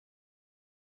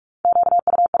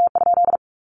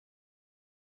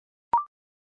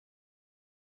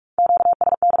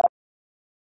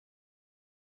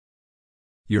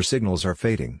 Your signals are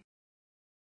fading.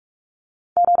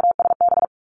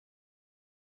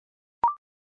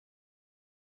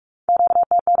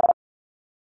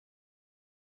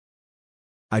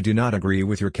 I do not agree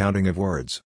with your counting of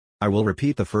words. I will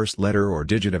repeat the first letter or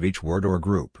digit of each word or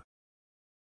group.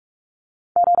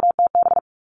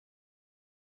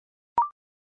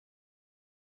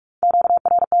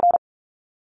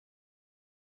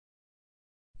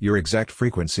 Your exact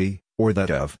frequency, or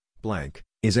that of blank,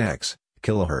 is X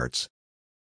kilohertz.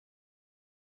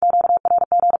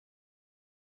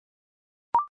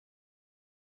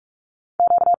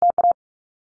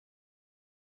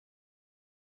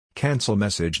 Cancel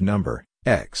message number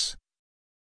X.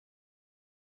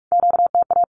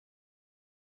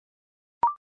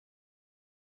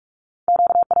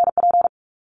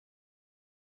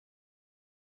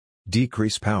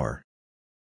 Decrease power.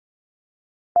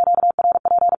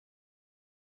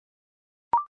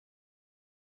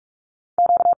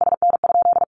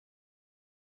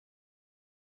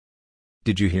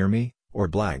 Did you hear me, or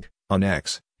blank, on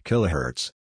X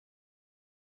kilohertz?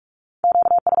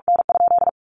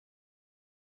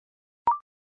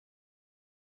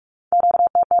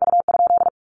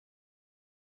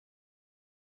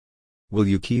 Will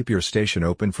you keep your station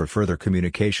open for further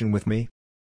communication with me?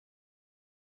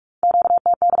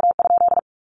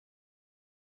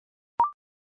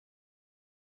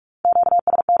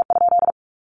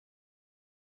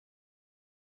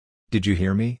 Did you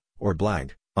hear me, or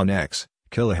blank, on X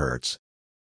kilohertz?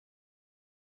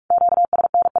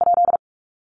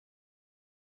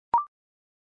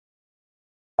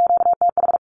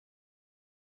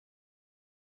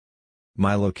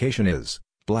 My location is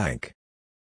blank.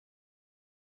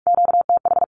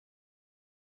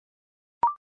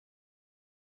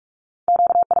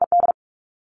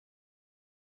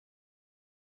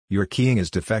 Your keying is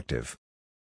defective.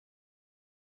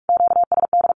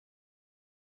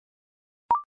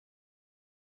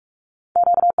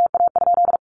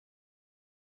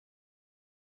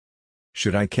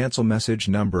 Should I cancel message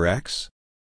number X?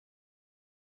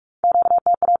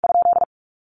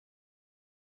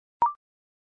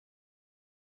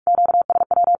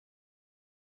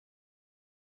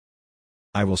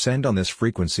 I will send on this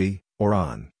frequency, or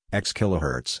on X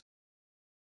kilohertz.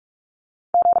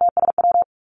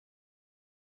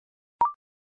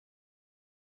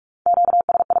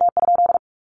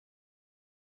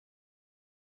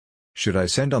 Should I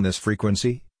send on this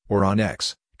frequency, or on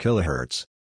X kilohertz?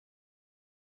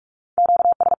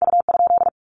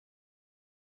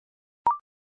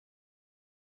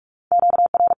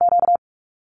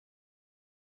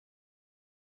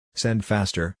 Send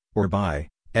faster, or by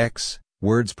X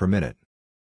words per minute.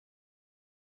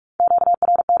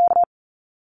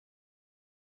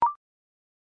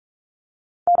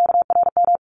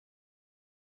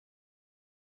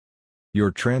 Your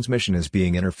transmission is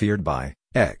being interfered by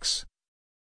X.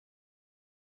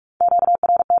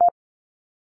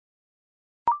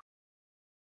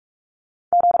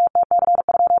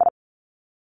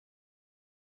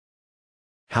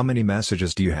 How many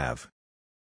messages do you have?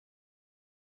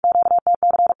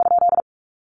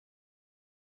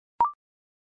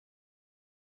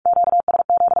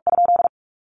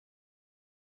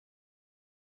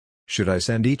 Should I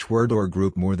send each word or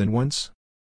group more than once?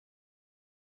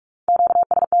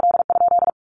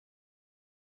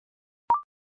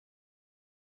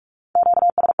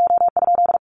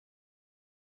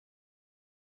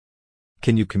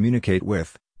 Can you communicate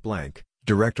with blank,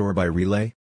 direct or by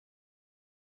relay?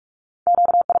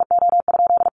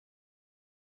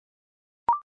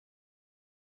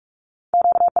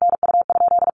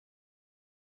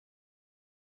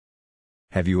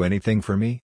 Have you anything for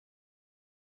me?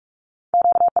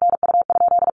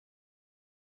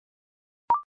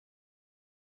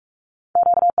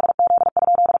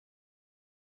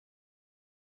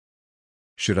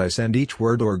 Should I send each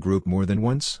word or group more than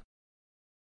once?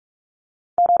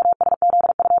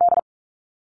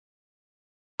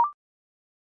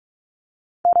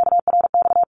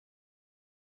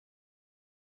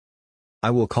 I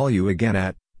will call you again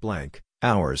at blank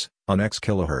hours on X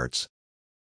kilohertz.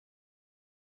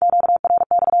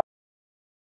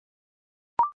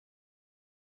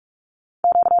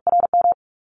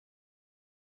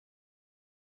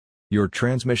 Your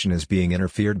transmission is being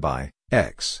interfered by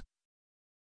X.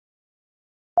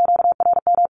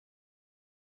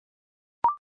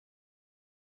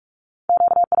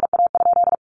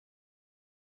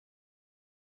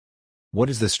 What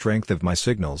is the strength of my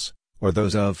signals, or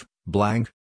those of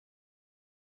blank?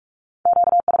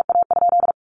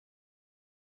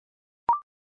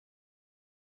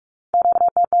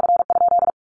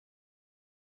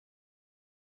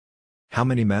 How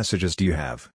many messages do you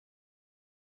have?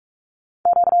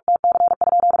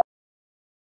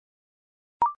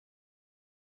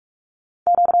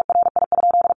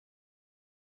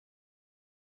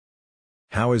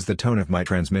 How is the tone of my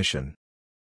transmission?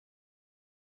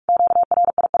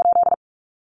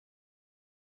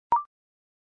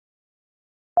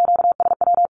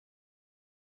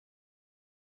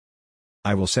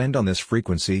 I will send on this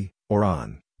frequency, or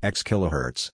on X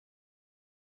kilohertz.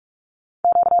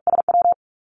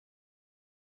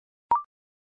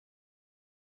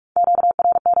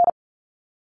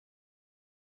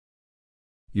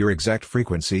 Your exact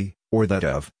frequency, or that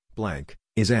of blank,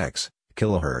 is X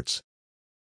kilohertz.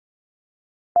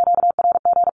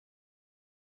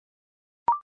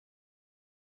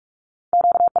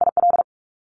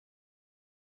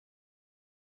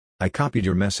 I copied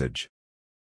your message.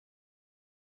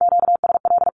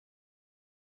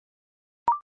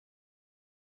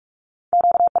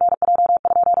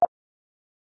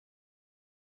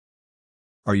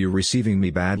 Are you receiving me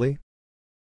badly?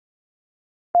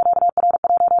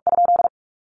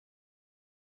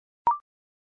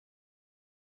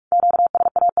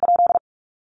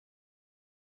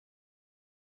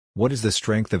 What is the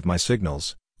strength of my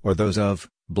signals, or those of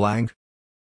blank?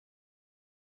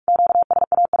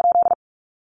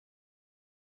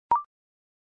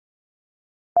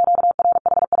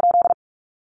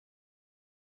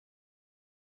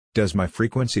 Does my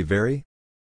frequency vary?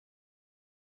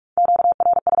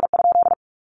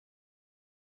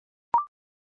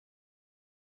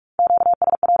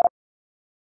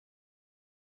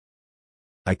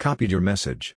 I copied your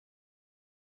message.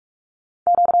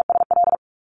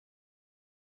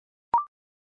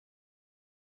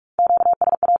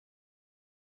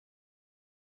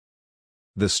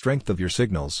 The strength of your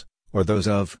signals, or those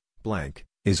of blank,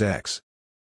 is X.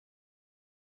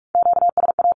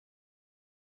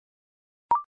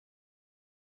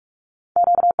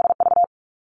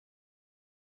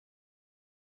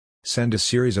 Send a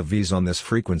series of V's on this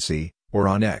frequency, or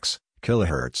on X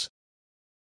kilohertz.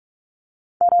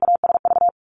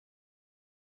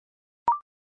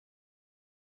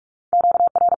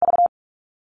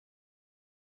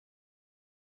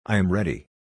 I am ready.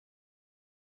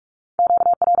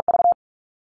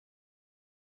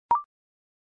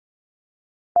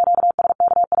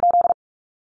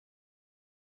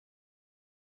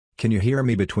 Can you hear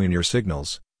me between your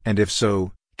signals, and if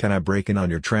so, can I break in on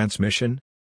your transmission?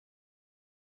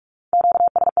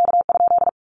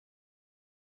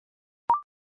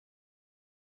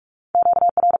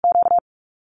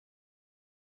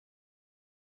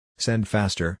 Send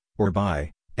faster, or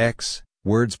by X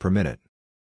words per minute.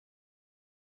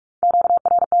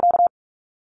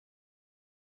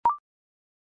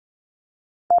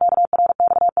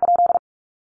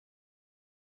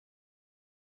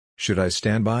 Should I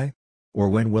stand by? Or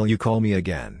when will you call me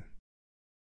again?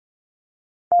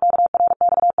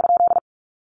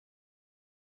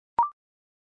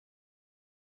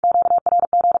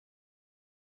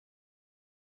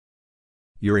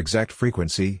 Your exact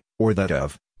frequency, or that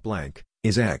of blank,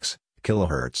 is X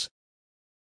kilohertz.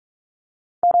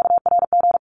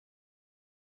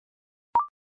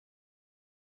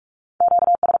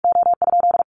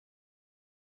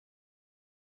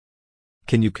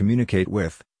 Can you communicate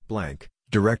with blank,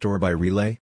 direct or by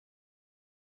relay?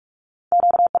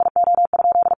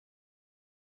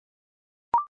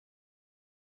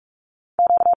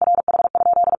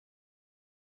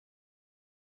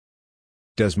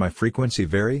 Does my frequency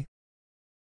vary?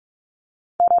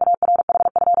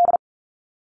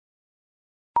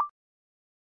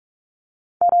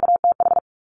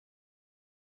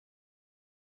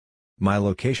 My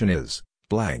location is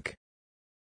blank.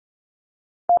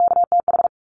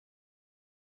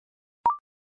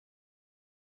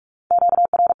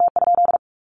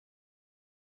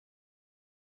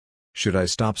 Should I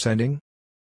stop sending?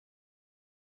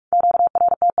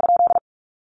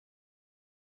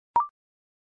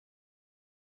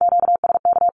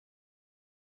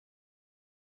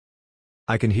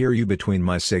 I can hear you between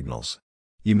my signals.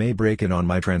 You may break in on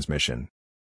my transmission.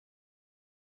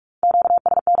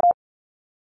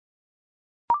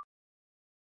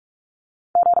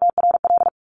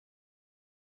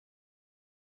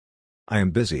 I am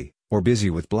busy, or busy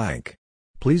with blank.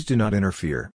 Please do not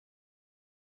interfere.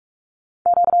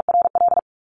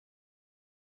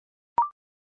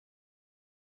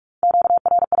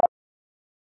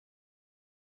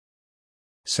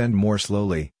 Send more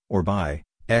slowly, or by,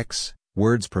 x,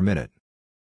 words per minute.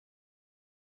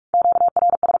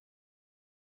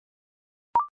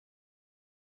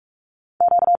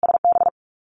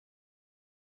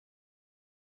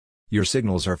 Your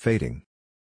signals are fading.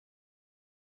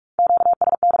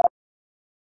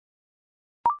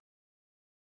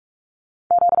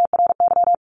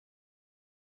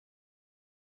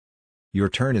 Your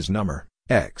turn is number,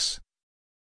 x.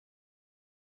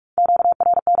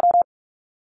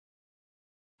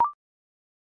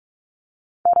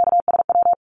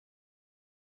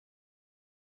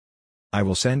 I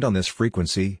will send on this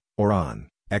frequency, or on,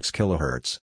 x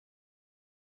kilohertz.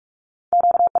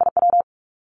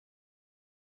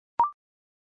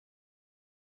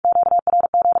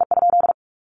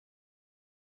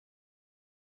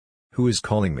 Who is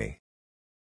calling me?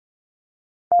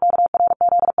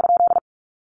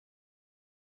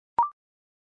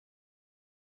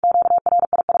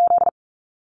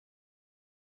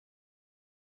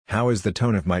 How is the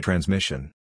tone of my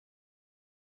transmission?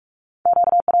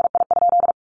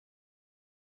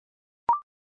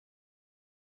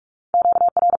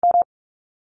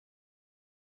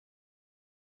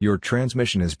 Your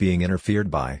transmission is being interfered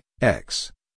by,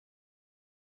 x.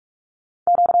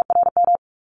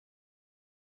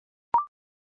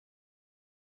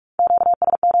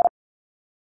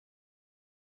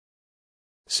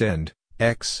 Send,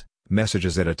 x,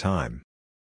 messages at a time.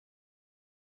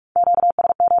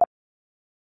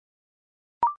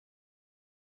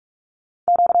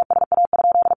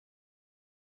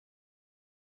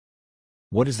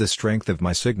 What is the strength of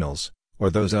my signals, or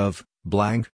those of,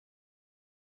 blank?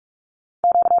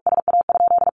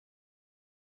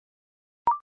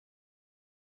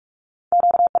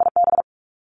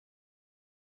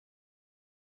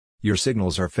 Your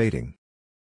signals are fading.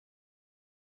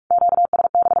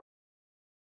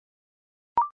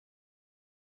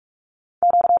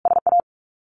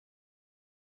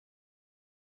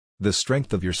 The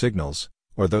strength of your signals,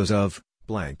 or those of,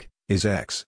 blank, is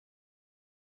x.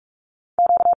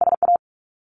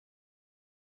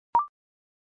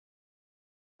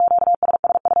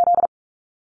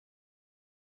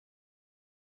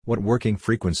 What working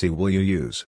frequency will you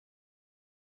use?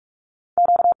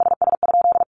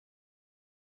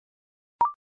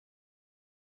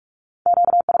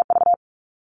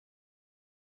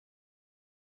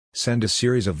 Send a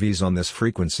series of V's on this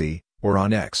frequency, or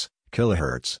on x,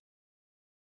 kilohertz.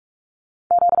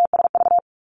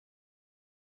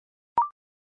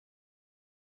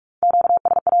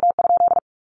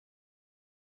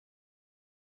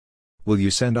 Will you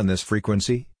send on this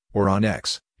frequency, or on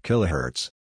x, kilohertz?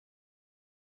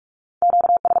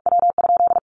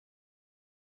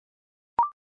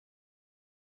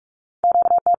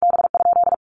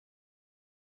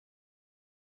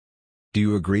 Do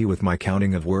you agree with my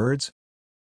counting of words?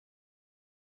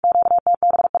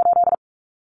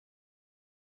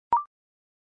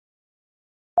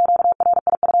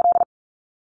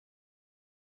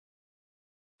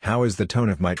 How is the tone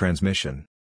of my transmission?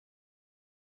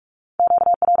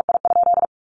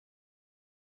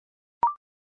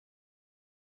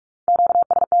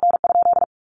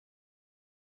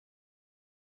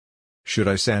 Should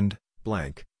I send,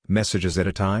 blank, messages at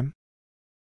a time?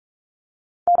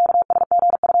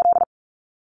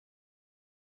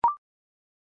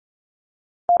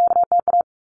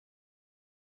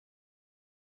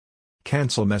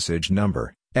 Cancel message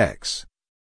number, x.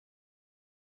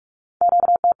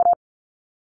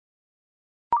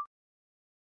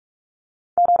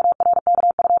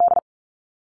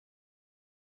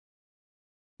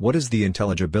 What is the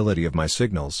intelligibility of my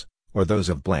signals, or those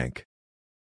of blank?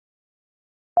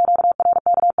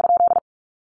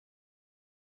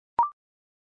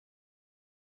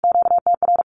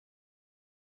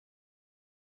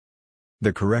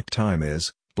 The correct time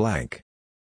is, blank.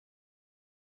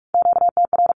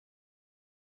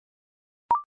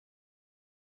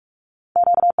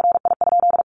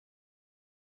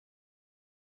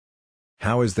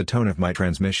 How is the tone of my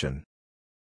transmission?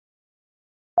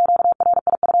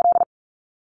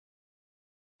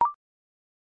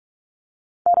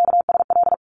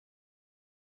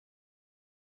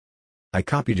 I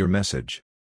copied your message.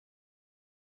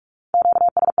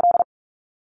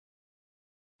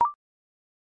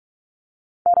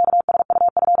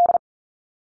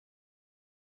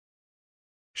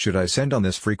 Should I send on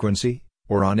this frequency,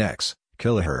 or on x,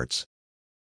 kilohertz?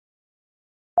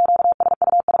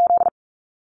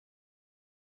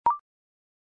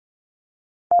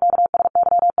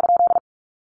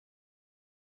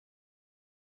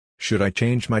 Should I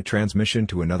change my transmission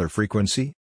to another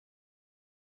frequency?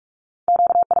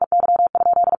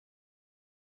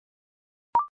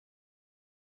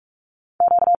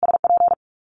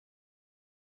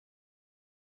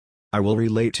 I will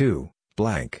relay to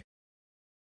blank.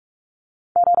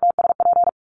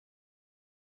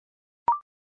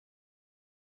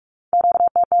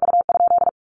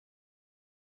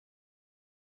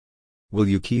 Will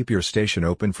you keep your station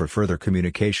open for further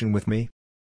communication with me?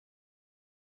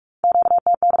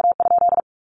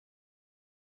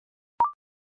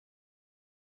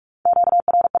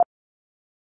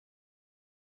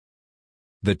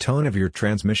 The tone of your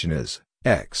transmission is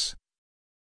X.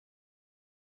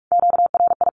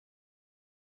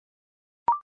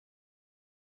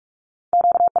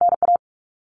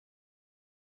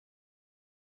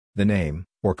 The name,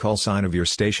 or call sign of your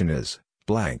station is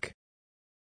blank.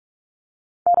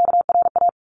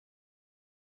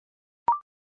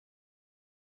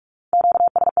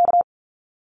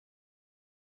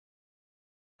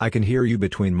 I can hear you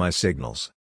between my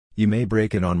signals. You may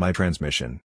break in on my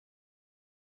transmission.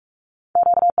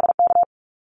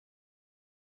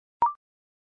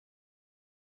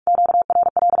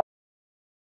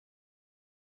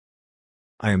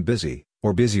 I am busy,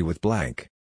 or busy with blank.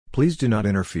 Please do not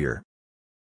interfere.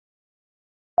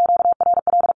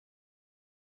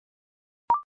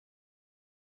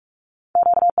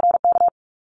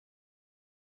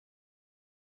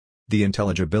 The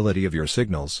intelligibility of your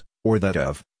signals, or that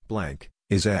of blank,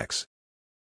 is X.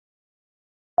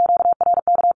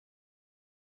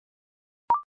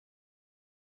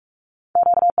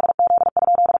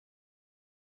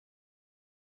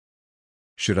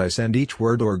 Should I send each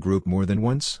word or group more than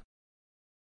once?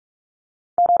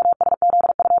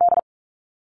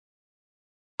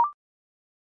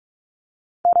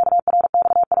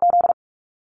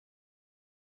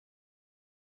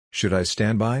 Should I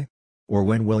stand by? Or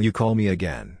when will you call me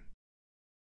again?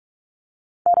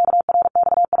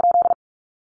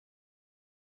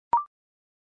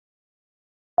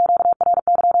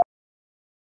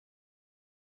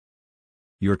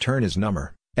 Your turn is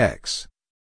number X.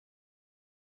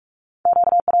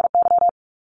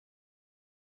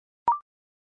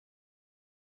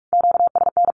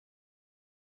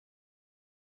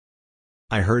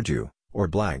 I heard you, or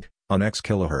blank, on X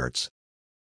kilohertz.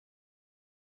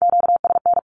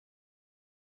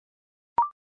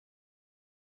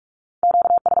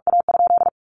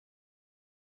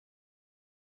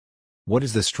 What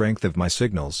is the strength of my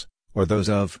signals, or those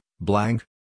of blank?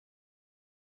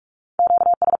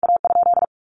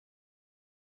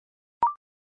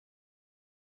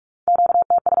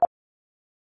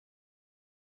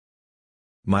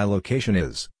 My location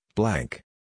is blank.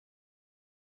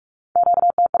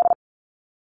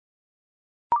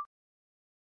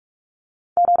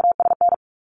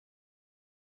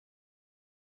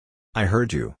 I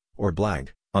heard you, or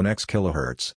blank, on X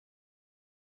kilohertz.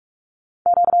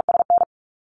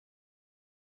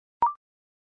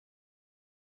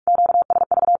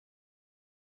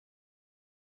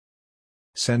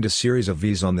 Send a series of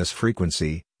Vs on this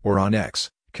frequency, or on X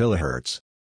kilohertz.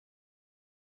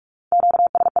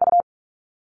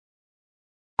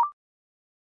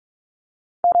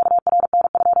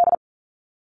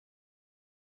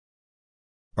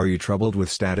 Are you troubled with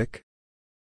static?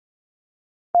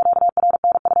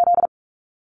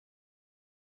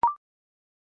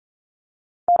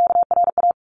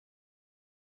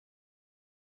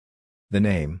 The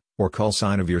name, or call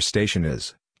sign of your station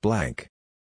is blank.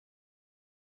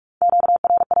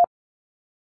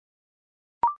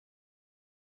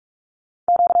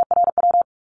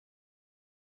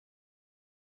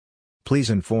 Please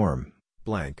inform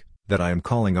blank that I am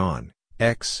calling on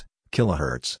X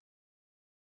kilohertz.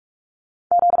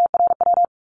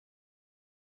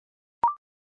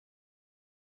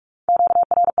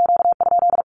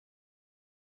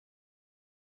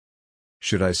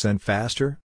 Should I send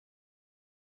faster?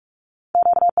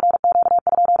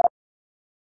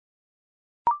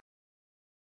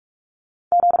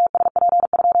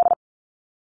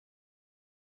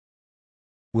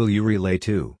 Will you relay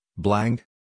to blank?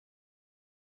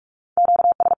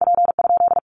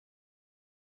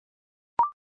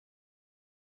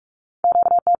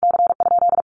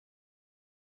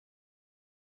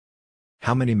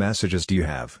 How many messages do you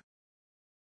have?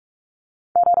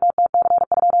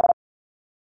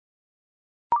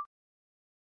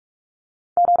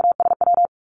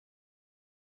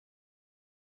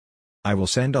 I will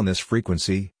send on this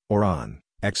frequency, or on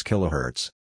X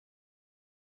kilohertz.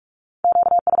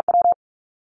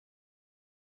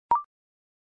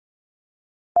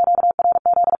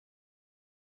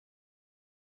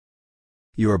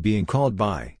 You are being called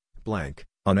by blank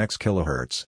on X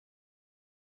kilohertz.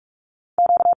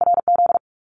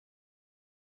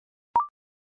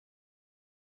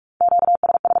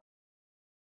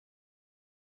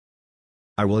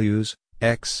 I will use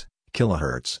X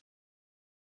kilohertz.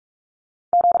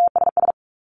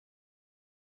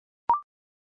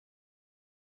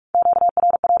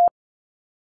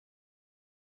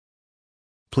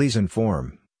 Please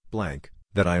inform, blank,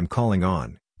 that I am calling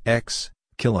on, x,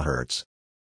 kilohertz.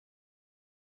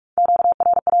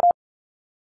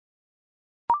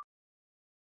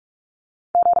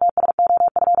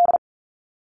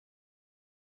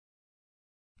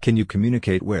 Can you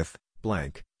communicate with,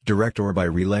 blank, direct or by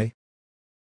relay?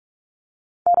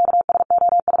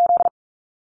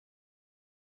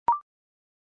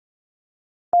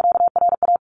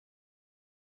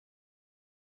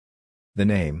 The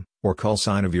name, or call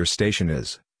sign of your station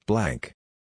is, blank.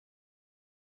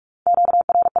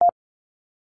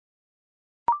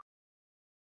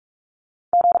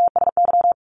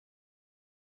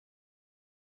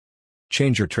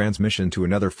 Change your transmission to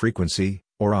another frequency,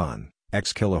 or on,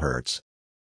 x kilohertz.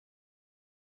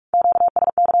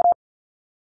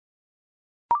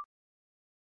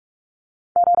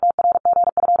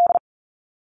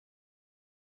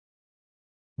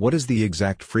 What is the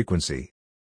exact frequency?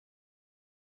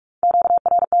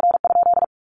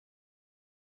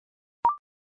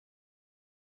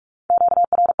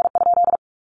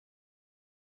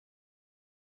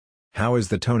 How is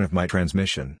the tone of my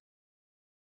transmission?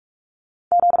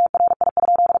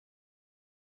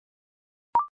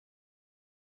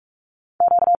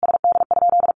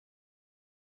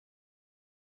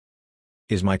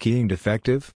 Is my keying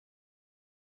defective?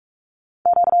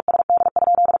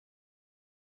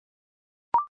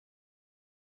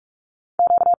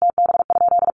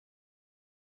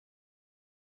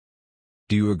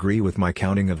 Do you agree with my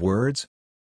counting of words?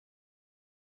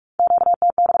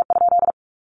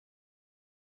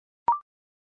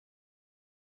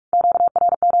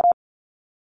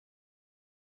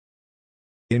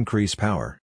 Increase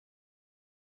power.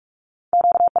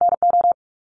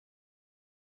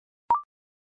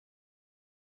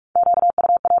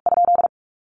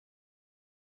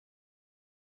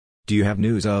 Do you have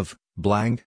news of,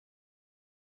 blank?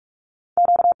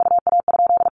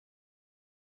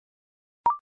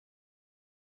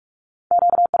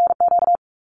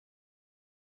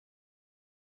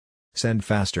 Send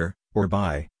faster, or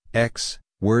by, x,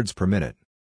 words per minute.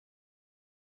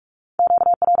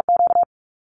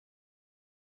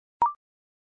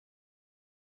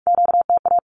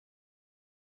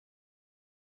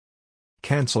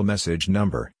 Cancel message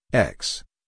number, x.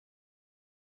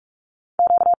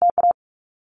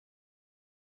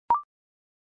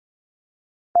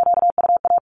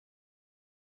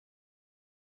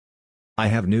 I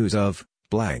have news of,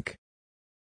 blank.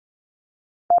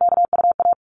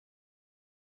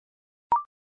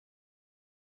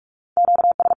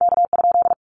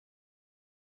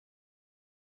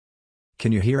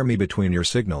 Can you hear me between your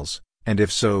signals, and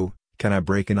if so, can I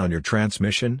break in on your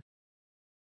transmission?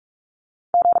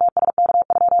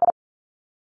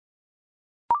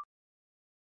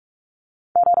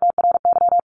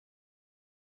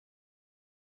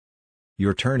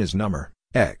 Your turn is number,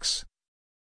 x.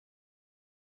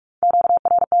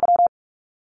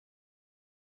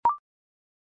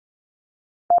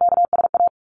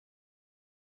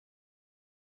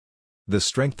 The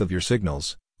strength of your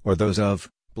signals, or those of,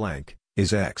 blank,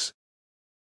 is x.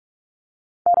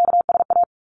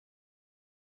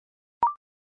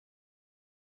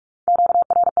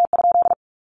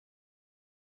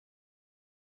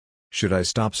 Should I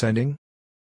stop sending?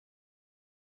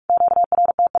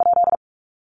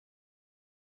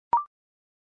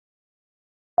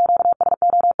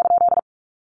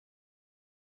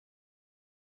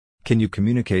 Can you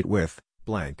communicate with,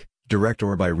 blank, direct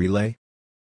or by relay?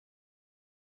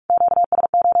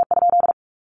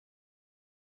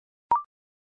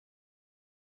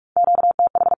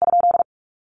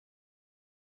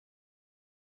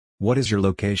 What is your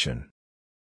location?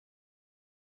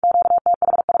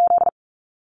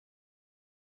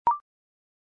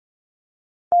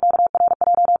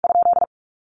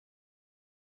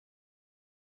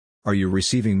 Are you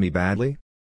receiving me badly?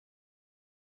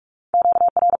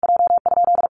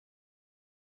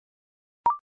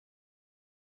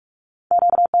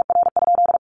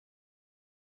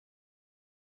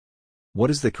 What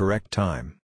is the correct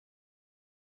time?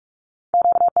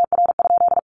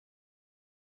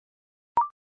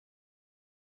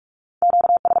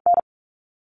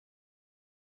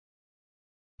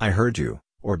 I heard you,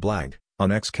 or blank,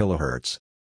 on x kilohertz.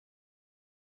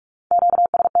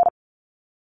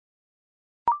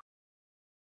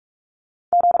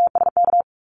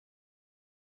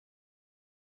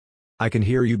 I can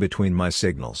hear you between my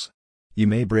signals. You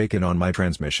may break in on my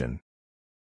transmission.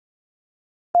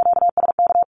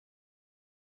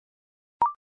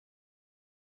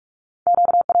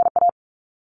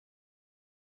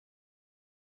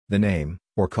 The name,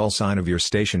 or call sign of your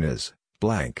station is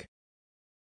blank.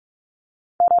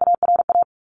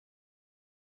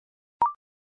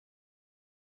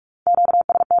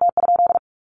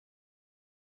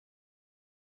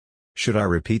 Should I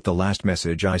repeat the last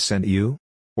message I sent you?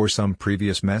 Or some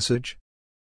previous message?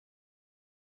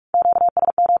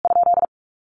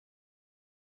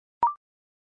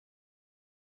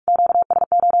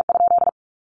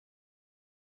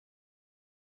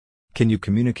 Can you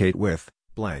communicate with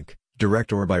blank,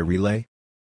 direct or by relay?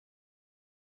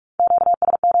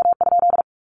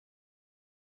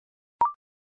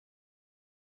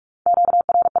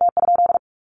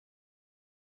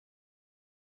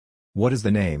 What is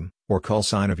the name, or call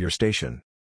sign of your station?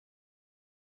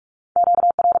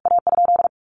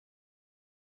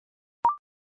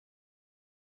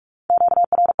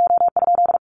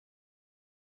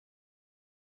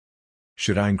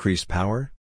 Should I increase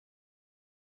power?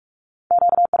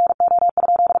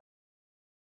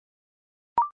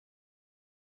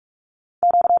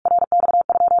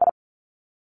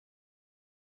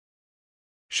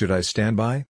 Should I stand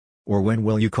by? Or when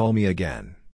will you call me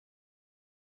again?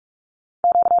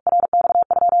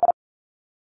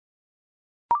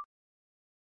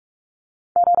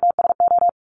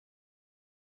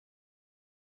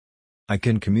 I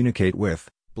can communicate with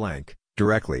blank,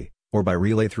 directly, or by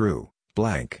relay through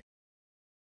blank.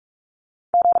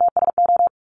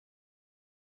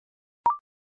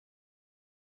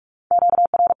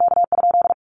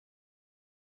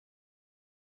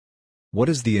 What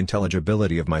is the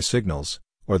intelligibility of my signals,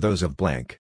 or those of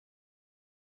blank?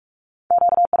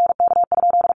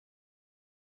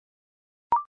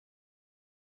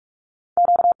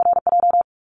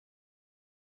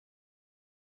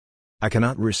 I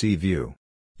cannot receive you.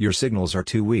 Your signals are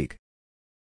too weak.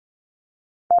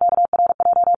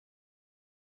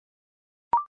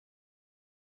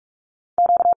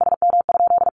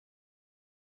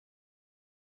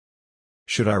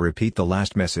 Should I repeat the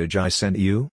last message I sent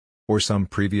you? Or some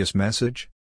previous message?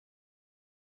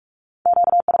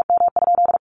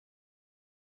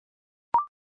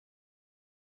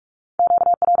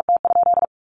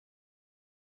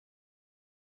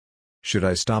 Should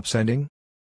I stop sending?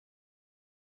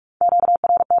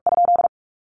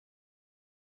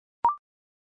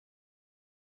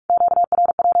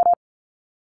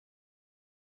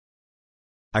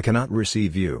 I cannot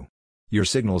receive you. Your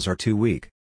signals are too weak.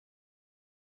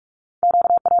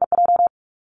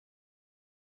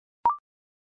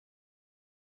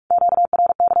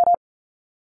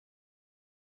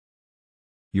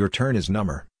 Your turn is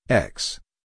number X.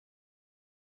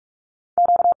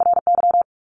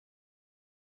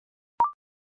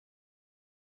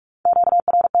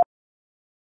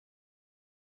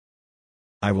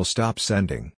 I will stop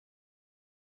sending.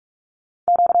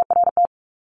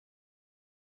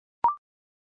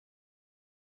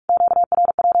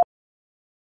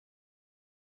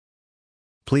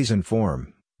 Please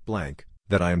inform blank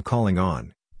that I am calling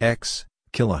on X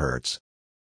kilohertz.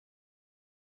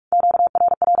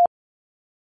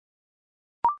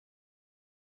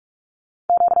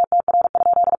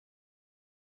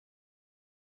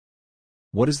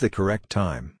 What is the correct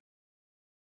time?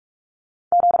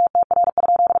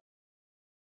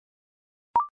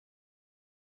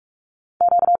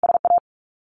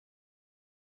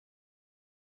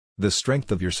 The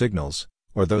strength of your signals,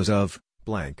 or those of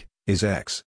blank, is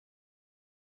X.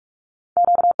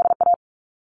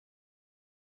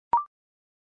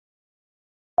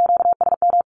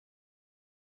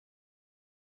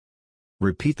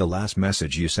 Repeat the last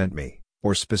message you sent me,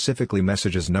 or specifically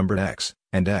messages numbered X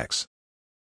and X.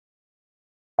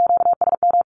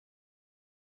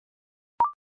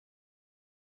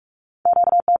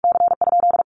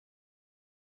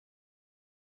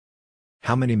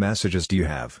 How many messages do you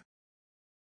have?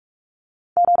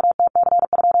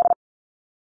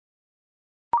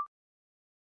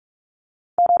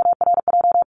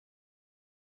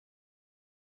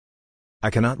 I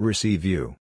cannot receive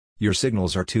you. Your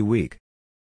signals are too weak.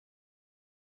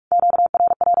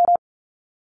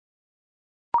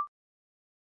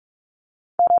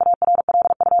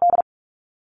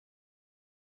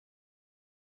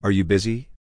 Are you busy?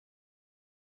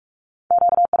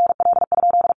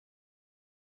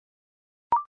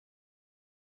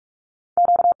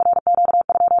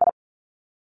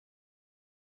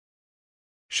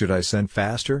 Should I send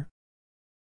faster?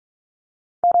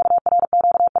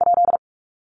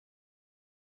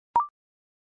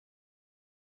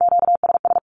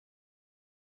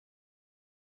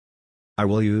 I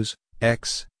will use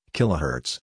X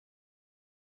kilohertz.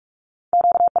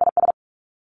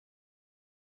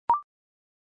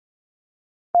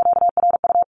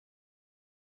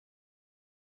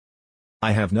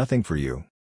 I have nothing for you.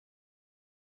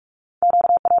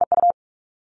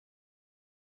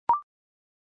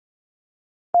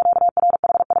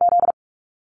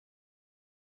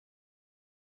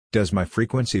 Does my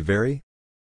frequency vary?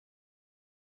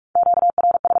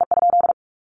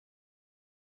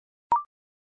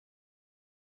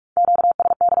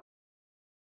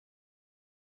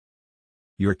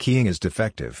 Your keying is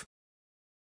defective.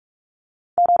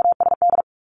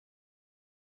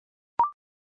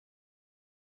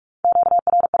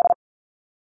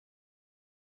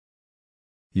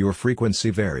 Your frequency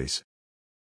varies.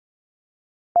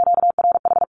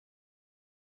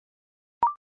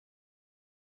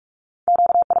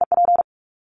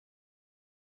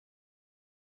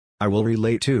 I will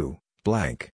relate to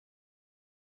blank.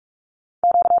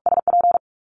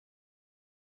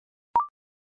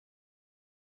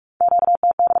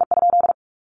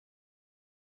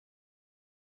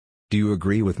 Do you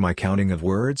agree with my counting of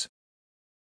words?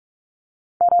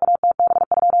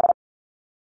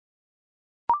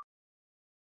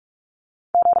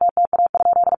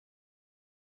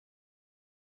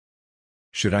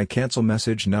 Should I cancel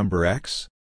message number X?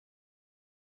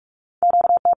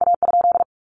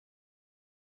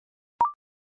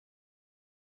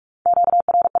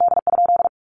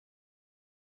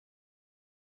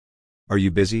 Are you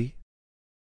busy?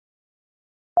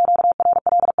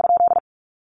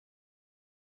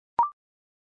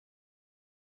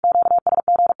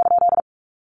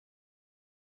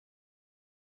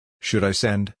 Should I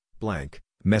send blank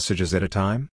messages at a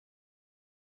time?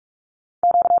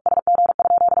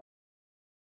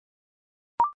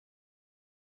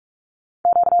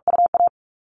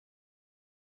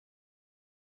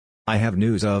 I have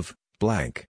news of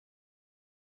blank.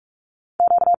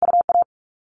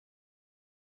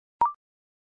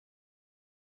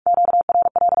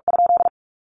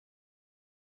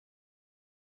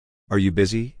 Are you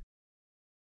busy?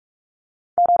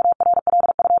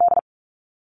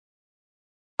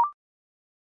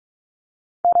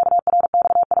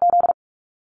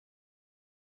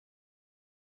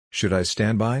 Should I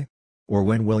stand by? Or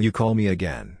when will you call me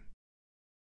again?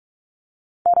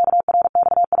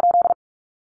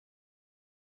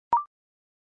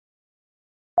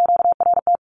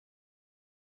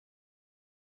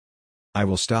 I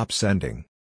will stop sending.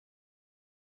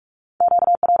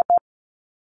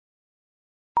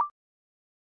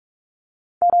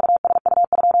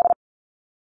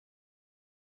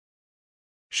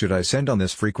 Should I send on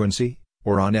this frequency,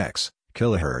 or on X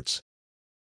kilohertz?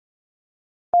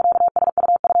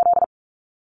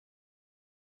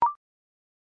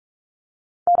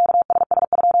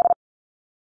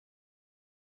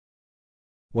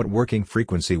 What working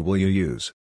frequency will you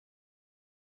use?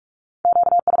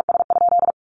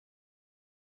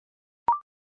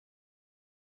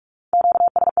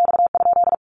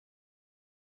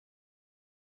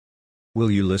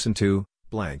 Will you listen to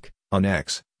blank on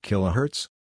X kilohertz?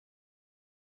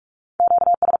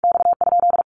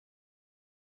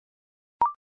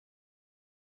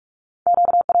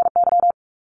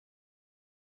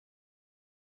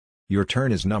 Your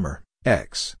turn is number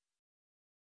X.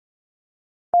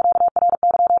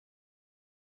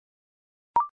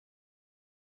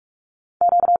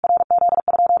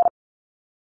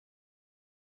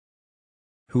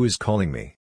 Who is calling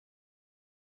me?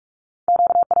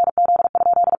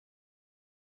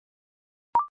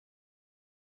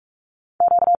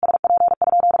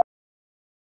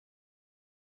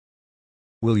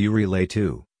 Will you relay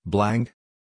to blank?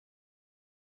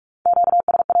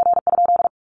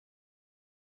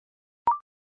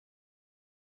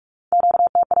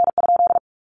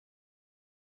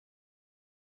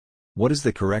 What is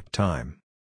the correct time?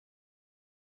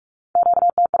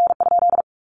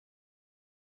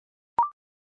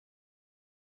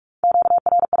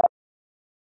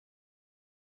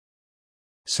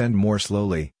 Send more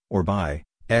slowly, or by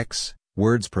X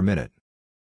words per minute.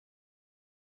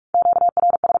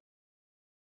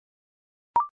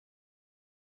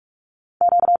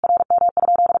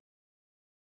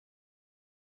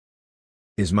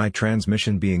 Is my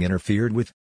transmission being interfered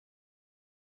with?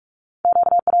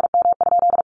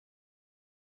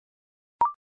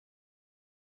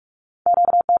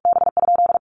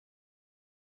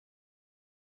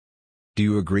 Do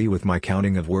you agree with my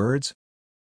counting of words?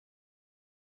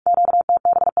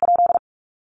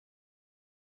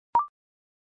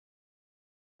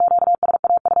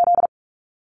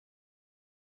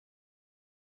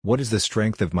 What is the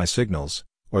strength of my signals,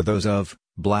 or those of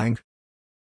blank?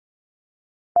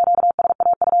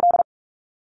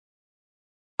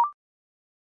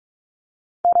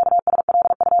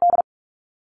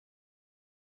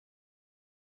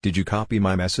 Did you copy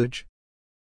my message?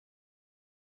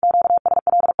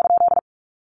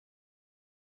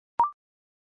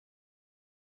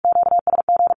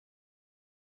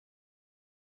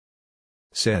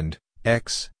 Send,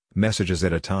 X, messages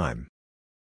at a time.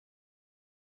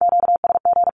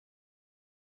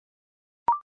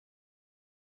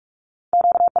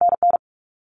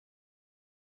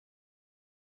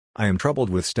 I am troubled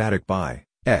with static by,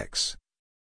 X.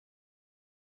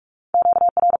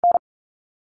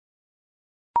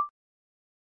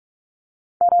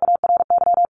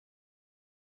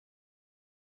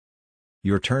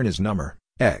 Your turn is number,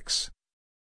 X.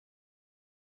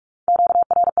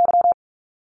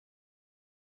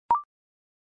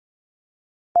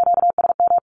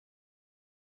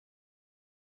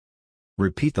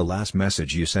 Repeat the last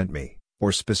message you sent me,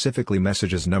 or specifically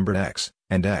messages numbered X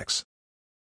and X.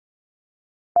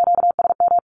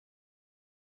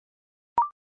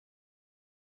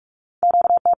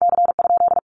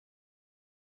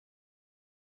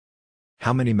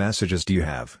 How many messages do you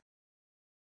have?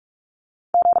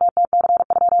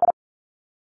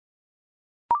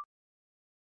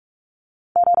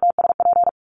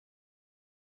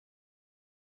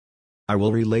 I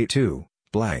will relate to,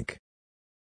 blank.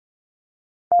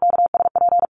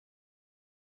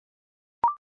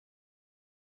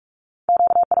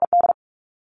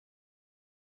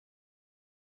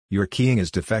 Your keying is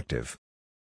defective.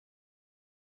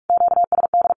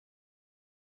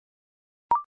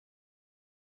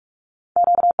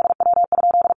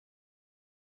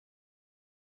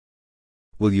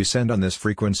 Will you send on this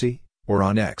frequency, or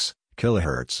on X,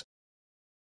 kilohertz?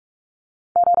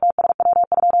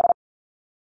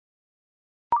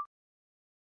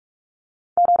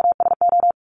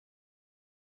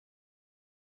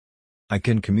 I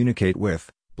can communicate with,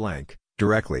 blank,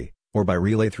 directly, or by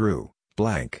relay through,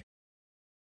 blank.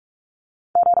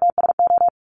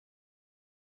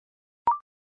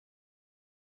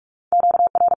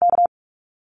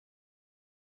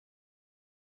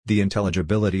 The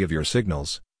intelligibility of your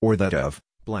signals, or that of,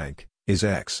 blank, is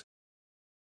X.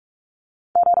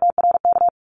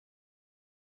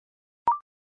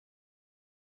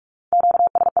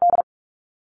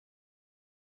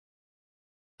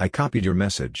 I copied your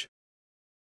message.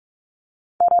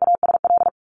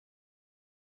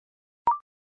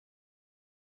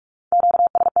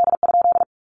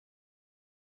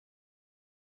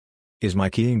 Is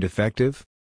my keying defective?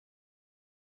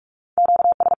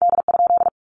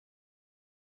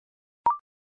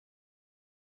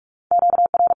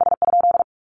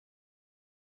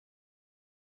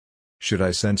 Should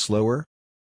I send slower?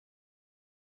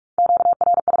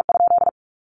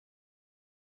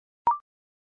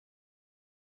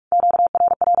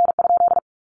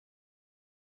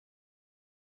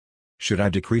 Should I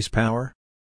decrease power?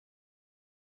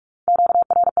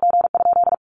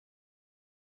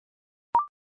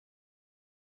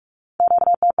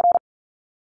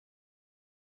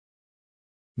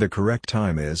 The correct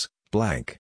time is,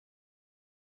 blank.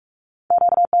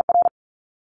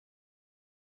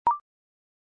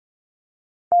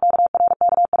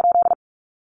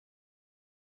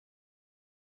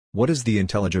 What is the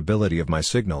intelligibility of my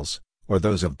signals, or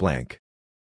those of blank?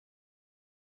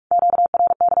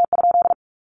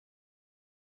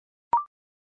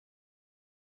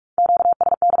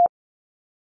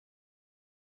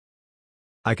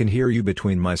 I can hear you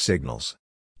between my signals.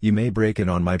 You may break in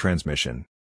on my transmission.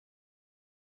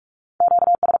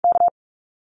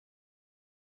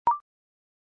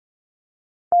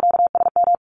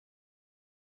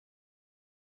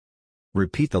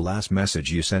 Repeat the last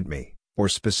message you sent me, or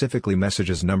specifically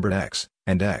messages numbered X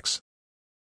and X.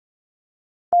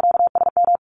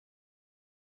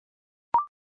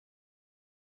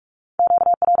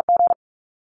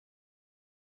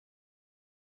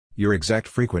 Your exact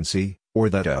frequency, or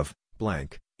that of,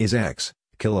 blank, is X,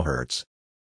 kilohertz.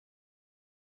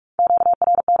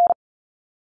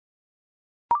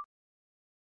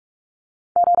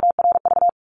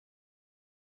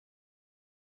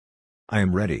 I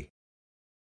am ready.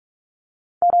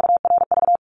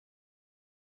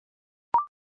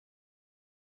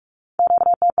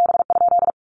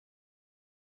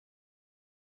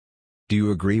 Do you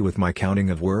agree with my counting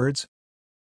of words?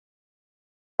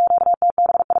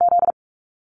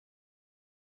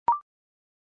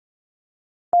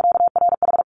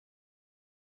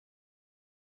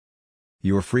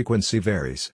 Your frequency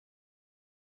varies.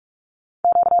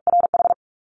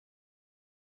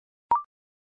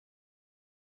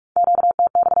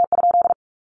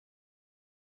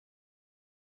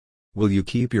 Will you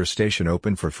keep your station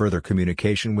open for further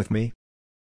communication with me?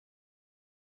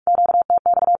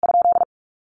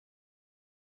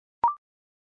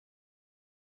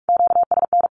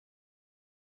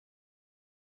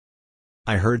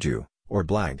 I heard you, or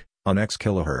blank, on X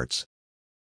kilohertz.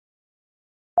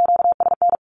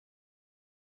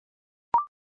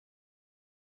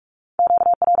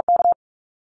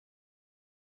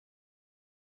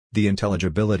 The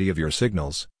intelligibility of your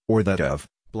signals, or that of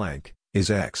blank,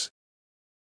 is X.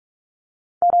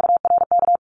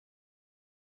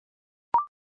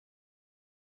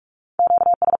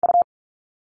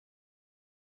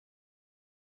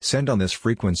 Send on this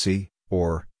frequency,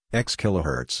 or X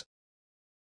kilohertz.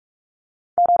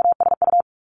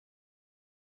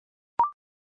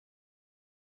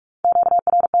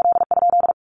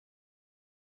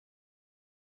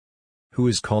 Who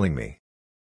is calling me?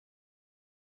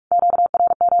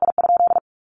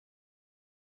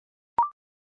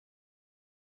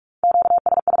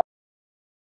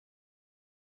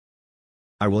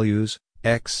 I will use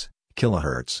X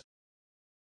kilohertz.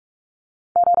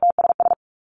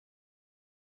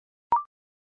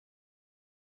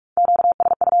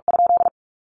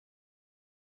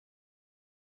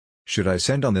 Should I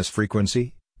send on this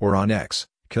frequency, or on X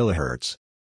kilohertz?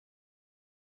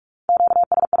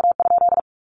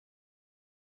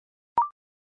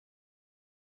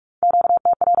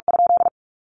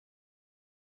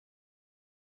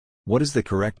 What is the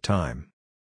correct time?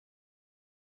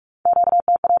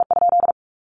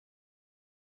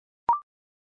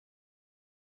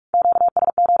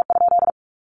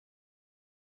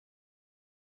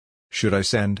 Should I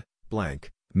send blank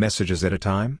messages at a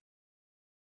time?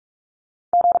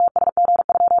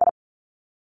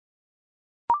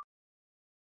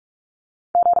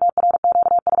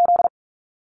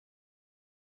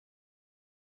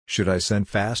 Should I send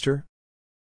faster?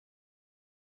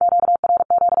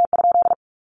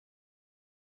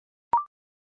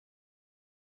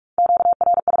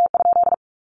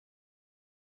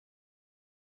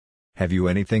 Have you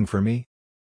anything for me?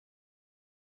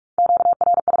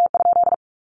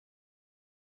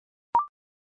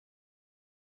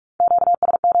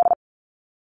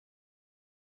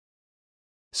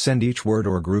 Send each word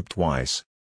or group twice.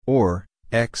 Or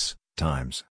X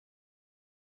times.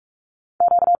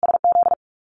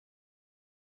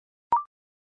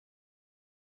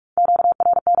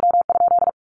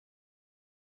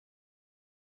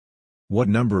 What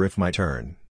number if my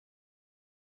turn?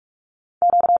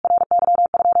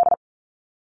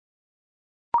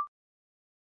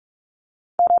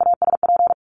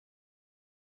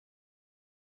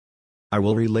 I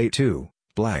will relate to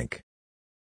blank.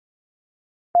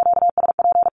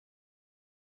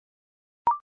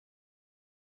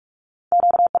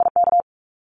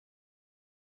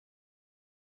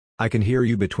 I can hear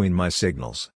you between my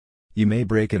signals. You may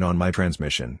break in on my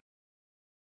transmission.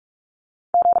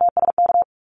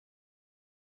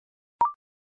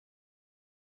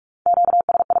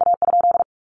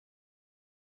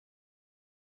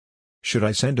 Should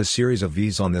I send a series of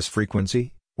V's on this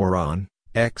frequency, or on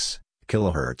X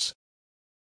kilohertz?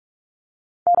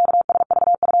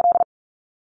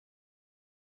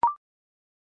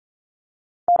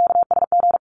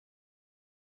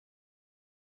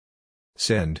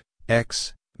 Send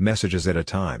X messages at a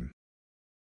time.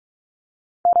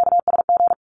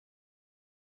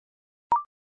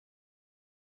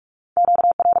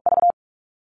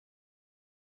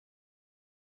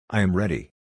 I am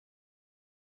ready.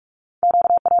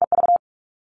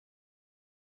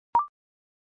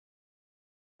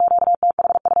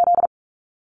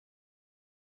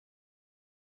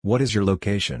 What is your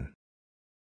location?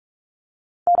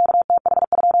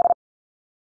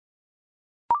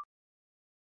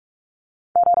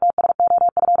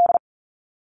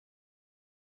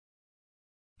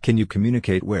 Can you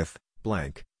communicate with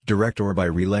blank, direct or by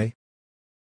relay?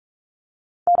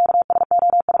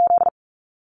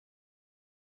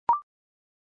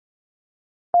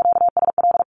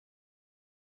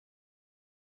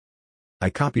 I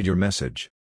copied your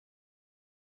message.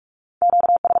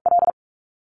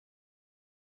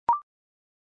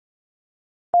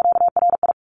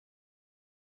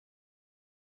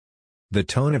 The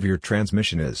tone of your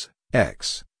transmission is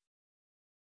X.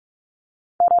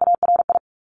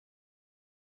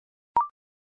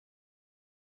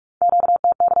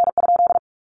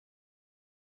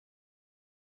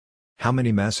 How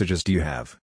many messages do you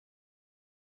have?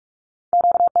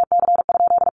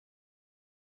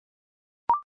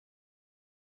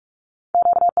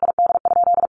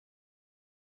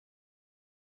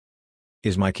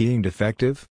 Is my keying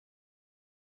defective?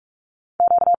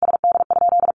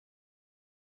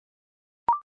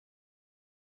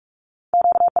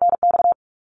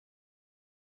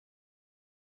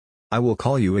 I will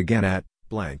call you again at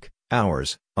blank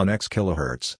hours on X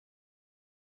kilohertz.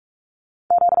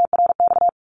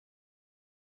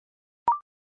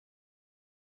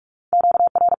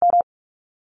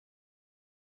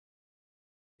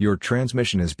 Your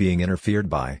transmission is being interfered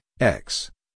by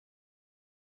X.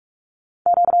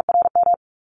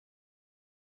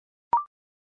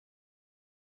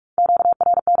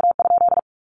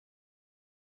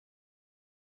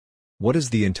 What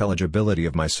is the intelligibility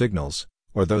of my signals,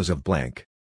 or those of blank?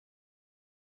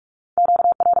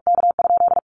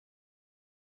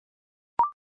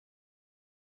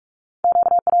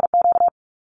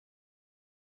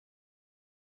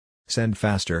 Send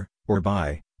faster, or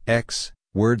by, x,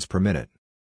 words per minute.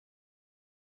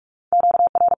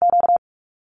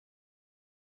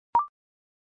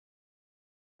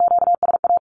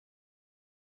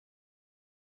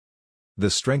 The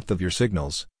strength of your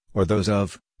signals, or those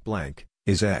of, blank,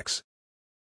 is x.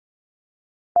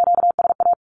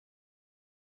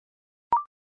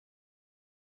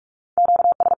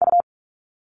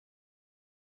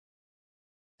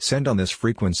 Send on this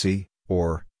frequency,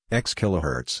 or, x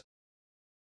kilohertz.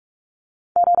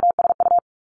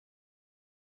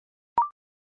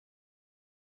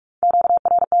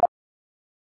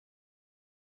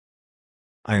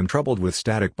 I am troubled with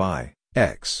static by,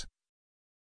 x.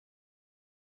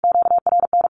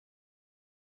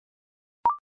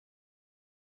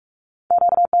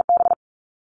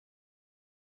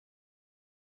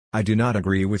 I do not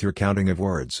agree with your counting of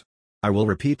words. I will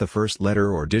repeat the first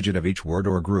letter or digit of each word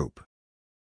or group.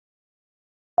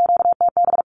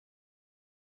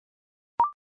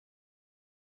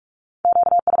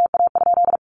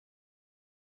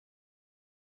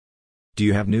 Do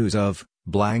you have news of,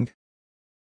 blank?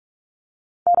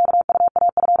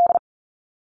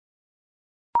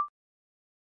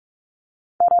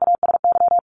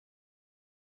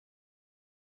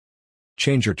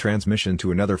 Change your transmission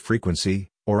to another frequency,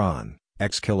 or on,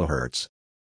 x kilohertz.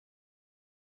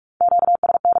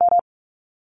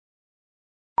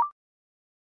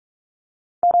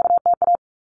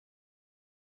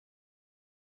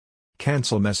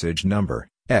 Cancel message number,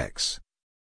 x.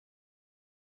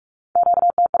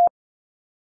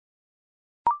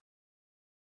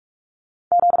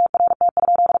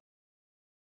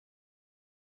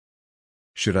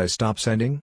 Should I stop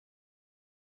sending?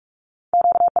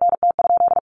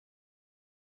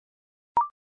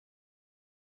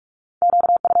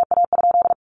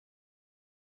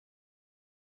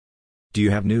 Do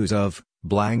you have news of,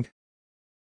 blank?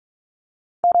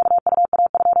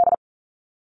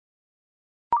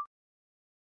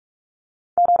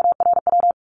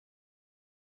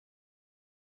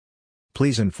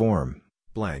 Please inform,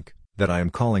 blank, that I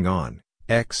am calling on,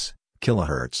 x,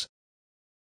 kilohertz.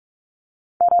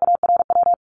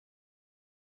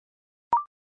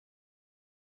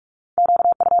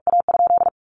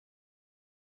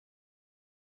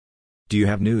 Do you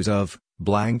have news of,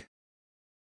 blank?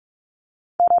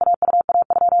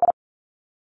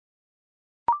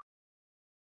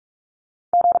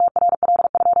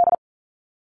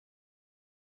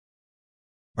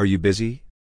 Are you busy?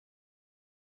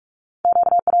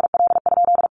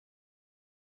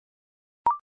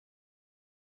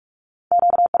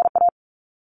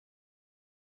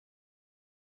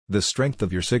 The strength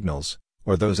of your signals,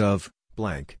 or those of,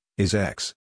 blank, is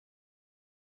x.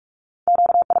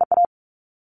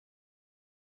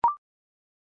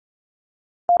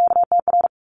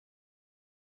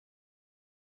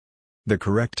 The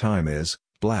correct time is,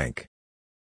 blank.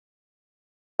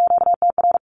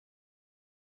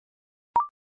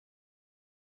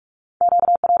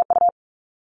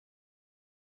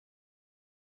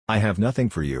 I have nothing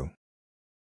for you.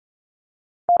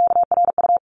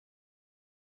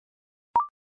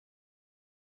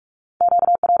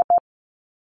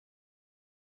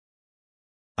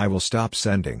 I will stop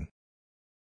sending.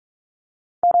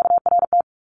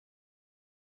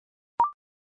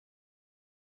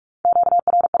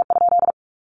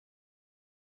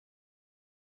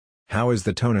 How is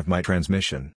the tone of my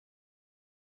transmission?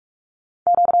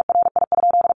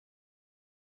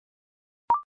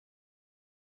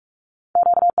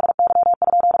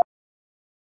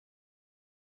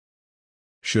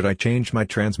 Should I change my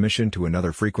transmission to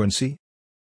another frequency?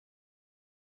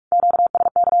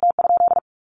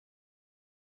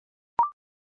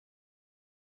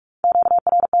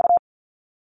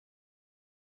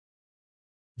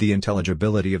 The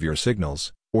intelligibility of your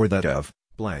signals, or that of,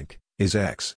 blank, is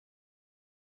x.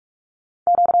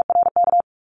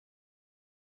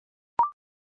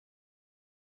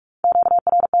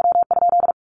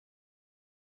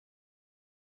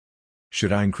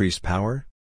 Should I increase power?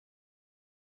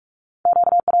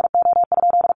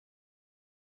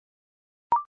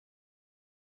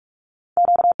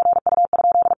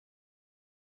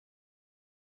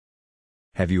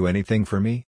 Have you anything for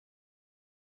me?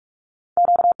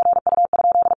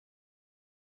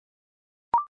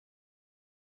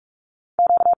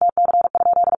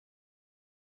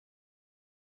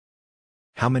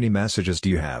 How many messages do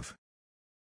you have?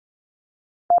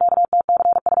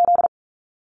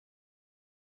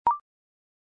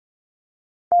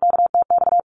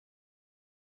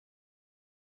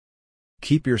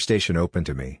 keep your station open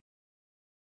to me?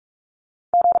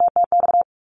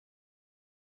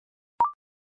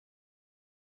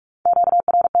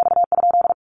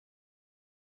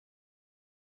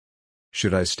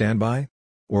 Should I stand by?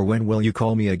 Or when will you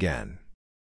call me again?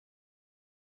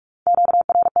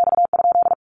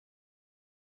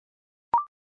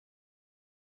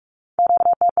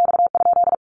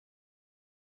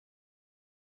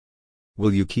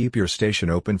 Will you keep your station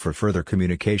open for further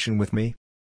communication with me?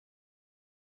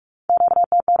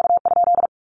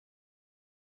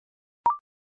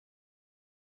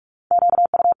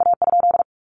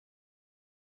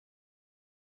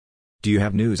 Do you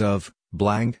have news of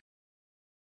blank?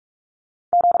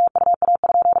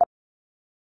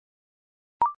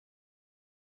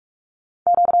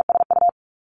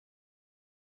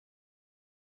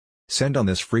 Send on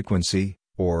this frequency,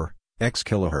 or X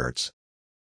kilohertz.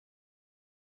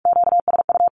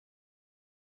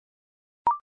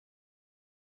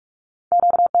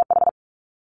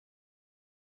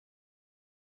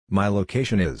 My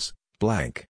location is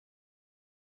blank.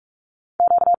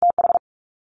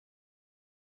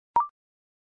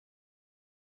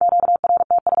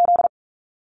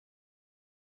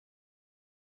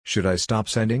 Should I stop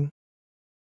sending?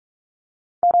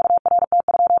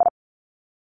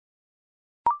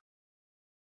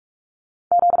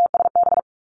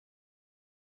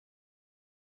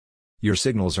 Your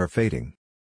signals are fading.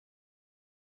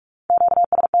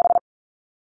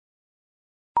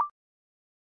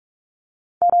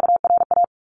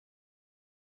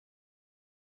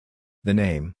 The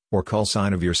name, or call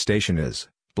sign of your station is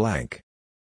blank.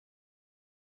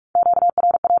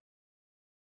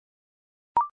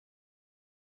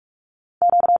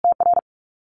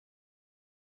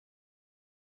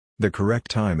 The correct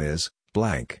time is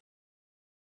blank.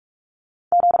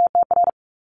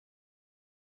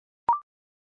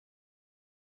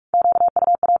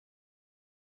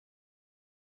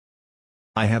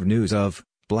 I have news of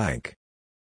blank.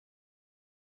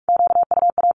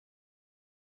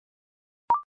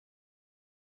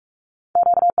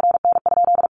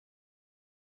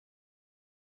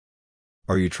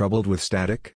 Are you troubled with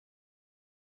static?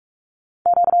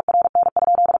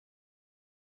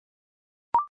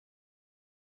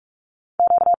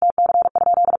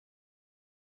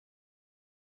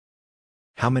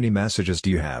 How many messages do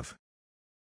you have?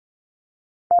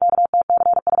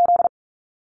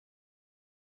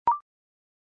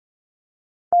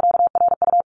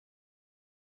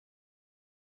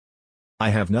 I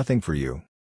have nothing for you.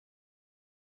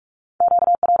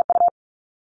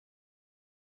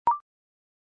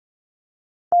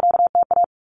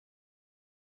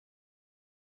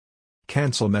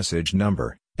 Cancel message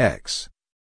number, X.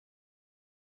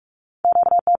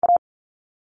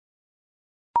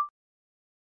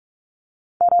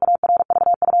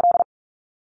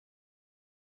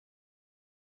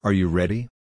 Are you ready?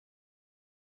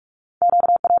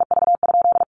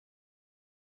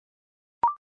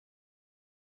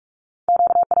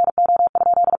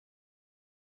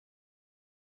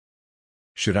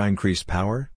 Should I increase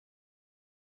power?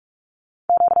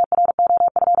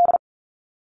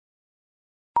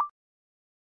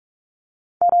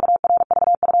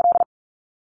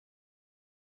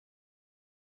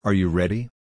 Are you ready?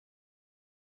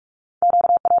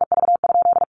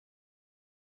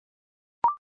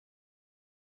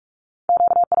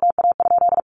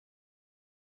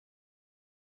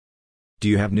 Do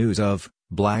you have news of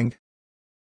blank?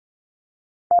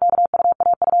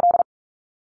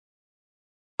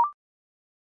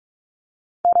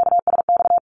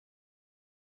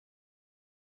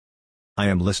 I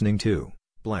am listening to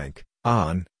blank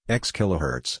on X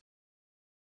kilohertz.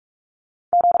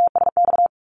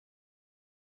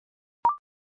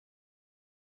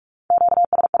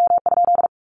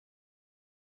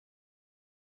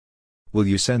 Will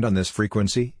you send on this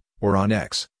frequency, or on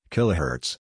X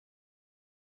kilohertz?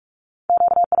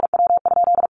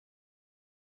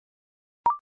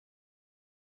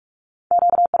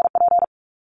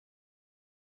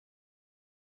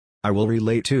 I will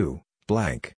relate to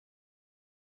blank.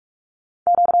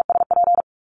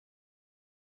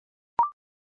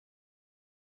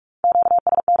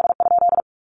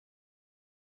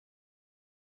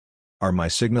 Are my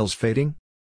signals fading?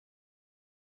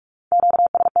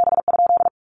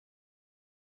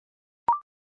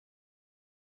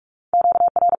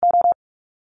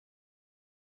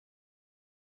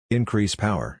 Increase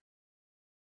power.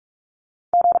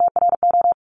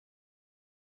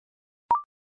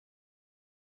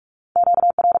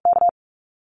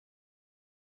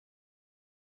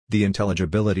 The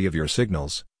intelligibility of your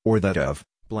signals, or that of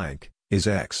blank, is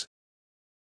X.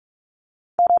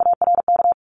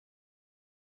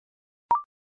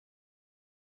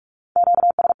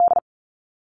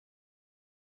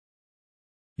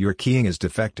 Your keying is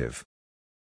defective.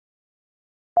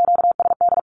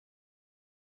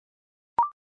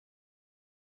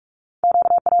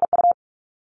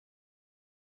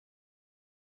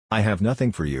 I have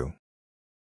nothing for you.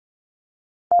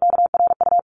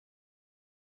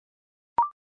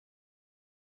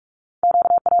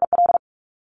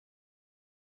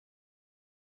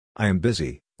 I am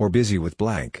busy, or busy with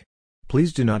blank.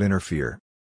 Please do not interfere.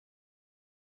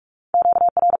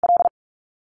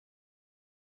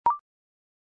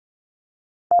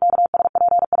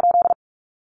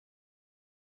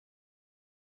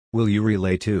 Will you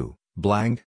relay to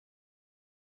blank?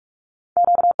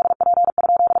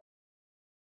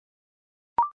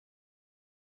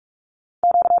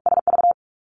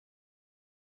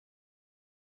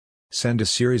 Send a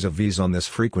series of V's on this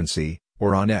frequency,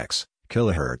 or on X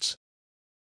kilohertz.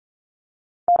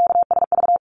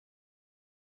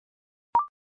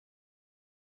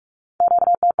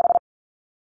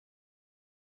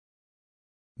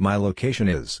 My location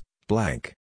is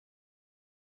blank.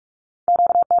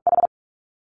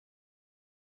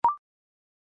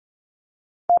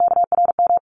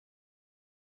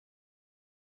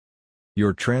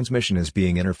 Your transmission is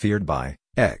being interfered by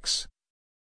X.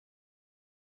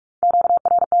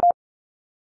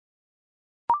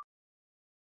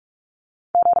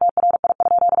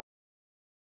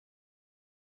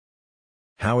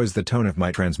 How is the tone of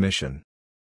my transmission?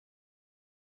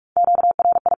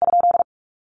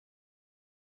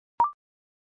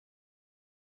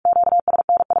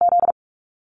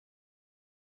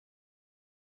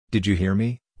 Did you hear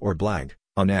me, or blank,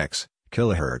 on X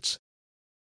kilohertz?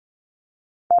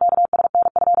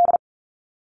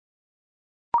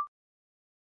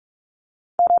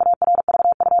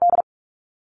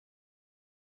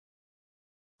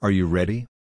 Are you ready?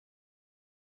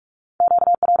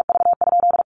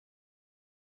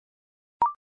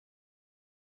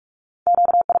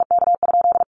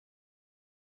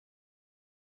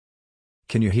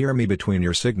 Can you hear me between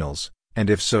your signals, and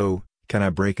if so, can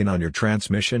I break in on your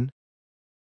transmission?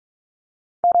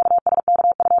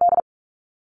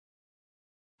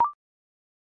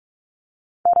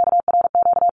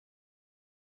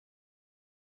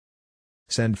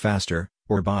 Send faster,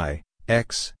 or by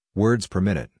X words per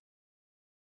minute.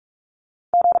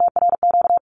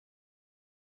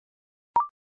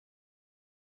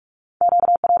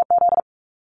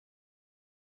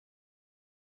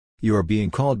 You are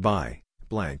being called by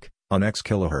blank on X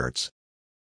kilohertz.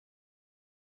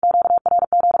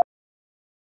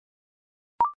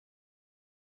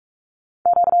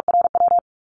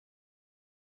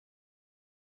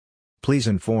 Please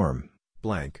inform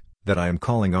blank that I am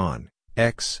calling on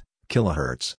X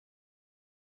kilohertz.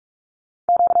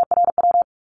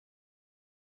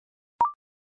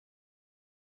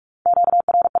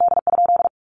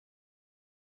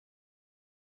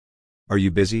 Are you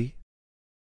busy?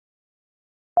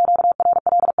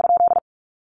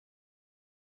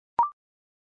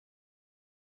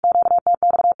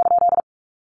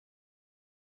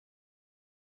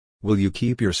 Will you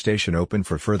keep your station open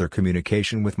for further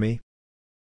communication with me?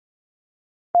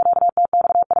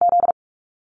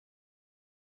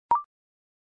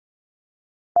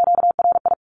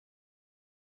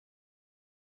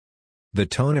 The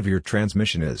tone of your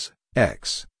transmission is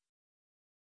X.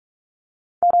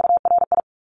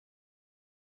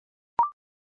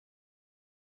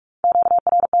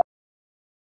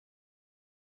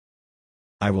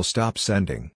 I will stop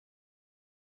sending.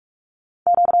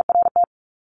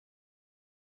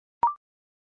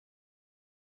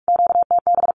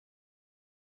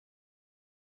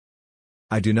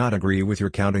 I do not agree with your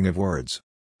counting of words.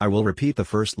 I will repeat the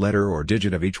first letter or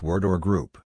digit of each word or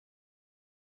group.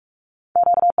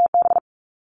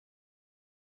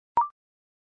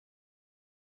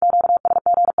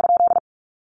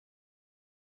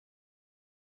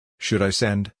 Should I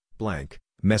send blank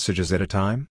messages at a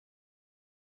time?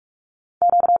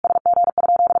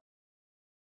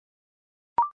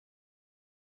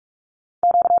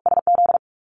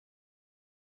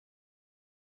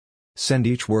 Send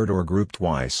each word or group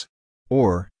twice.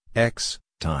 Or X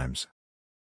times.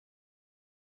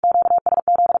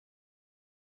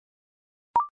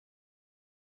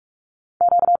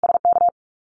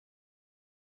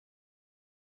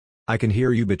 I can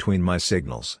hear you between my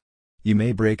signals. You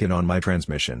may break in on my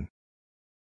transmission.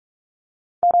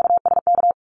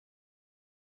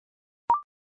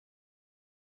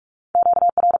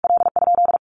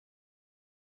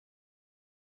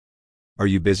 Are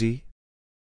you busy?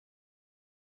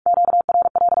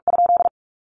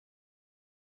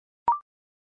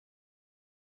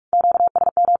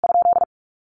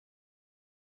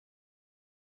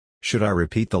 Should I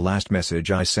repeat the last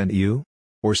message I sent you?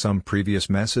 Or some previous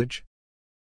message?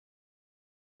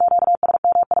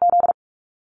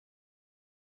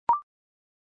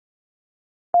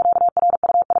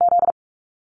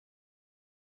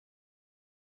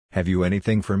 Have you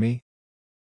anything for me?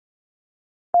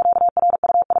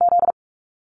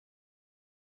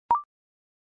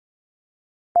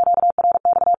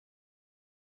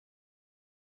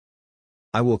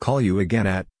 I will call you again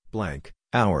at blank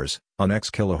hours on X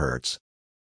kilohertz.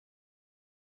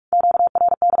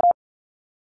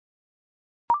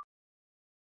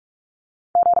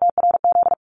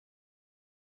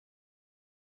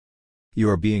 You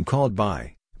are being called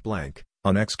by blank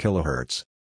on X kilohertz.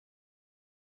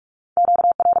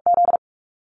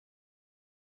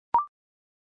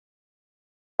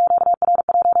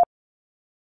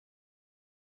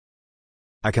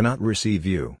 I cannot receive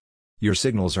you. Your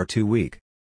signals are too weak.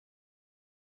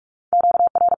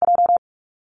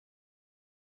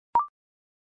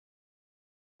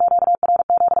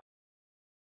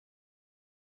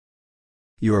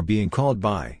 You are being called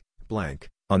by blank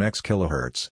on X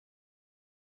kilohertz.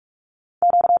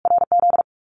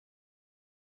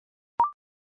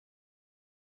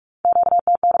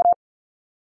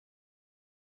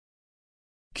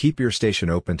 Keep your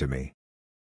station open to me.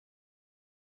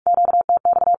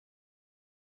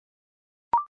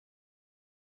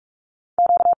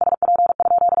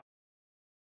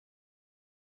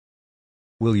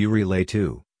 Will you relay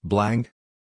to blank?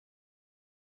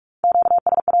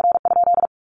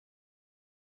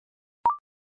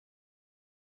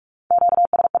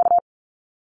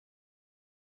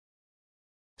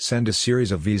 Send a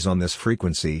series of Vs on this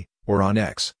frequency, or on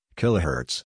X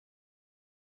kilohertz.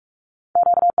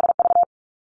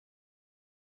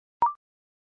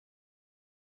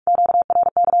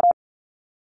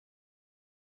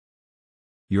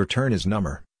 Your turn is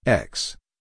number X.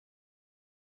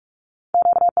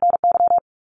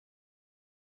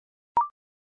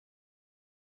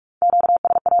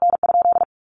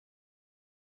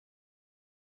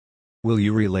 Will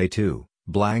you relay to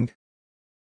blank?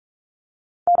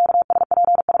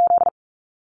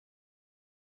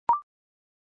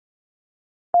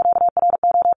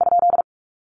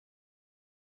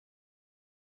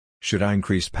 Should I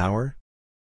increase power?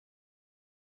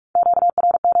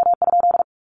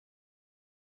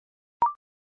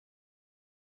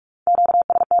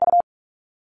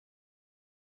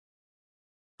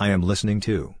 I am listening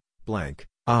to blank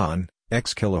on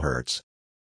X kilohertz.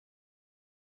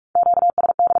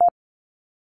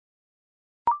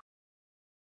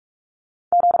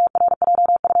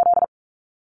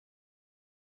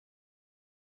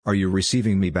 Are you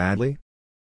receiving me badly?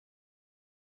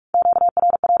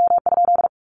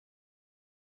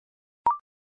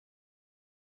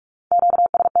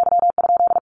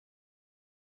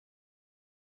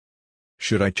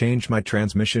 Should I change my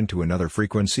transmission to another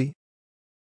frequency?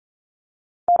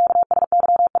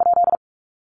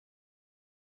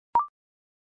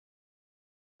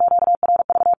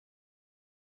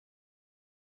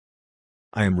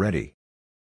 I am ready.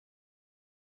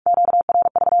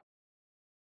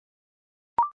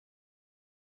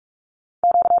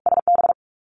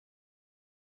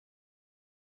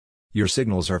 Your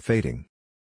signals are fading.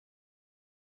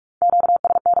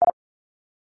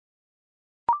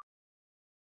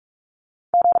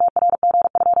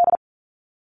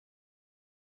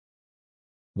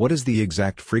 What is the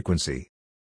exact frequency?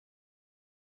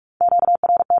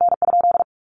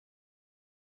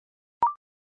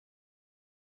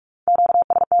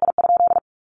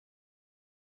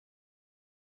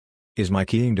 Is my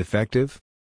keying defective?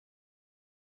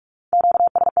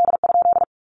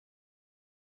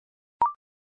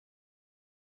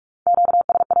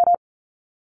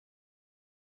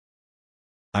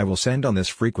 I will send on this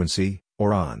frequency,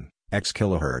 or on X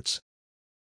kilohertz.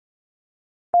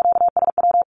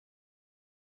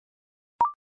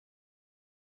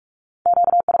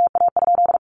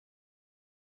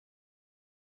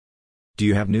 Do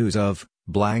you have news of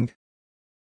blank?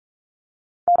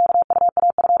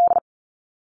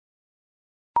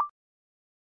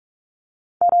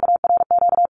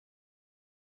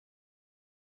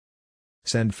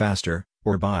 Send faster,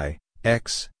 or by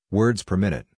X words per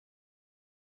minute.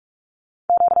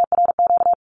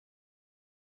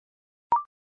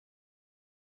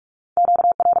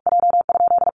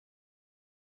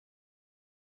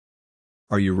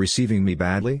 Are you receiving me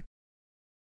badly?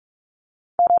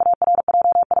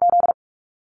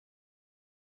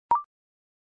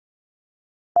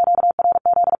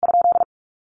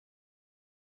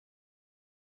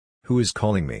 Who is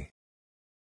calling me?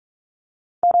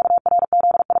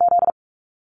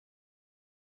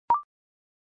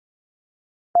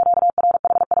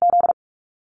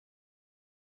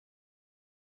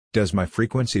 Does my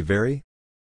frequency vary?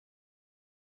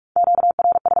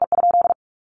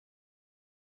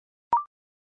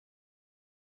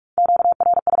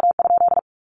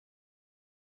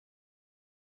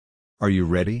 Are you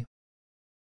ready?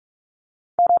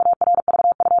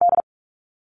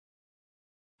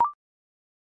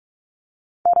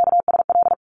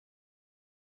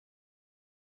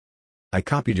 I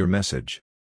copied your message.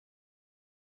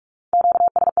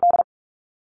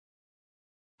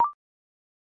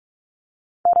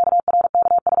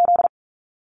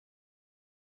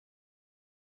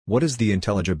 What is the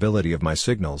intelligibility of my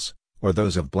signals, or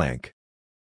those of blank?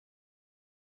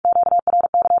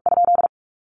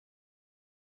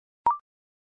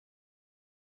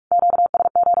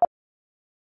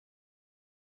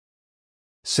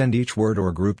 Send each word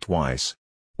or group twice.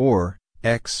 Or,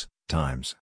 X,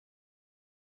 times.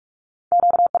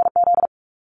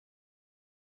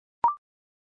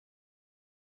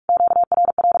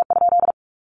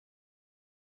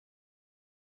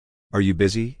 Are you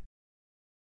busy?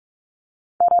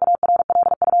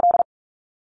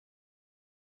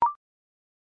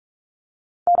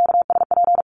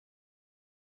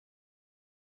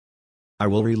 I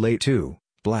will relate to,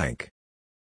 blank.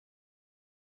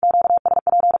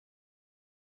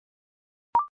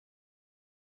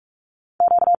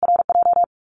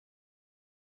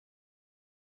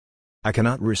 I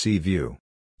cannot receive you.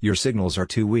 Your signals are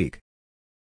too weak.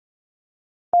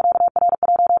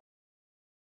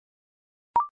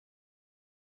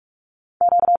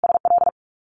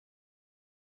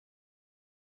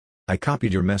 I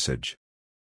copied your message.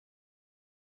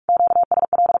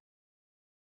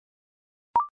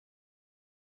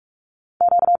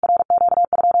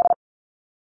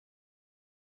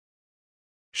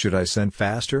 Should I send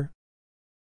faster?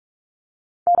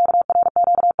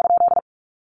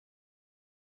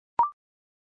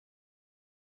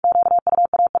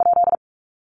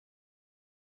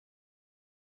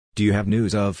 Do you have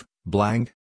news of,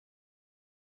 blank?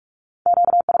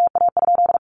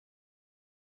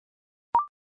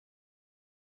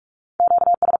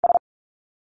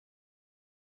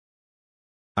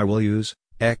 I will use,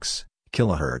 X,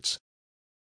 kilohertz.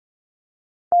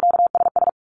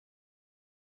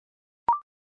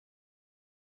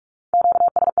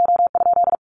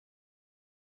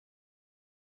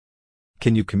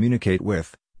 Can you communicate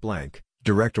with, blank,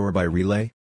 direct or by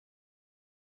relay?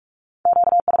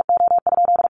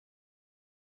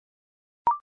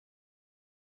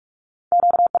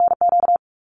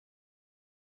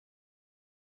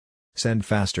 Send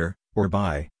faster, or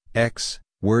by, X,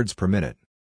 words per minute.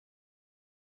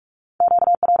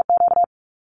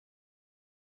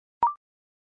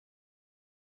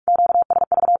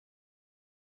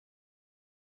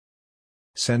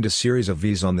 Send a series of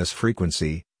V's on this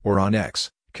frequency, or on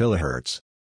X, kilohertz.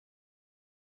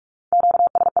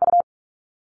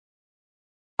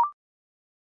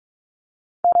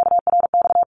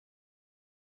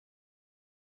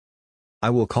 I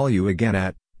will call you again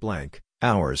at, blank,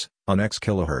 hours, on X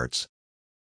kilohertz.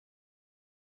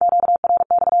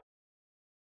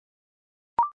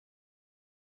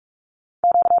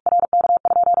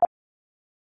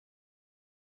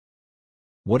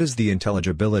 What is the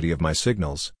intelligibility of my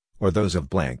signals, or those of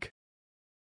blank?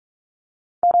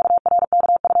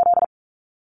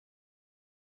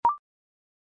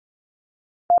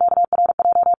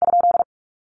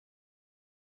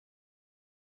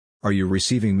 Are you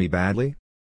receiving me badly?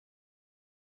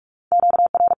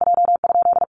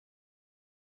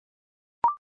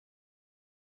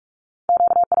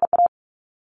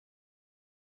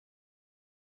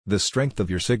 The strength of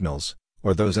your signals,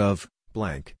 or those of,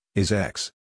 blank, is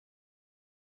X.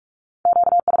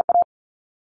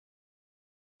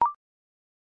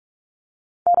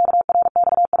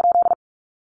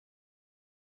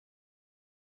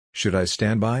 Should I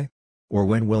stand by? Or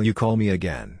when will you call me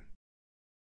again?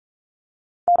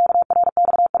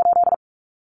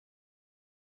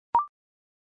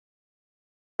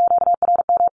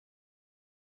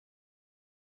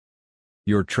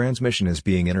 Your transmission is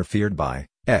being interfered by,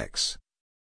 X.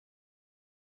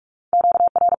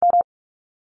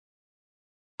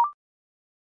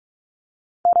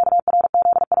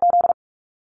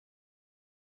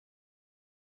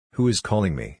 Who is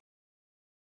calling me?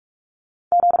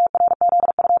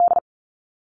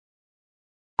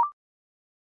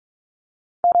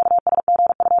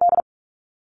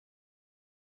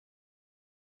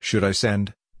 Should I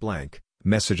send, blank,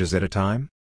 messages at a time?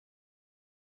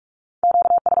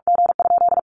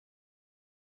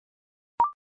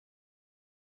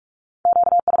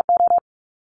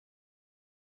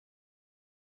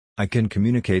 I can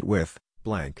communicate with,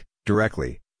 blank,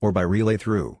 directly, or by relay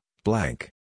through, blank.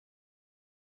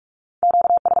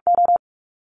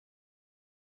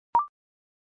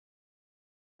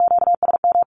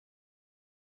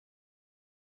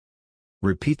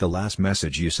 Repeat the last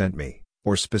message you sent me,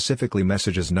 or specifically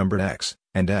messages numbered X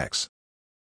and X.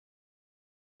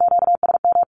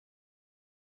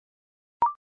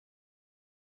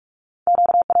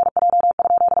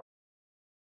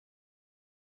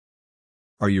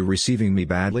 Are you receiving me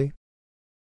badly?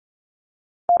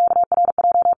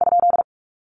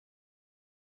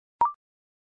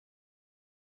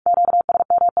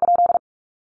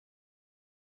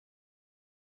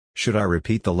 Should I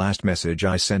repeat the last message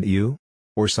I sent you?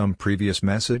 Or some previous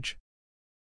message?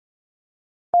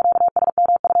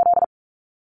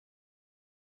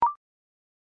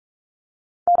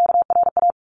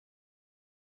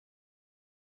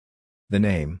 The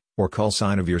name, or call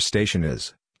sign of your station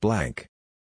is blank.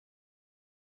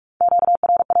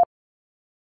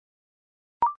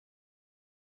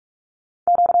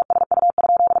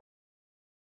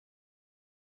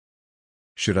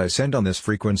 Should I send on this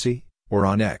frequency, or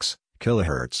on X,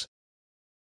 kilohertz?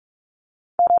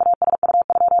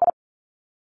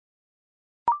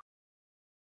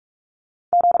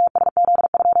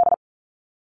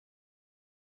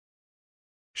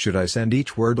 Should I send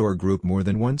each word or group more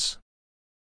than once?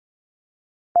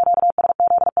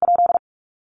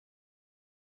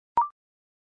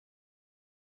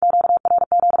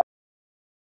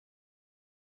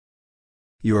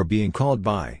 You are being called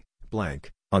by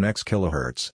blank on X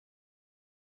kilohertz.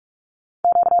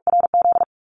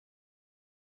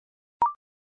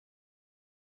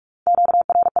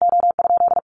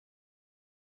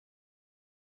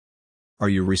 Are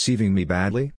you receiving me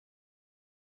badly?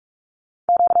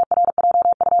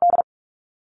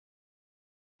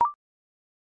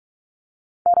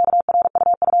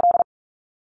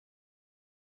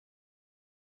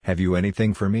 Have you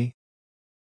anything for me?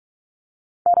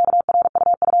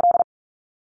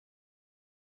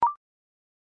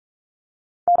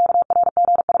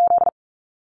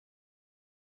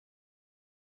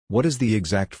 What is the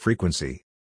exact frequency?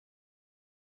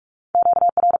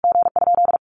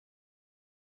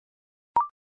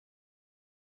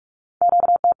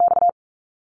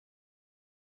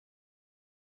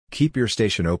 Keep your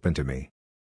station open to me.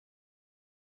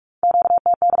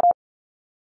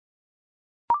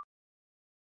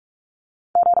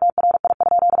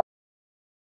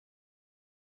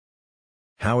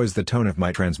 How is the tone of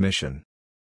my transmission?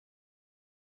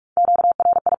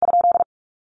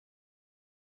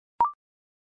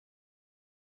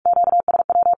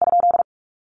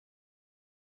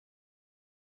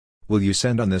 Will you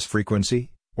send on this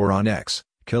frequency, or on X,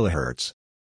 kilohertz?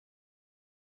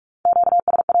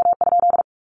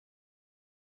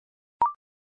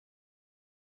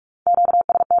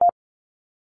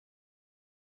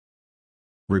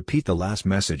 Repeat the last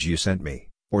message you sent me,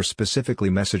 or specifically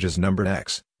messages numbered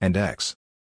X and X.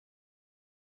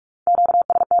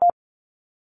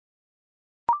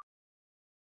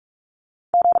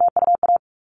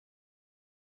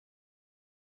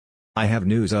 I have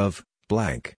news of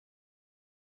blank.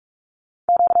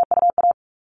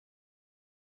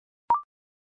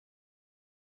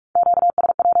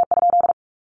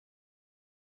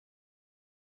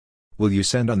 Will you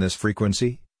send on this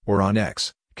frequency, or on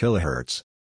X, kilohertz?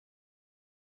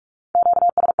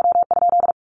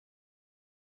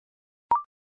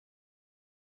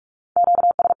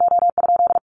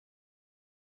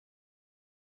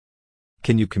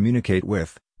 Can you communicate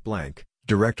with blank,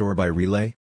 direct or by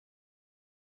relay?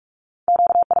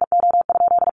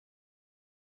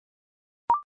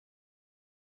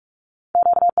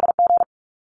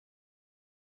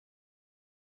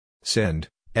 Send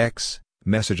X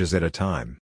messages at a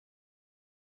time.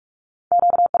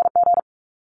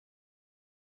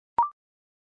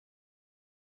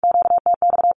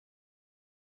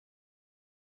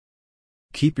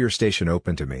 Keep your station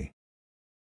open to me.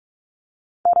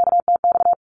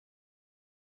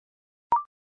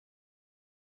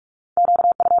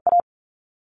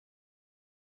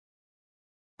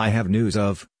 I have news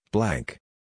of blank.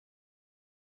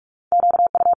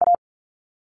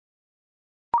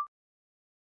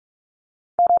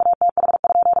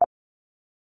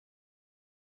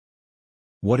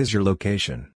 What is your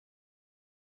location?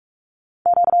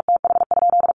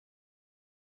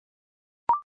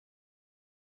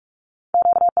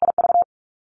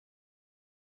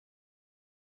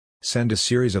 Send a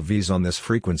series of Vs on this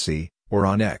frequency, or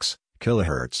on X,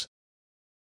 kilohertz.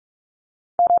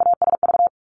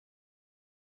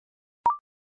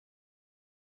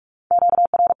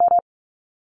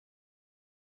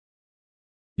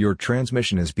 Your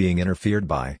transmission is being interfered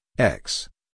by X.